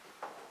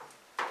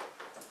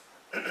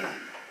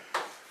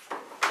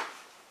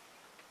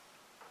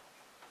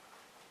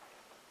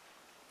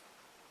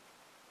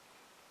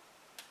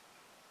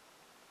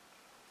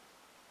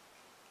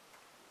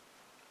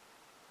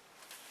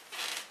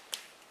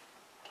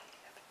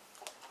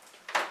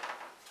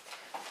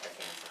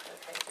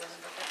 Okay, do you want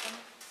to look at them?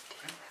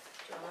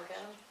 Do you want to look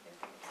at them?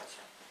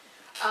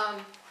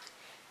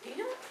 You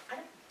know, I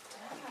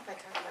don't know if I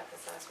talked about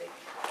this last week.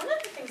 One of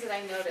the things that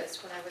I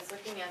noticed when I was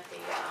looking at the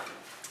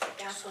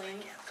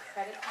gasoline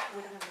credit, we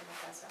don't have any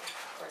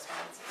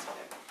correspondence,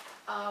 sorry.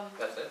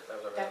 That's it?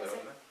 That was That everything was that it? was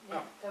in there?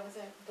 Yeah, that was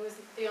it.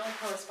 The only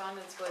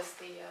correspondence was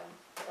the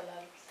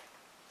letters.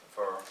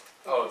 For,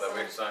 oh, that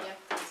we had to sign? Yeah,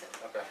 that's it.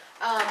 Okay.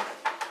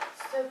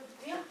 So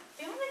the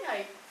only thing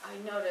I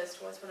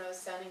noticed was when I was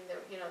sending the,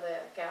 you know,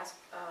 the gas,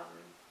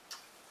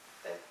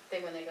 the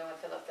thing when they go and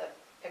fill up the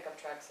pickup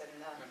trucks and,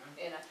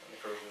 And the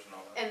cruisers and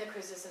all that. and the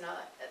cruises and all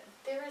that,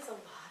 there is a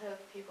lot of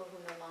people who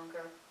no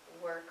longer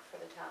work for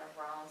the town of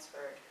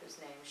Rollinsford whose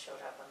names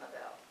showed up on the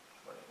bill.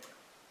 What do you mean?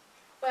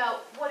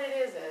 Well, what it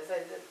is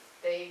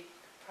they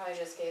probably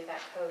just gave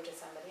that code to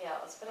somebody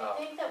else, but I Oh.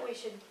 think that we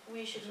should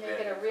should make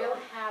be it a a new real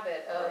code.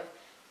 habit of Right.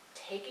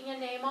 taking a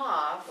name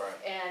off Right.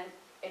 and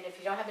if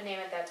you don't have a name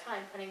at that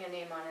time, putting a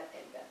name on it.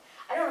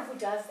 I don't know who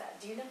does that.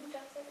 Do you know who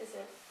does it? Is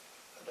it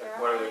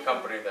What are the Caroline?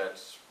 company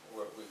that's,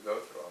 what we go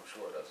through, I'm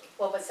sure doesn't.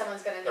 Well, but someone's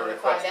gonna They're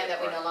notify them requested,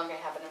 that we no right. longer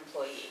have an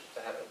employee.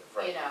 To have it,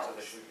 right, know. so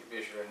they should be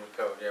issued a new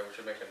code, yeah, we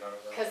should make a note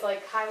of that. Cause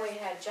like Highway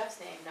had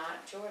Jeff's name,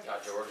 not George's. Not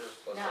George's,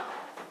 listed? No,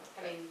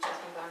 I mean, Jeff's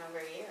been gone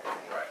over a year,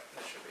 right? Right,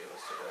 that should be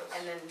listed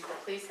And then the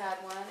police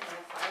had one and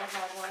the fire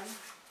had one.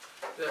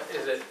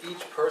 Is it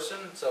each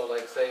person, so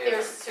like say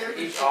There's if certain.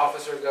 each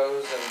officer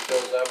goes and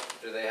fills up,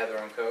 do they have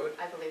their own code?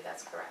 I believe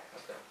that's correct.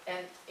 Okay.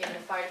 And in the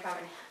fire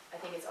department, I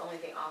think it's only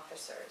the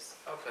officers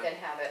Okay. that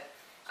have it.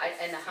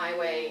 And the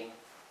highway,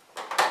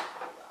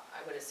 I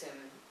would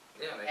assume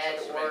Yeah, makes Ed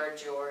sense to me. or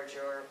George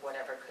or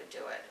whatever could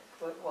do it.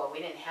 Well, we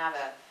didn't have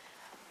an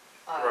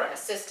Right.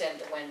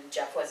 assistant when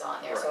Jeff was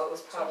on there, so Right. it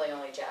was probably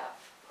only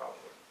Jeff. Probably.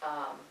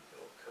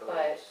 Little but-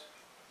 codes.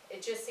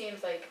 It just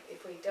seems like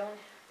if we don't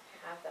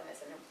have them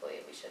as an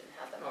employee, we shouldn't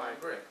have them Oh, I on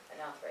agree, an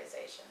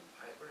authorization.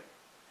 I agree.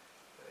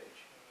 They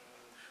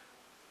change.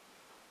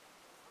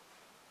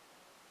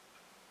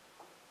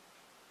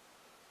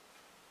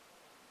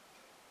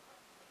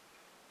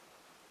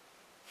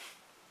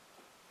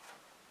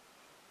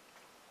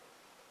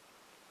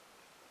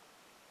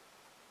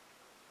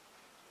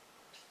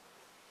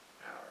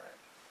 All right.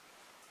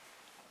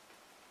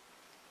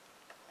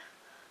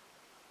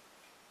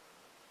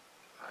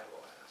 I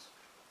will ask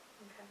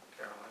Okay.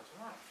 Caroline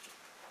tomorrow.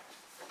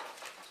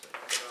 So you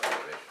get an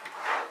observation,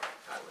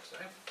 I would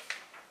say.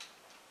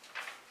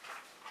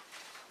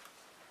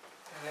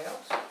 Anything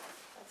else?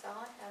 That's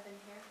all I have in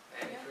here.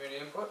 Any Yeah. community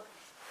input?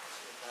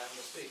 It's your time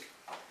to speak.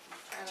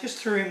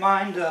 Just a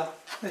reminder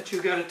that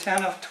you got a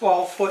 10 or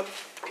 12-foot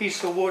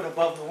piece of wood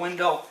above the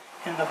window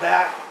in the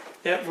back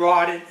that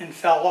rotted and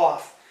fell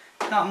off.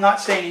 Now, I'm not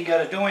saying you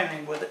gotta do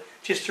anything with it,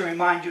 just to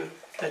remind you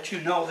that you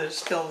know that it's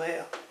still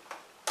there.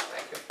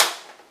 Thank you.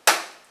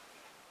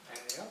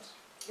 Anything else?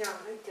 Yeah,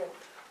 I do.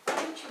 Why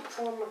don't you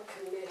form a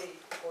committee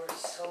for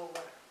solar?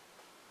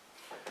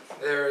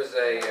 There is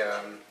a,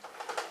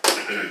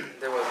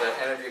 there was an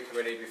energy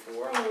committee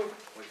before.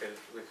 We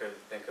could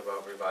think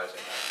about revising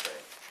that, say.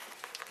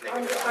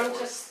 negative I'm outward.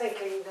 just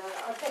thinking that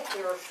I think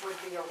there would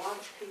be a lot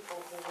of people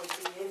who would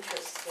be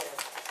interested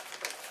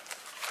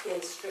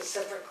in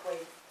specifically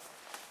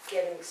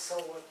getting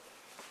solar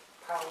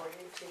power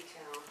into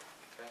town.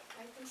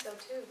 I think so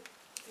too,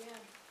 yeah.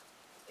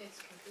 It's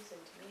confusing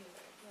to me,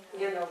 but,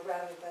 You know,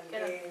 rather than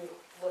Get 'em. being,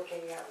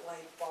 looking at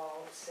light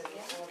bulbs and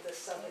Yeah. all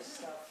this other Yeah.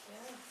 stuff.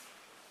 Yeah.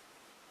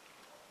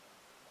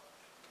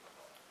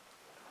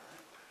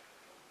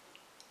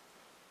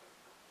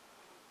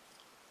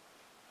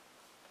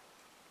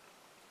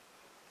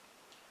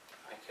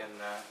 I can,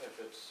 if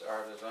it's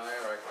our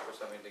desire, I can put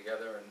something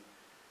together and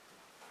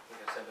we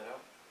can send it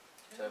out.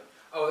 So,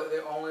 oh,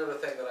 the only other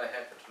thing that I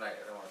had for tonight,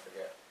 I don't wanna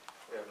forget,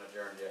 we haven't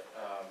adjourned yet.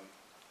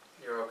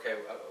 You're okay,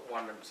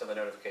 wanted to send the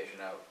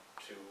notification out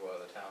to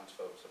the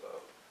townsfolk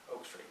about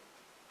Oak Street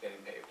getting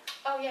paved.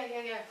 Oh, yeah,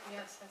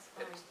 yes, that's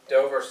fine.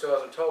 Dover still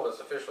hasn't told us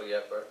officially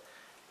yet, but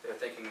they're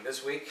thinking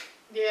this week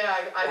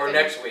Yeah, I've or been.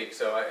 next week,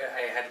 so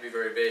I had to be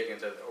very vague and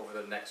said over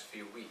the next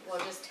few weeks. Well,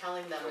 just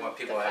telling them I want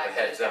the people to have a fact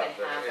that heads it's up, gonna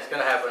that happen. it's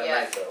gonna happen at Yeah,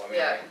 night though, I mean,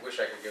 yeah. I wish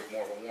I could give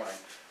more of a warning.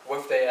 What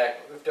if they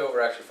if Dover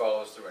actually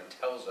follows through and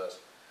tells us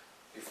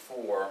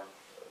before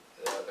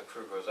the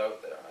crew goes out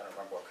there, I don't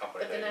remember what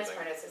company But the they're nice using.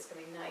 part is it's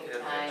gonna be It is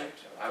at nighttime night.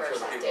 I'm sure the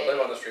versus people that live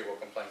on day. the street will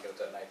complain because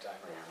it's at nighttime.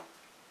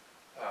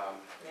 Yeah,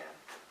 yeah.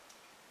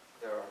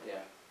 There are,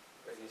 yeah,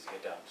 it needs to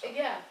get done, so.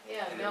 Yeah,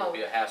 And it no, would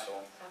be a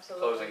hassle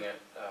absolutely. closing it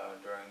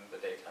during the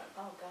daytime.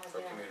 Oh, God, for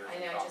yeah. commuters I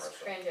and know, I commerce, just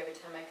so. cringe every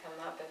time I come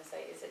up and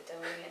say, is it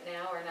doing it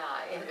now or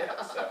not? You know? Yeah,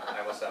 so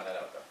I will send that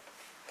out though.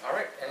 All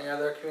right, any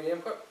other community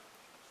input?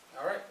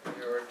 All right,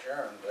 you're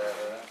adjourned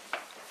at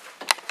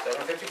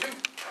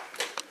 7:52.